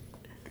 Steve,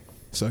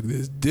 suck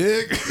this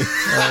dick.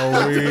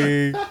 Oh,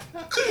 we.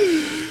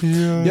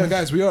 Yeah. Yeah,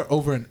 guys, we are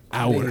over an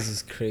hour. This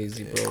is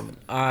crazy, bro.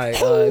 All right,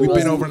 We've well,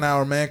 been over an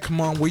hour, man.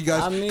 Come on, we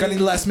guys I mean- got any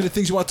last minute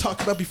things you want to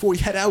talk about before we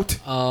head out?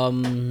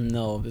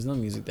 No, there's no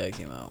music that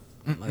came out.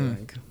 I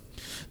think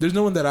There's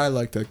no one that I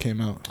like that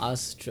came out.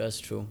 that's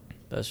true.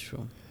 That's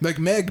true. Like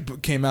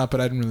Meg came out,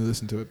 but I didn't really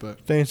listen to it. But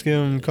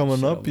Thanksgiving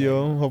coming Shut up, up,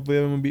 yo. Hopefully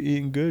everyone be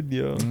eating good,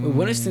 yo. Wait,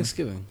 when is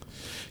Thanksgiving?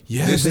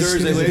 yeah, This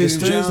Thursday, ladies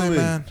and Thursday, gentlemen.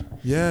 man.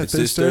 Yeah, It's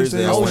this this Thursday.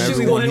 Thursday. I Oh want shit, we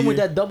everyone going in with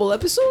here. that double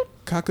episode?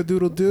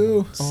 Cock-a-doodle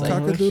doo. Oh,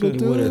 Cock-a-doodle You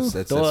doo. would have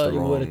That's thought. You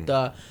wrong. would have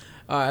thought.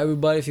 All right,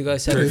 everybody. If you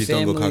guys have Turkeys a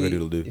don't go family,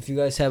 cock-a-doodle-doo. if you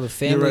guys have a You're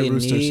family right, in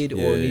roosters. need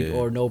Yeah, or yeah, need yeah.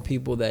 or know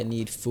people that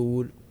need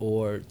food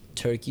or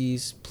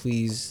turkeys,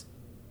 please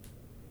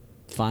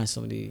find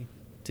somebody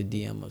to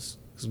DM us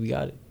because we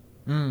got it.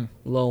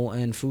 Low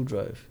end food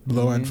drive.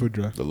 Low end food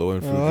drive. The low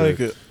end food. I like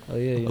drive. it. Oh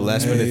yeah, you A know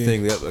last what I mean? minute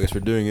thing. Yep, I guess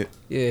we're doing it.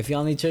 Yeah, if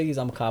y'all need turkeys,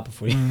 I'm a copper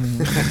for you.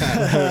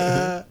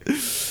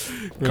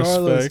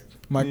 Carlos, Respect.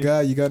 my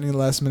guy, you got any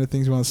last minute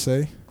things you want to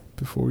say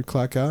before we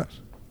clock out?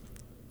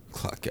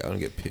 Clock out. I don't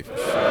get paid for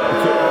shit.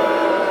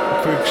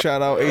 Quick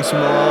shout out AC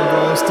Milan,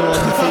 bro. Still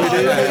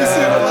undefeated.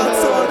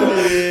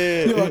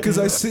 Yo, because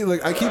I see,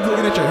 like, I keep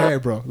looking at your hair,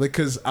 bro. Like,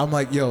 because I'm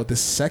like, yo, the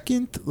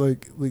second,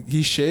 like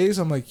he shaves,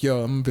 I'm like,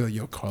 yo, I'm gonna be like,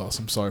 yo, Carlos,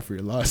 I'm sorry for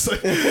your loss.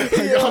 Like,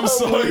 I'm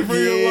sorry for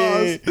your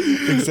loss.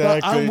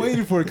 Exactly. I'm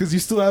waiting for it because you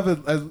still have it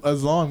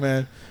as long,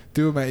 man.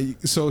 Dude, man.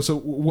 So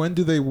when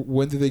do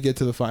they get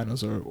to the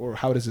finals, or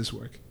how does this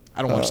work?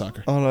 I don't watch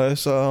soccer. Oh no,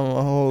 it's a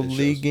whole It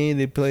league shows. game.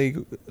 They play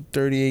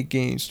 38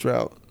 games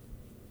throughout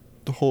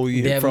the whole They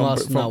year haven't from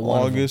lost not one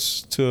of them.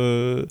 August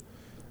to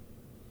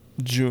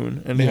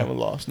June, and they Yeah. haven't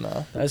lost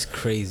now That's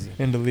crazy.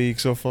 in the league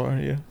so far.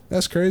 Yeah.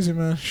 That's crazy,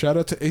 man. Shout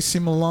out to AC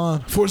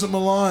Milan, Forza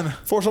Milan.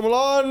 Forza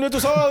Milan,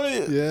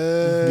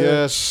 Yeah.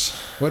 Yes.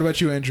 What about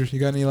you, Andrew? You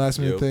got any last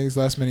minute Yo. things?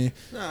 Last minute?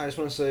 Nah, I just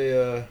want to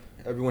say,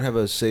 everyone have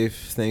a safe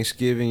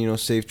Thanksgiving. You know,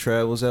 safe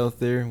travels out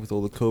there with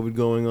all the COVID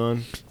going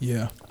on.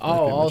 Yeah.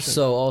 Oh,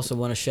 Okay, also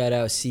want to shout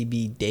out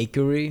CB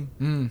Dakery.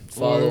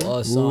 Follow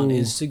us on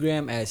Ooh.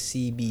 Instagram at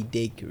CB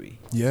Dakery.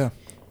 Yeah.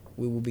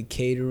 We will be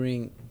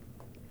catering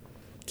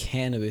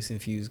cannabis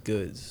infused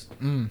goods.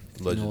 You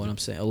know what I'm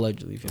saying?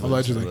 Allegedly. If you know what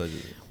I'm saying.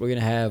 Allegedly. We're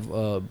gonna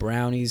have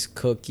brownies,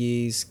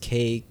 cookies,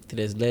 cake,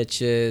 tres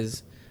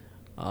leches,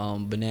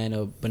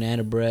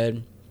 banana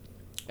bread,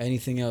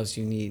 anything else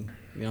you need.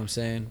 You know what I'm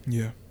saying?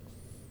 Yeah.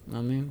 Know what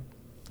I mean,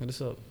 hit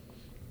us up.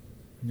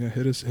 Yeah.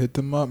 Hit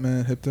them up,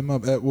 man. Hit them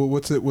up.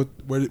 What's it?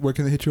 Where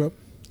can they hit you up?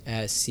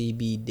 At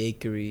CB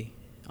Dakery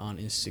on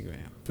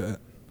Instagram. Bet.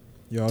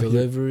 Y'all hear-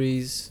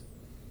 Deliveries,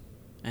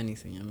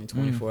 anything. I mean,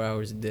 24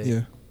 hours a day.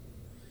 Yeah.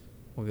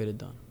 We'll get it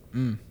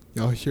done.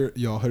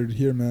 Y'all heard it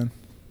here, man.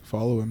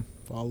 Follow him.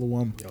 Follow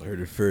him. Y'all heard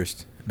it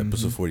first.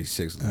 Episode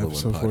 46 of the Low End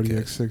Episode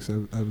Podcast. 46.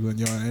 I've been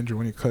yo, Andrew.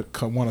 When you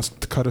want us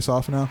to cut us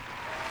off now?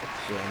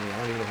 So, I mean, I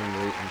don't even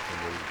know if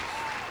I'm ready.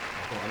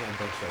 I'm not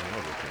done shutting out.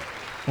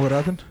 Okay. What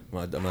happened?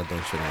 I'm not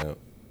done shutting out.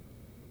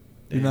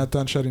 You're not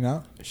done shutting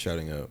out?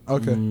 Shouting out.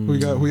 Okay.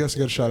 Who has to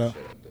get a shout out?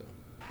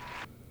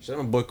 Shout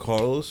out my boy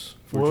Carlos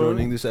for Word.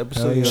 joining this Hell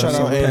episode. yeah. Shout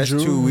So out the past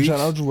Andrew. 2 weeks. Shout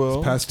out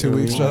Joel. Past 2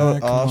 weeks. Shout out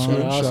man. Come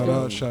Oscar.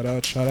 on. Shout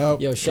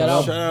out. Yo, shout Shout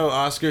out. out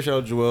Oscar. Shout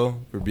out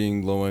Joel for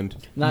being low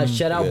end. Nah,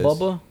 shout out Yes.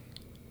 Bubba.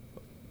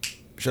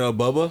 Shout out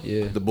Bubba.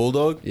 Yeah. The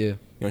Bulldog. Yeah. You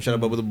want to shout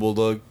out Bubba the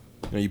Bulldog?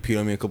 You know, you peed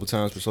on me a couple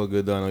times, but it's all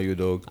good though. I know you're a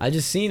dog. I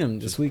just seen him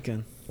this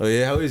weekend. Oh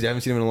yeah, how is he? I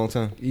haven't seen him in a long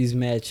time. He's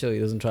mad chill. He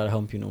doesn't try to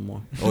hump you no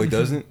more. Oh, he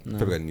doesn't? No.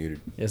 Probably got neutered.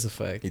 That's a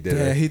fact. He did.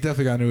 Yeah, Right? he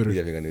definitely got neutered. He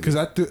definitely got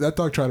neutered. Because that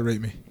dog tried to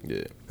rape me.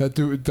 Yeah. That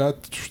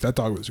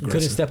dog was aggressive.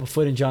 Couldn't step a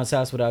foot in John's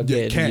house without Yeah,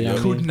 getting. can't. You know what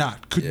I Could mean?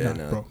 not. Could not,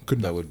 nah, bro.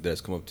 Could not.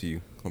 That's come up to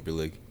you, hump your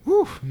leg.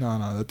 Whew.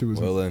 No, that dude was.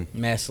 Well then.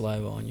 Mass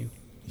saliva on you.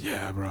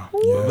 Yeah, bro.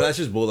 But Yeah. that's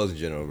just bulldogs in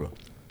general, bro.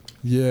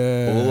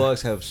 Yeah.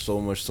 Bulldogs have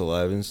so much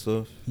saliva and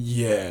stuff.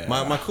 Yeah.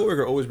 My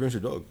coworker always brings her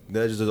dog.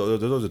 There's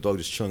always a dog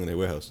just chilling in their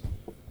warehouse.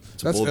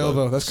 It's a That's bulldog. ill,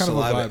 though. That's kind of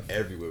a Saliva vibe.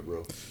 everywhere,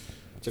 bro.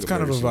 It's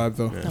kind of a vibe,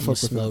 though. Yeah. I That fuck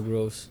must with smell that.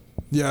 gross.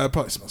 Yeah, it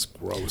probably smells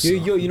gross.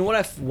 Yo, you know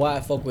what? Why I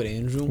fuck with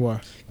Andrew? Why?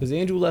 Because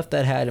Andrew left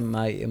that hat in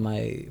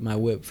my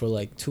whip for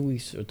like 2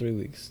 weeks or 3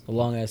 weeks, a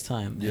long ass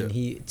time, Yeah. and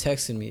he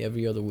texted me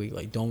every other week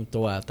like, "Don't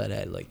throw out that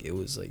hat." Like it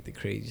was like the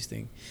craziest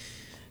thing.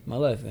 My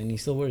life, and he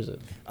still wears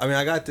it. I mean,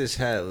 I got this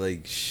hat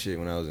like shit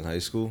when I was in high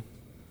school.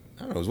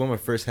 I don't know. It was one of my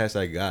first hats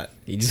I got.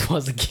 He just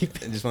wants to keep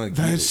it. I just want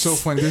to. That is so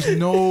funny. There's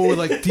no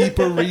like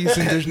deeper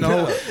reason. There's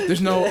no. This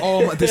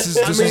is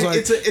like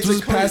it's this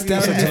was passed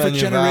down to conversation. different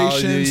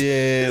generations. Yeah.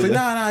 It's like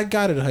nah, I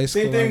got it in high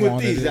school. Same thing I with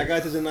wanted these. it. I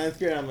got this in 9th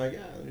grade. I'm like, yeah,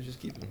 let me just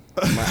keep them.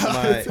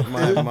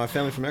 My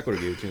family from Ecuador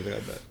gave it to me. I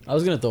got that. I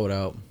was gonna throw it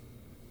out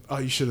Oh,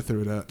 you should have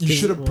threw it out. You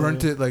should have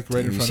burnt it like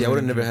right in front See, I of would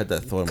have me. never had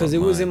that thought. because it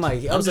was in my.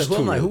 I was like, who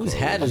am I? Whose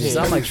hat is this?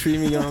 I'm like, treat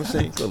me. You know what I'm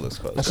saying? Good looks,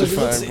 because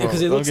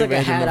it looks Don't like give a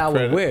Andrew hat enough I would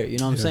credit. wear. You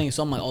know what I'm Yeah. saying?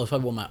 So I'm like, oh, it's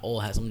probably one of my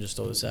old hats. I'm gonna just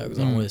throw this out because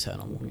I don't wear this hat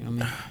no more. You know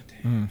what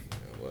I mean?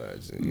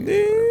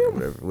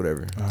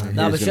 Whatever.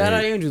 Nah, but shout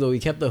out Andrew though. He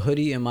kept the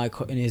hoodie in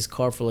his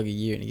car for like a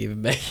year and he gave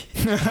it back.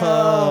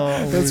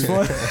 That's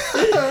fun.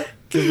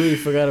 Cause we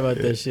forgot about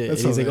that shit.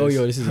 That's And he's like, "Oh, hilarious.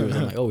 yo, this is yours."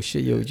 I'm like, "Oh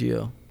shit, yo,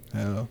 Gio."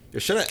 Yeah. Yo,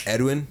 shout out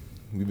Edwin.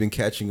 We've been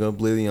catching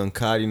up lately on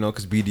COD, you know,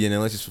 because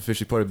BDNLS is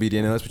officially part of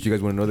BDNLS, but you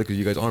guys want to know that because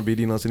you guys aren't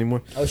BDNLS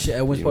anymore. Oh shit,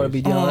 Edwin's part of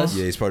BDLS.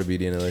 Yeah, he's part of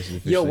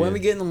BDNLS. Yo, when we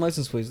getting them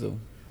license plates though?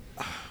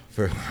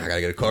 I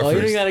gotta get a car Oh, you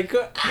first. didn't gotta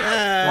cut.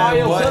 Ah, Oh,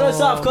 yo, what? cut us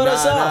off, cut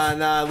us off.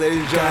 Nah, ladies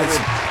and Guys,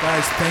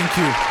 gentlemen. thank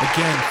you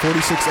again.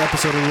 46th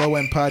episode of Low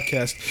End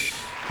Podcast.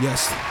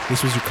 Yes,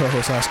 this was your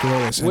co-host Oscar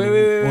Willis. And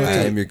Wait. I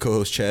am your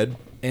co-host Chad.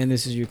 And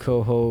this is your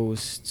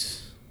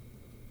co-host,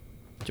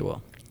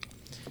 Joel.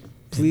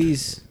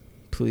 Please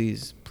be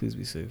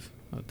safe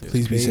out there.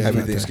 Please be safe. Happy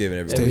out there. Thanksgiving,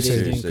 everyone. Stay Every day's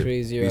safe. getting Safe.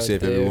 crazier Be out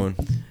safe, there. everyone.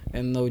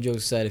 And no joke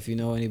aside, if you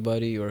know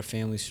anybody or a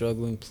family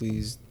struggling,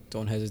 please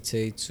don't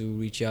hesitate to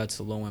reach out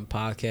to Low End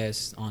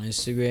Podcast on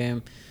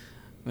Instagram.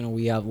 You know,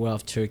 we're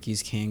off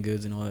turkeys, canned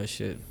goods, and all that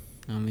shit.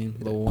 You know what I mean?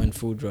 Low End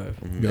Food Drive.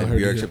 Mhm. Y'all And heard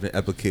we are it here. accepting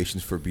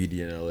applications for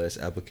BDNLS,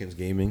 Applicants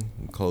Gaming,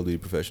 Call of Duty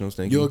Professionals.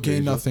 Thank you. You'll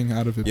gain nothing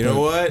out of it. You know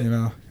but, what? You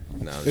know,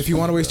 Nah, if you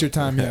want to waste your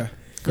time, yeah.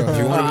 Go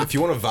ahead. if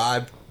you want to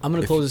vibe, I'm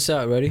gonna close this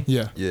out. Ready?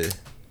 Yeah. yeah.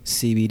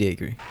 CB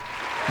Bakery.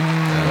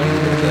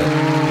 I don't know.